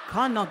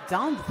 Can't knock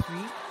down the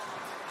three.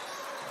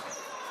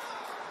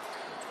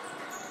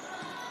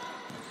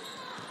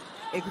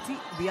 Equity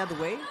the other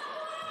way.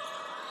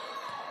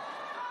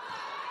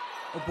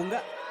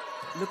 Obunga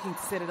looking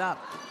to set it up.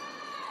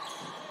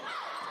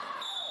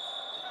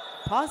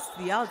 Past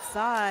the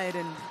outside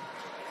and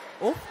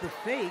off the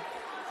fake.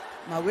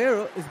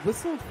 Mawero is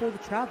whistled for the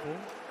travel.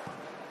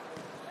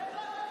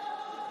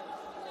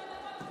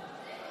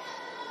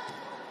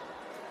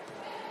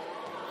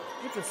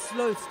 It's a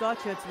slow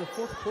start here to the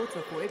fourth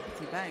quarter for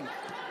Equity Bank.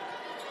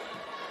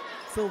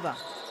 Silva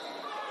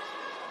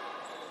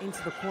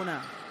into the corner.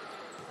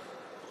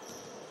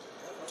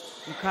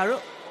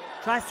 Ukaro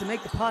tries to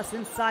make the pass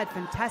inside.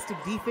 Fantastic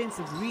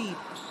defensive read.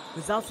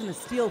 Results in a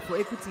steal for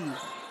Equity.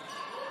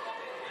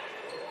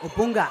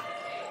 Obunga.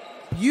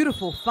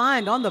 Beautiful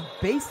find on the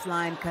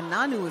baseline.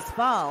 Kananu is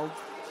fouled.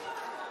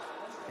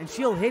 And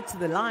she'll head to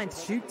the line to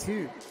shoot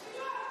two.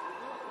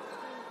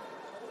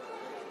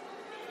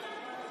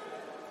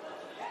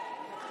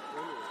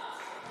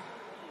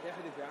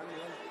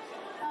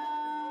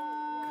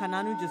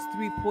 Kananu just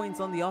 3 points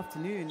on the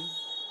afternoon.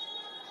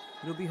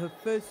 It'll be her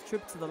first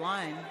trip to the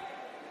line.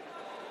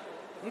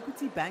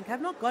 Equity Bank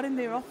have not gotten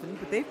there often,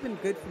 but they've been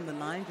good from the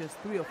line, just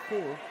 3 or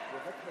 4.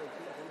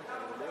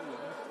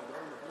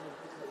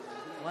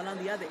 While on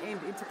the other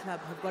end, Interclub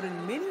have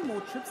gotten many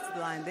more trips to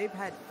the line. They've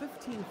had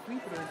 15 free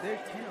throws.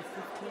 They're 10 or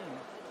 15.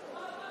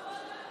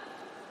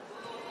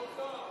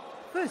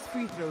 First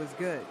free throw is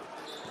good.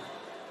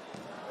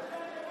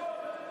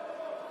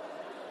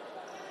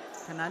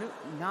 Kananu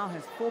now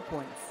has 4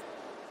 points.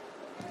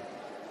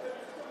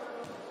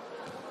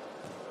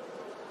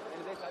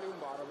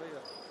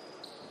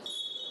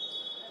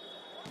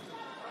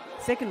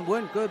 Second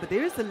won't go, but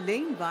there is a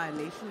lane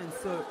violation, and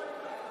so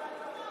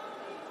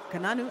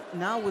Kananu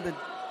now with a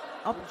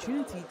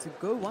opportunity to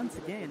go once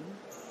again.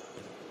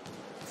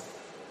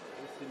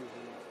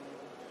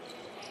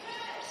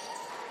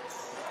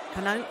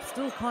 Kananu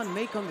still can't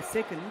make on the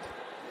second.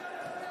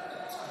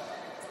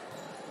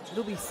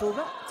 It'll be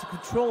Silva to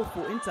control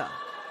for Inter.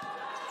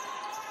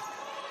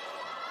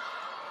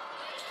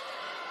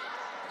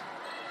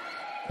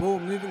 Ball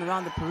moving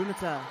around the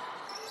perimeter.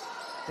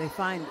 They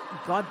find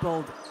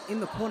Godbold in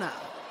the corner.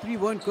 3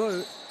 won't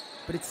go,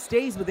 but it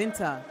stays with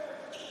Inter.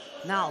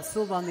 Now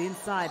Silva on the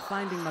inside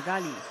finding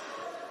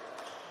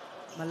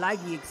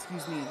Malagi,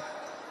 excuse me.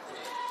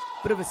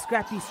 Bit of a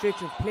scrappy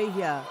stretch of play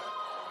here.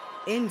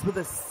 Ends with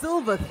a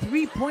Silva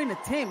 3-point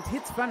attempt.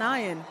 Hits front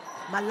iron.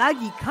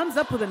 Malagi comes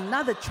up with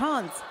another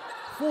chance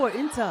for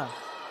Inter.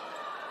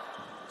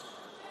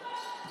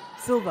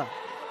 Silva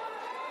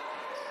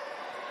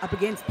up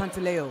against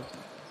Pantaleo.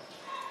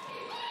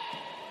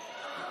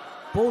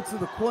 Ball to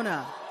the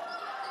corner.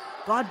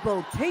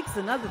 Godbold takes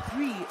another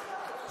 3.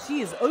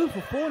 She is 0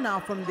 for 4 now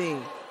from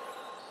there.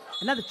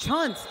 Another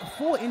chance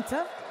for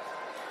Inter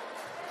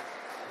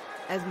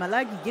as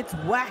Malagi gets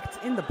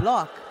whacked in the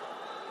block.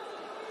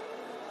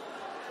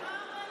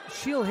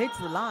 She'll head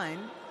to the line.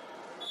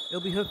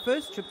 It'll be her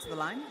first trip to the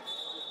line.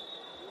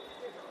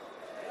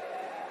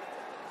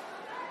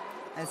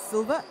 As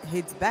Silva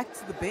heads back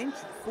to the bench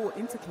for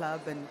Inter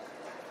Club, and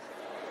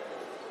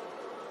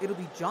it'll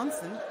be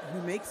Johnson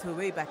who makes her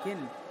way back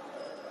in.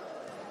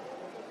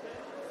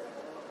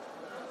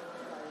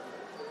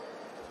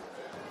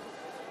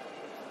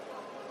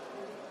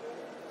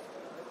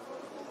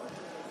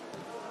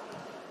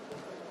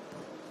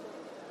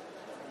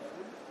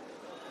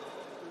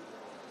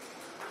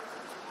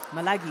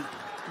 Malagi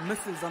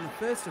misses on the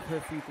first of her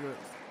free throws.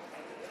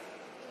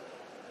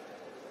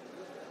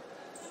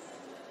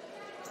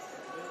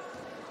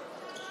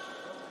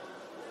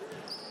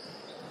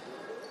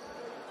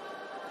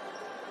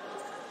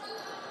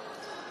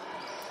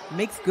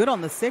 Makes good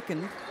on the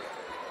second.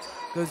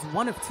 Goes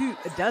 1 of 2.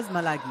 It does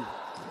Malagi.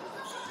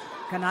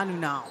 Kananu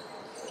now.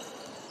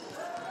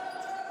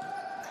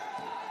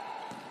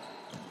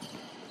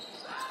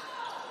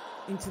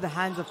 Into the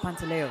hands of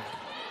Pantaleo.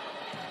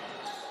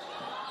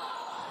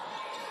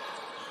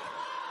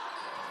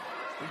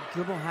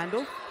 Dribble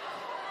handle.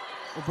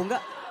 Obunga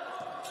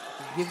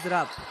gives it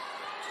up.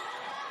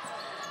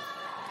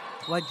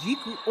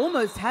 Wajiku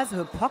almost has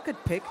her pocket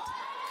picked.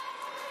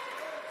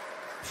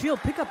 She'll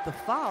pick up the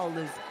foul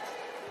as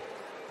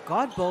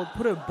Godbold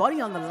put her body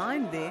on the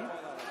line there.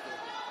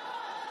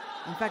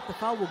 In fact, the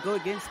foul will go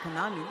against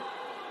Kananu.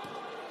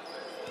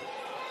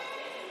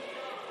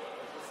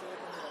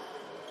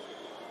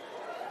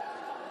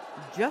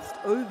 Just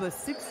over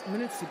 6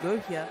 minutes to go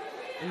here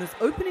in this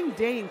opening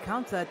day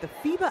encounter at the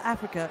FIBA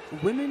Africa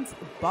Women's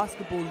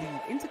Basketball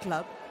League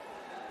Interclub,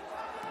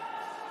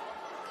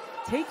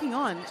 taking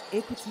on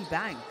Equity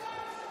Bank.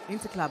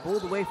 Interclub all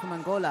the way from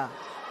Angola.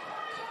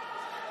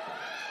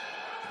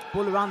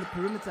 Ball around the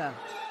perimeter.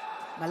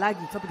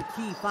 Malagi, top of the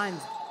key,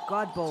 finds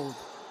Godbold.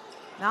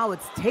 Now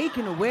it's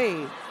taken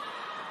away.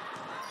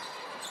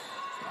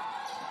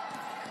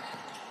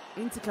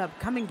 Interclub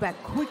coming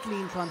back quickly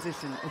in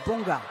transition.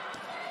 Obunga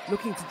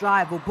looking to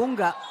drive.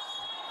 Obunga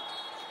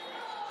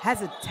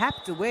has it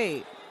tapped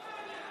away.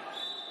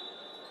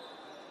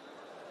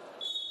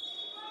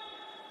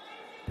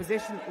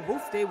 Possession will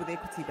stay with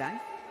Equity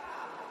Bank.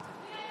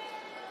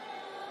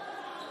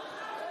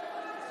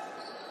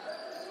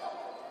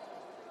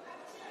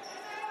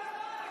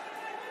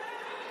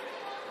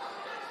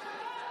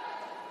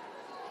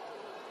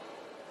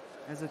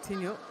 As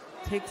Otinho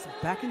takes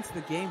back into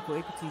the game for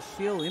Equity,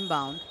 Shield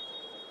inbound.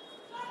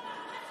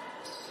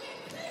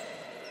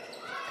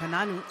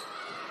 Kananu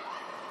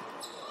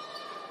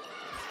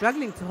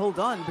struggling to hold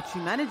on, but she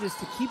manages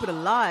to keep it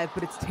alive,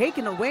 but it's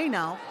taken away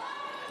now.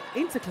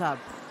 Interclub.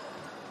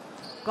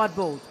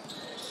 Godbold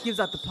gives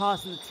out the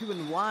pass in the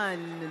 2-and-1,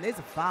 and there's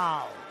a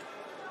foul.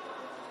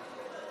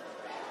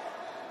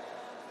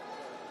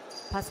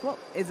 Pasquale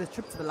is a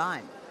trip to the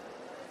line.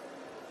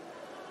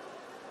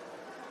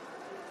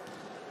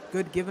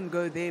 Good give and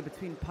go there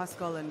between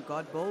Pascal and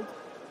Godbold.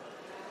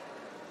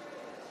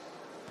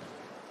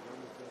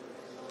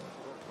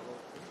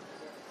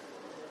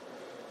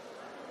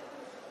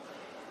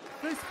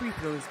 First free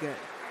throw is good.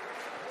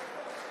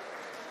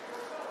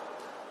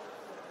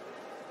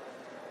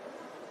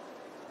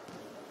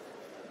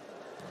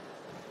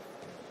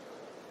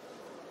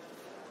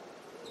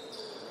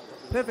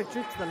 Perfect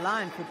trip to the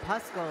line for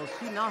Pascal.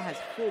 She now has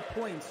 4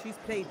 points. She's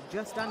played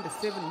just under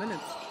 7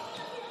 minutes.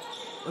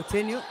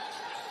 Otenyo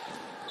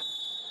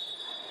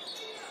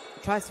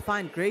tries to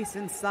find Grace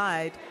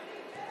inside.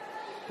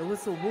 The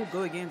whistle will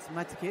go against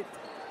Matiket,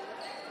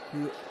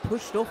 who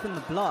pushed off in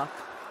the block.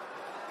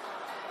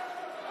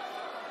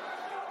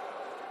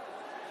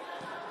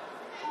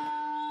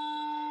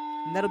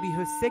 And that'll be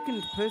her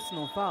second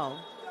personal foul.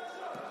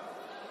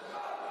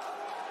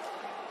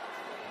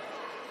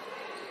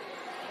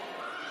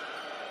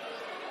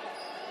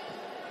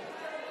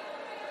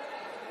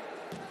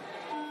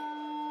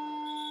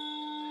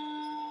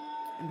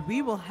 And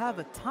we will have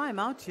a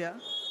timeout here.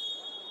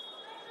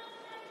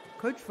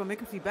 Coach from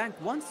Equity Bank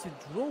wants to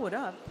draw it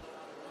up.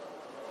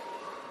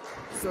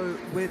 So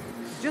with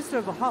just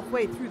over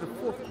halfway through the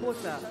fourth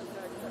quarter,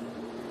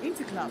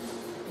 Interclub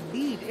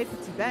lead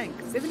Equity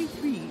Bank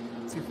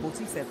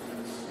 73-47.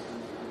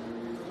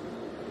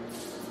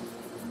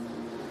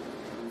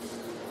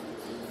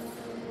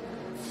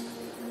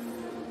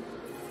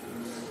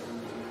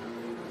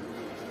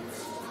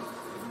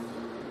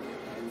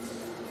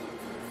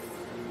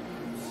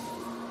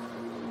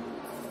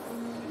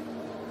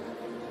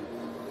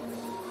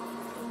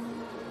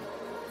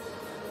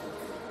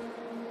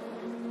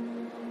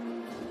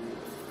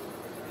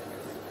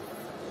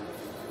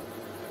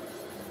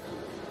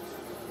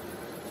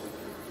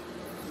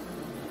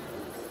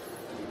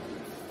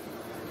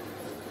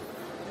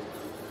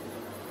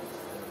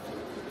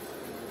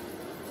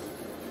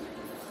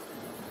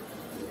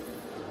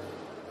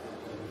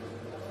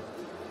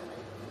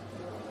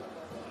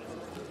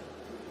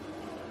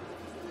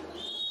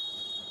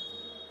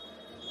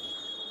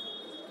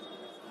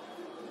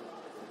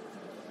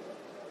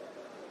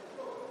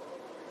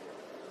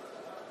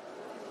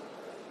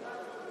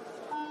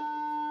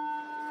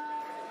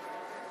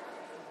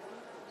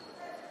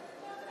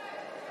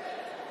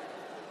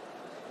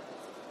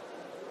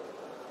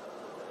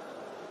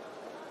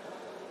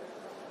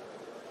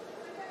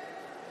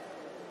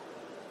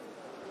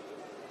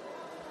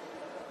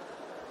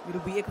 It'll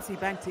be Equity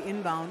Bank to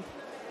inbound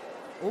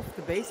off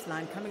the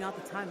baseline, coming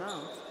out the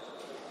timeout.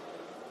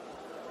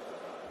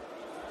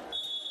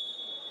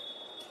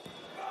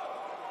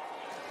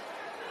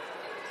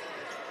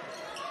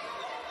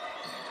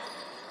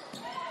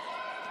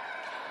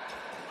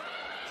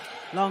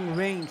 Long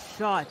range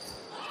shot.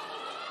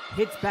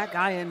 Hits back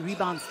iron,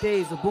 rebound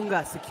stays.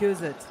 Obunga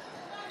secures it.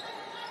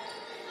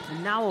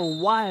 And now a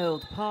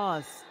wild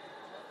pass.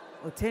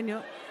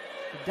 Otenyo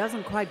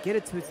doesn't quite get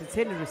it to its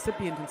intended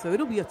recipient, and so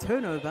it'll be a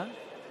turnover.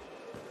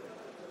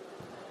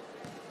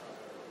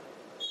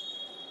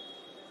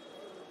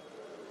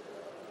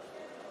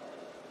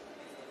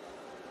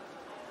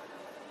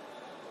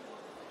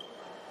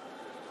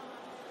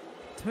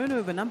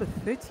 Turnover number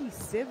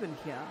 37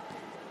 here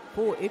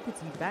for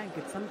Equity Bank.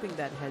 It's something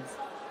that has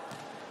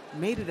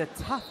made it a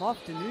tough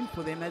afternoon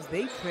for them as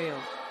they trail.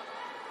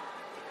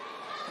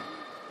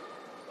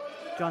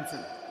 Johnson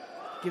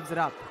gives it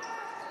up.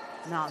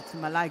 Now to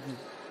Malagi.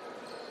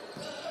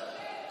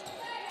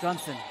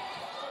 Johnson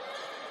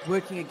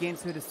working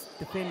against her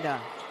defender.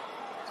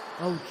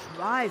 Oh,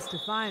 tries to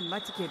find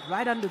Matiket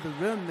right under the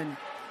rim, and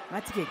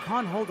Matiket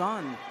can't hold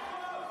on.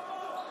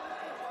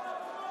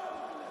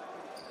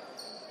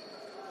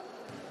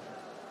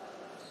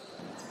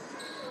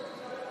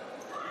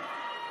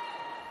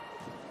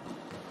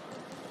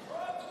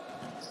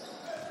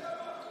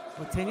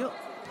 Otenyo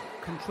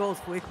controls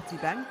for Equity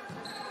Bank.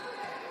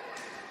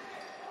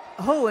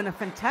 Oh, and a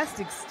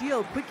fantastic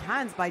steal. Quick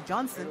hands by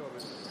Johnson.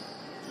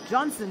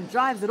 Johnson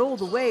drives it all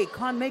the way.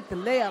 Can't make the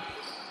layup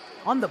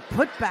on the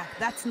putback.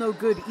 That's no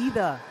good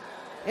either.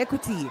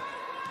 Equity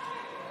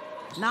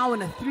now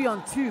in a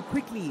 3-on-2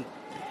 quickly.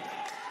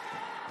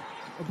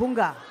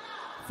 Obunga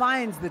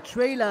finds the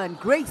trailer and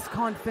Grace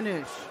can't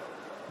finish.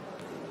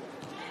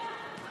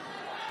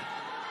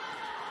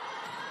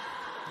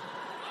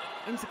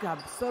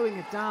 Interclub slowing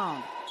it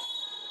down.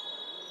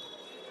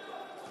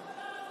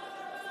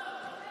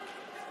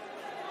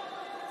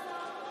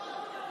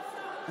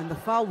 And the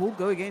foul will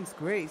go against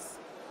Grace.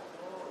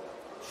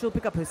 She'll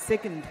pick up her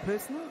second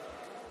personal.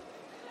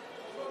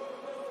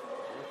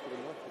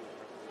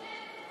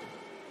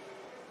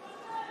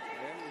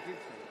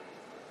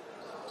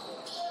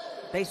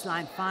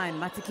 Baseline fine.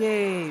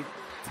 Matike,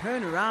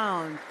 turn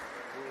around,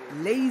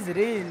 lays it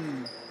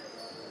in.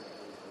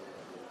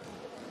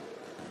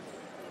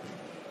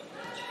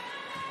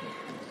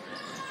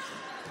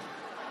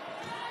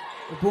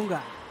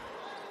 Obunga.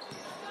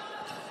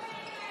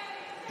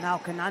 Now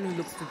Kananu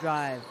looks to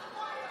drive.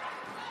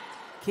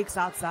 Kicks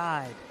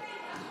outside.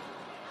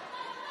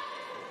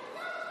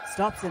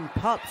 Stops and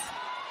pops.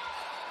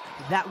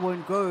 That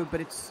won't go, but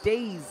it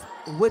stays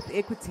with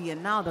Equity.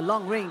 And now the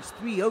long range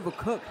three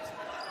overcooked.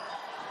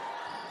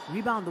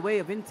 Rebound the way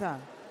of Inter.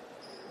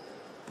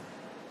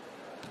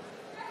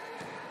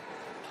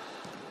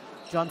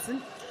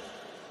 Johnson.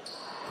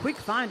 Quick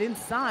find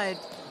inside,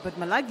 but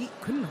Malagi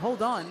couldn't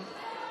hold on.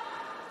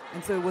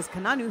 And so it was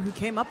Kananu who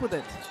came up with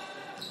it.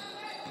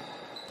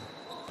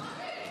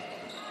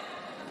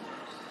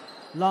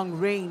 Long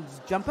range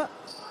jumper.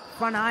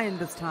 Front iron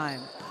this time.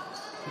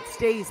 It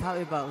stays,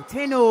 however.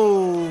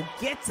 Oteno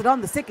gets it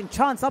on the second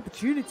chance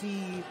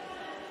opportunity.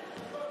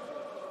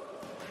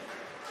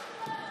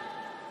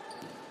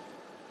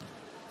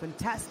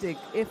 Fantastic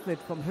effort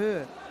from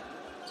her.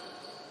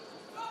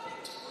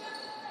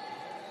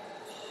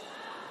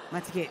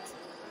 Matiket.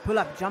 Pull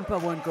up jumper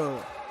won't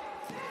go.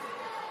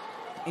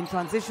 In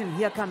transition,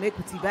 here come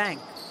Equity Bank.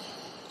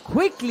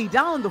 Quickly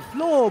down the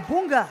floor.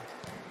 Bunga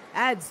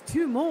adds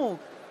two more.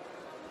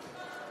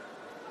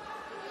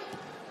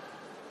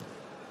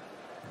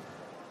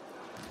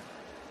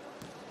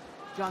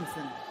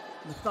 Johnson,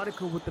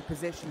 methodical with the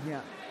possession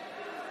here.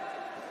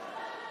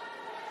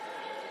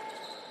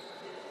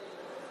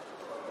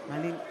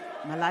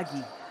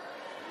 Malagi.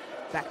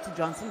 Back to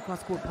Johnson,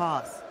 cross-court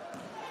pass.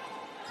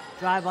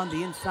 Drive on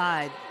the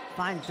inside.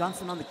 Finds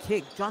Johnson on the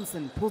kick.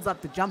 Johnson pulls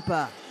up the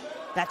jumper.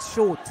 That's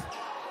short.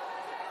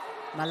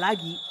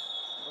 Malagi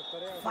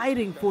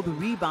fighting for the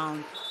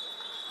rebound.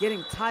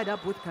 Getting tied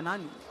up with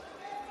Kanani.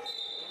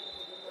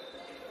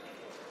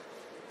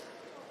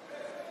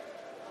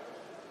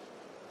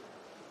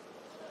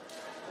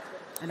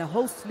 And a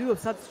whole slew of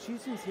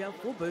substitutions here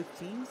for both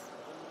teams.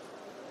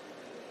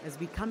 As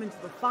we come into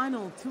the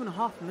final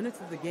 2.5 minutes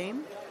of the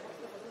game.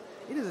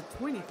 It is a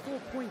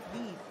 24-point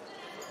lead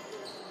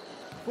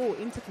for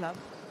Interclub.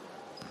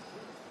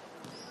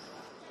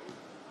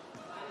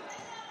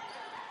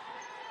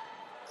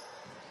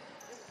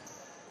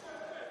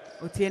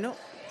 Otieno,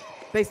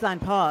 baseline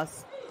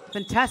pass.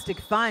 Fantastic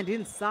find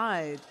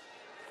inside.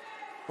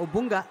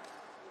 Obunga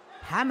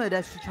hammered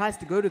as she tries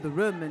to go to the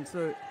rim, and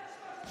so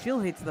she'll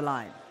hit the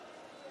line.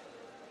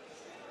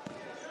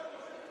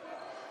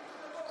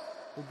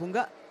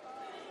 Obunga,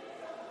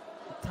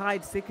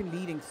 tied second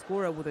leading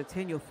scorer with a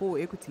tenure for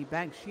Equity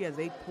Bank. She has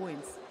 8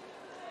 points.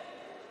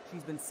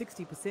 She's been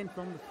 60%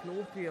 from the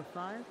floor, 3 of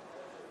 5.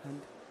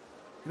 And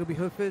it'll be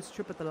her first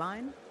trip at the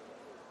line.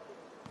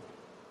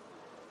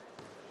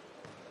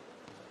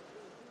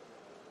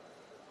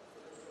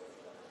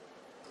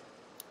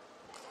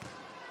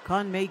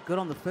 Can't make good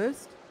on the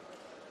first.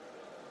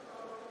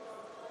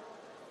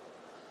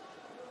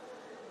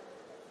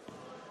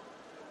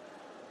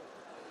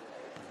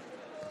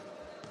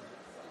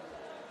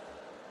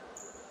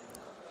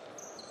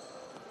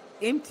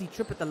 Empty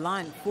trip at the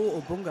line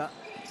for Obunga.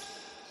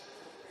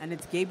 And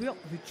it's Gabriel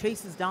who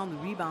chases down the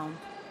rebound,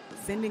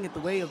 sending it the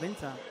way of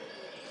Inter.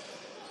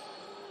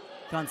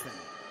 Johnson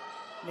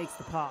makes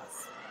the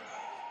pass.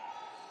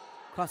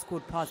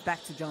 Cross-court pass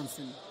back to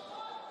Johnson.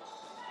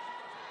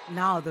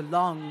 Now the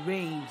long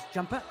range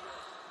jumper.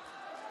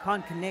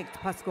 Can't connect.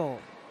 Pascal.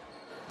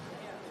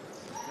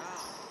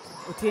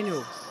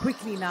 Otieno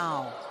quickly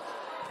now.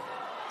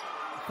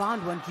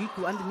 Found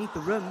Wanjiku underneath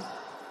the rim.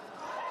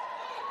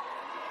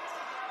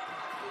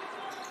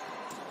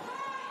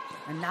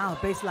 And now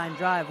baseline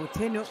drive.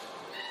 Otieno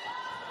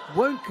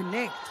won't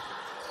connect.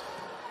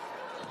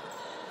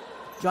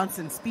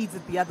 Johnson speeds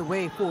it the other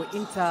way for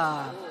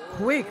Inter.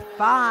 Quick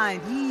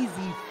find.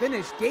 Easy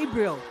finish.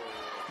 Gabriel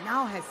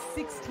now has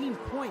 16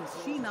 points.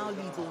 She now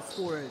leads all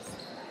scorers.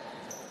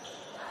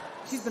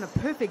 She's been a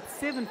perfect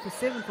 7 for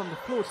 7 from the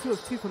floor, 2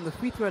 of 2 from the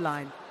free throw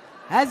line.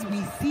 As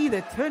we see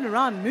the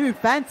turnaround move,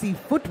 fancy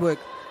footwork.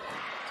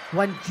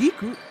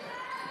 Wanjiku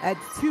adds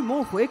 2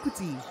 more for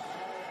Equity.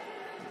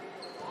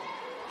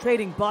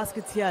 Trading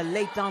baskets here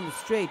late down the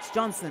stretch.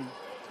 Johnson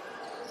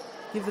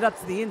gives it up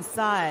to the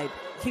inside.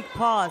 Kick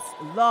pass,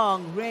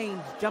 long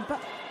range jumper.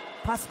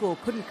 Pascal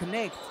couldn't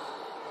connect.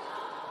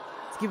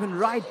 It's given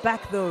right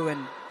back though,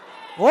 and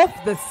off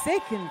the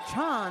second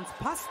chance,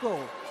 Pascal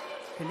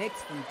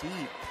connects from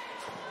deep.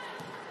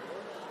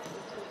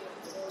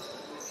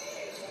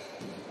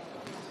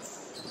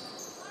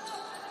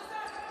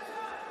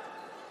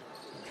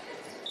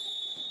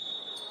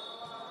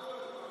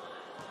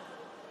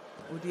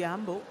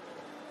 Odiambo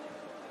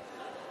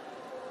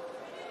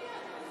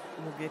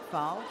will get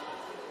fouled.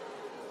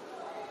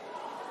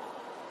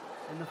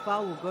 And the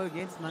foul will go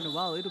against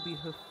Manuel. It'll be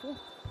her 4th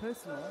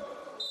personal.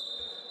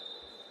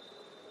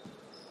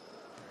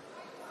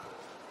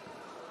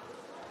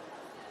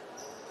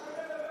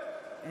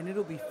 And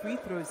it'll be free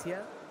throws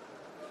here,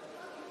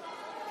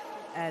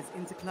 as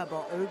Interclub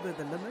are over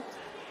the limit.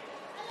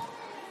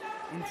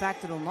 In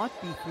fact, it'll not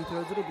be free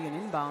throws, it'll be an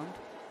inbound.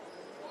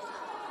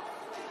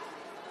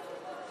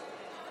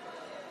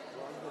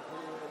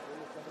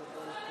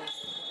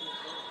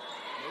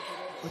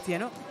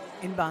 Otieno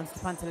inbounds to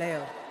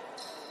Pantaleo.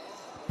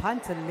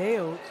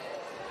 Pantaleo,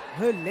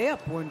 her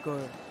layup won't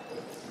go.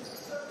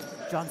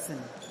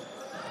 Johnson.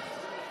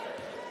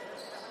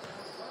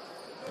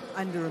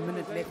 Under a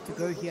minute left to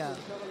go here.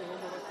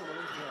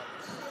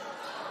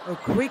 A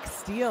quick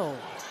steal.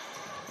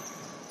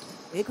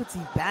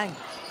 Equity Bank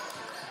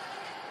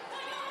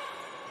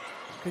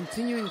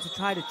continuing to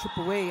try to chip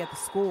away at the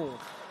score.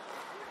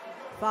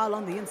 Foul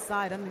on the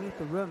inside underneath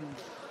the rim.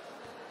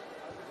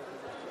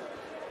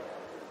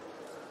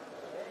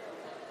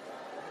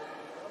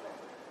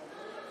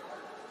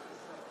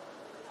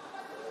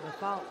 The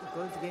foul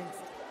goes against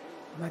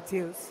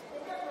Mateus.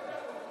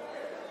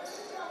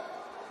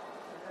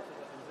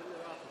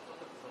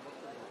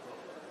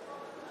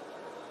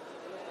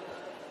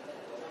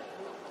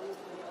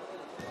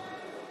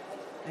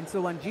 And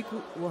so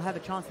Wanjiku will have a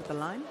chance at the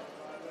line.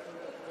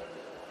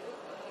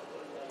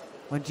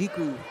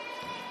 Wanjiku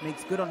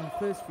makes good on her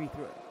first free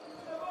throw.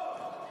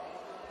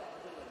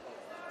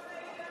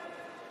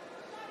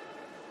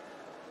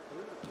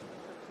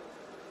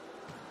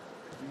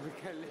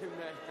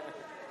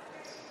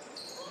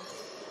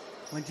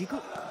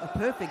 Wanjiku, a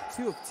perfect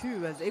 2 of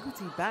 2 as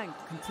Equity Bank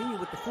continue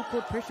with the full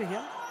court pressure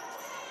here.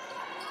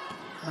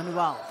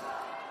 Manuel.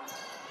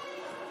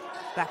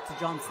 Back to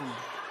Johnson.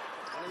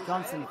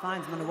 Johnson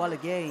finds Manuel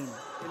again.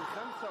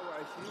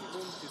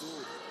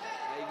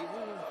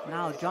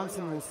 Now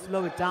Johnson will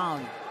slow it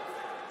down.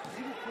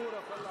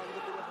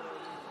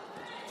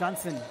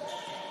 Johnson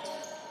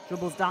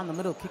dribbles down the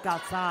middle, kick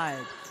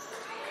outside.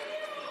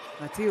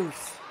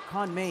 Mateus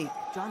can't make.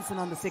 Johnson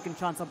on the second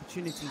chance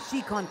opportunity.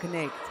 She can't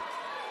connect.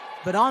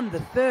 But on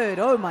the third,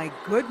 oh my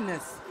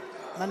goodness.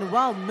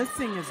 Manuel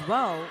missing as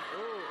well.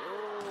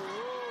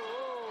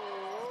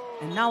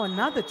 And now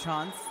another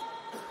chance.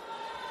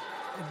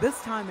 This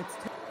time it's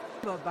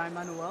turned by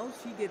Manuel.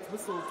 She gets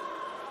whistled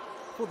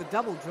for the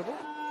double dribble.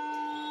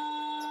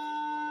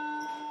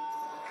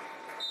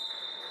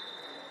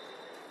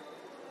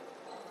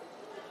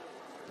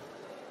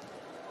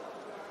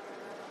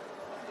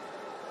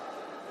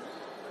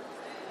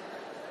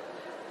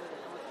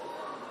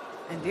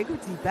 And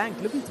Equity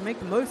Bank looking to make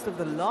the most of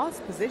the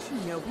last possession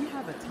here. We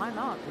have a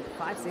timeout with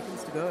 5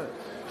 seconds to go.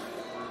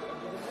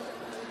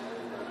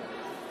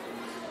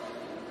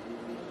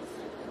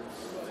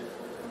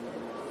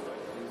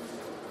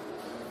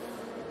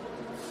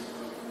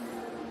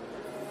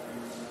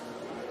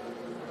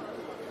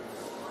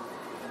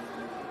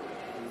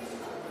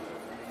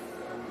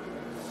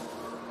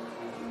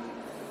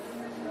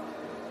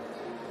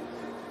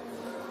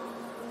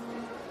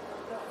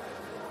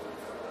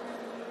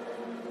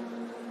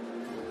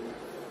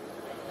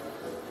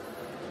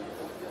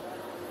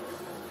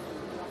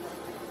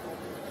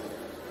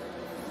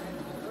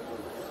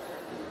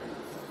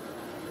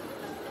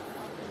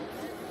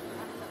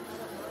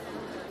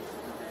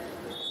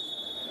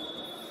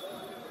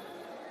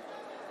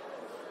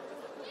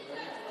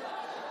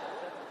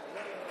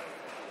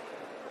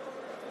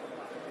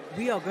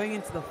 We are going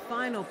into the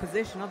final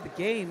possession of the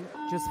game.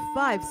 Just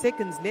 5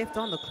 seconds left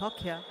on the clock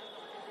here.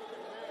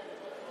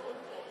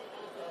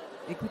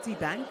 Equity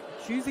Bank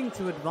choosing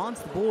to advance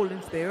the ball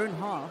into their own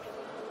half.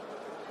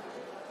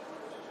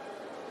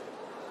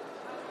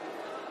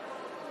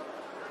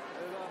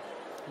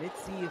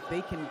 Let's see if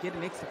they can get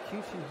an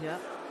execution here.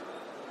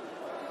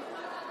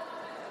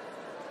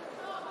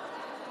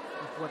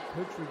 With what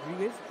Coach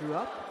Rodriguez drew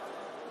up.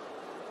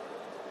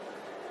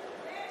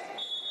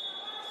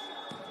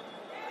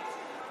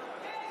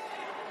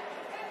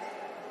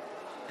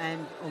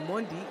 And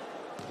Omondi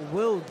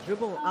will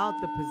dribble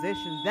out the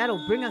possession.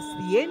 That'll bring us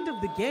to the end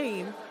of the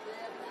game.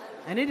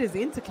 And it is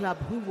Interclub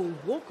who will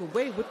walk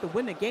away with the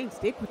win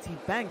against Equity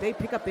Bank. They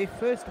pick up their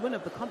first win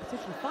of the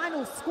competition.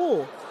 Final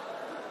score,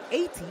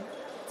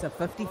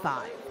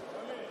 80-55.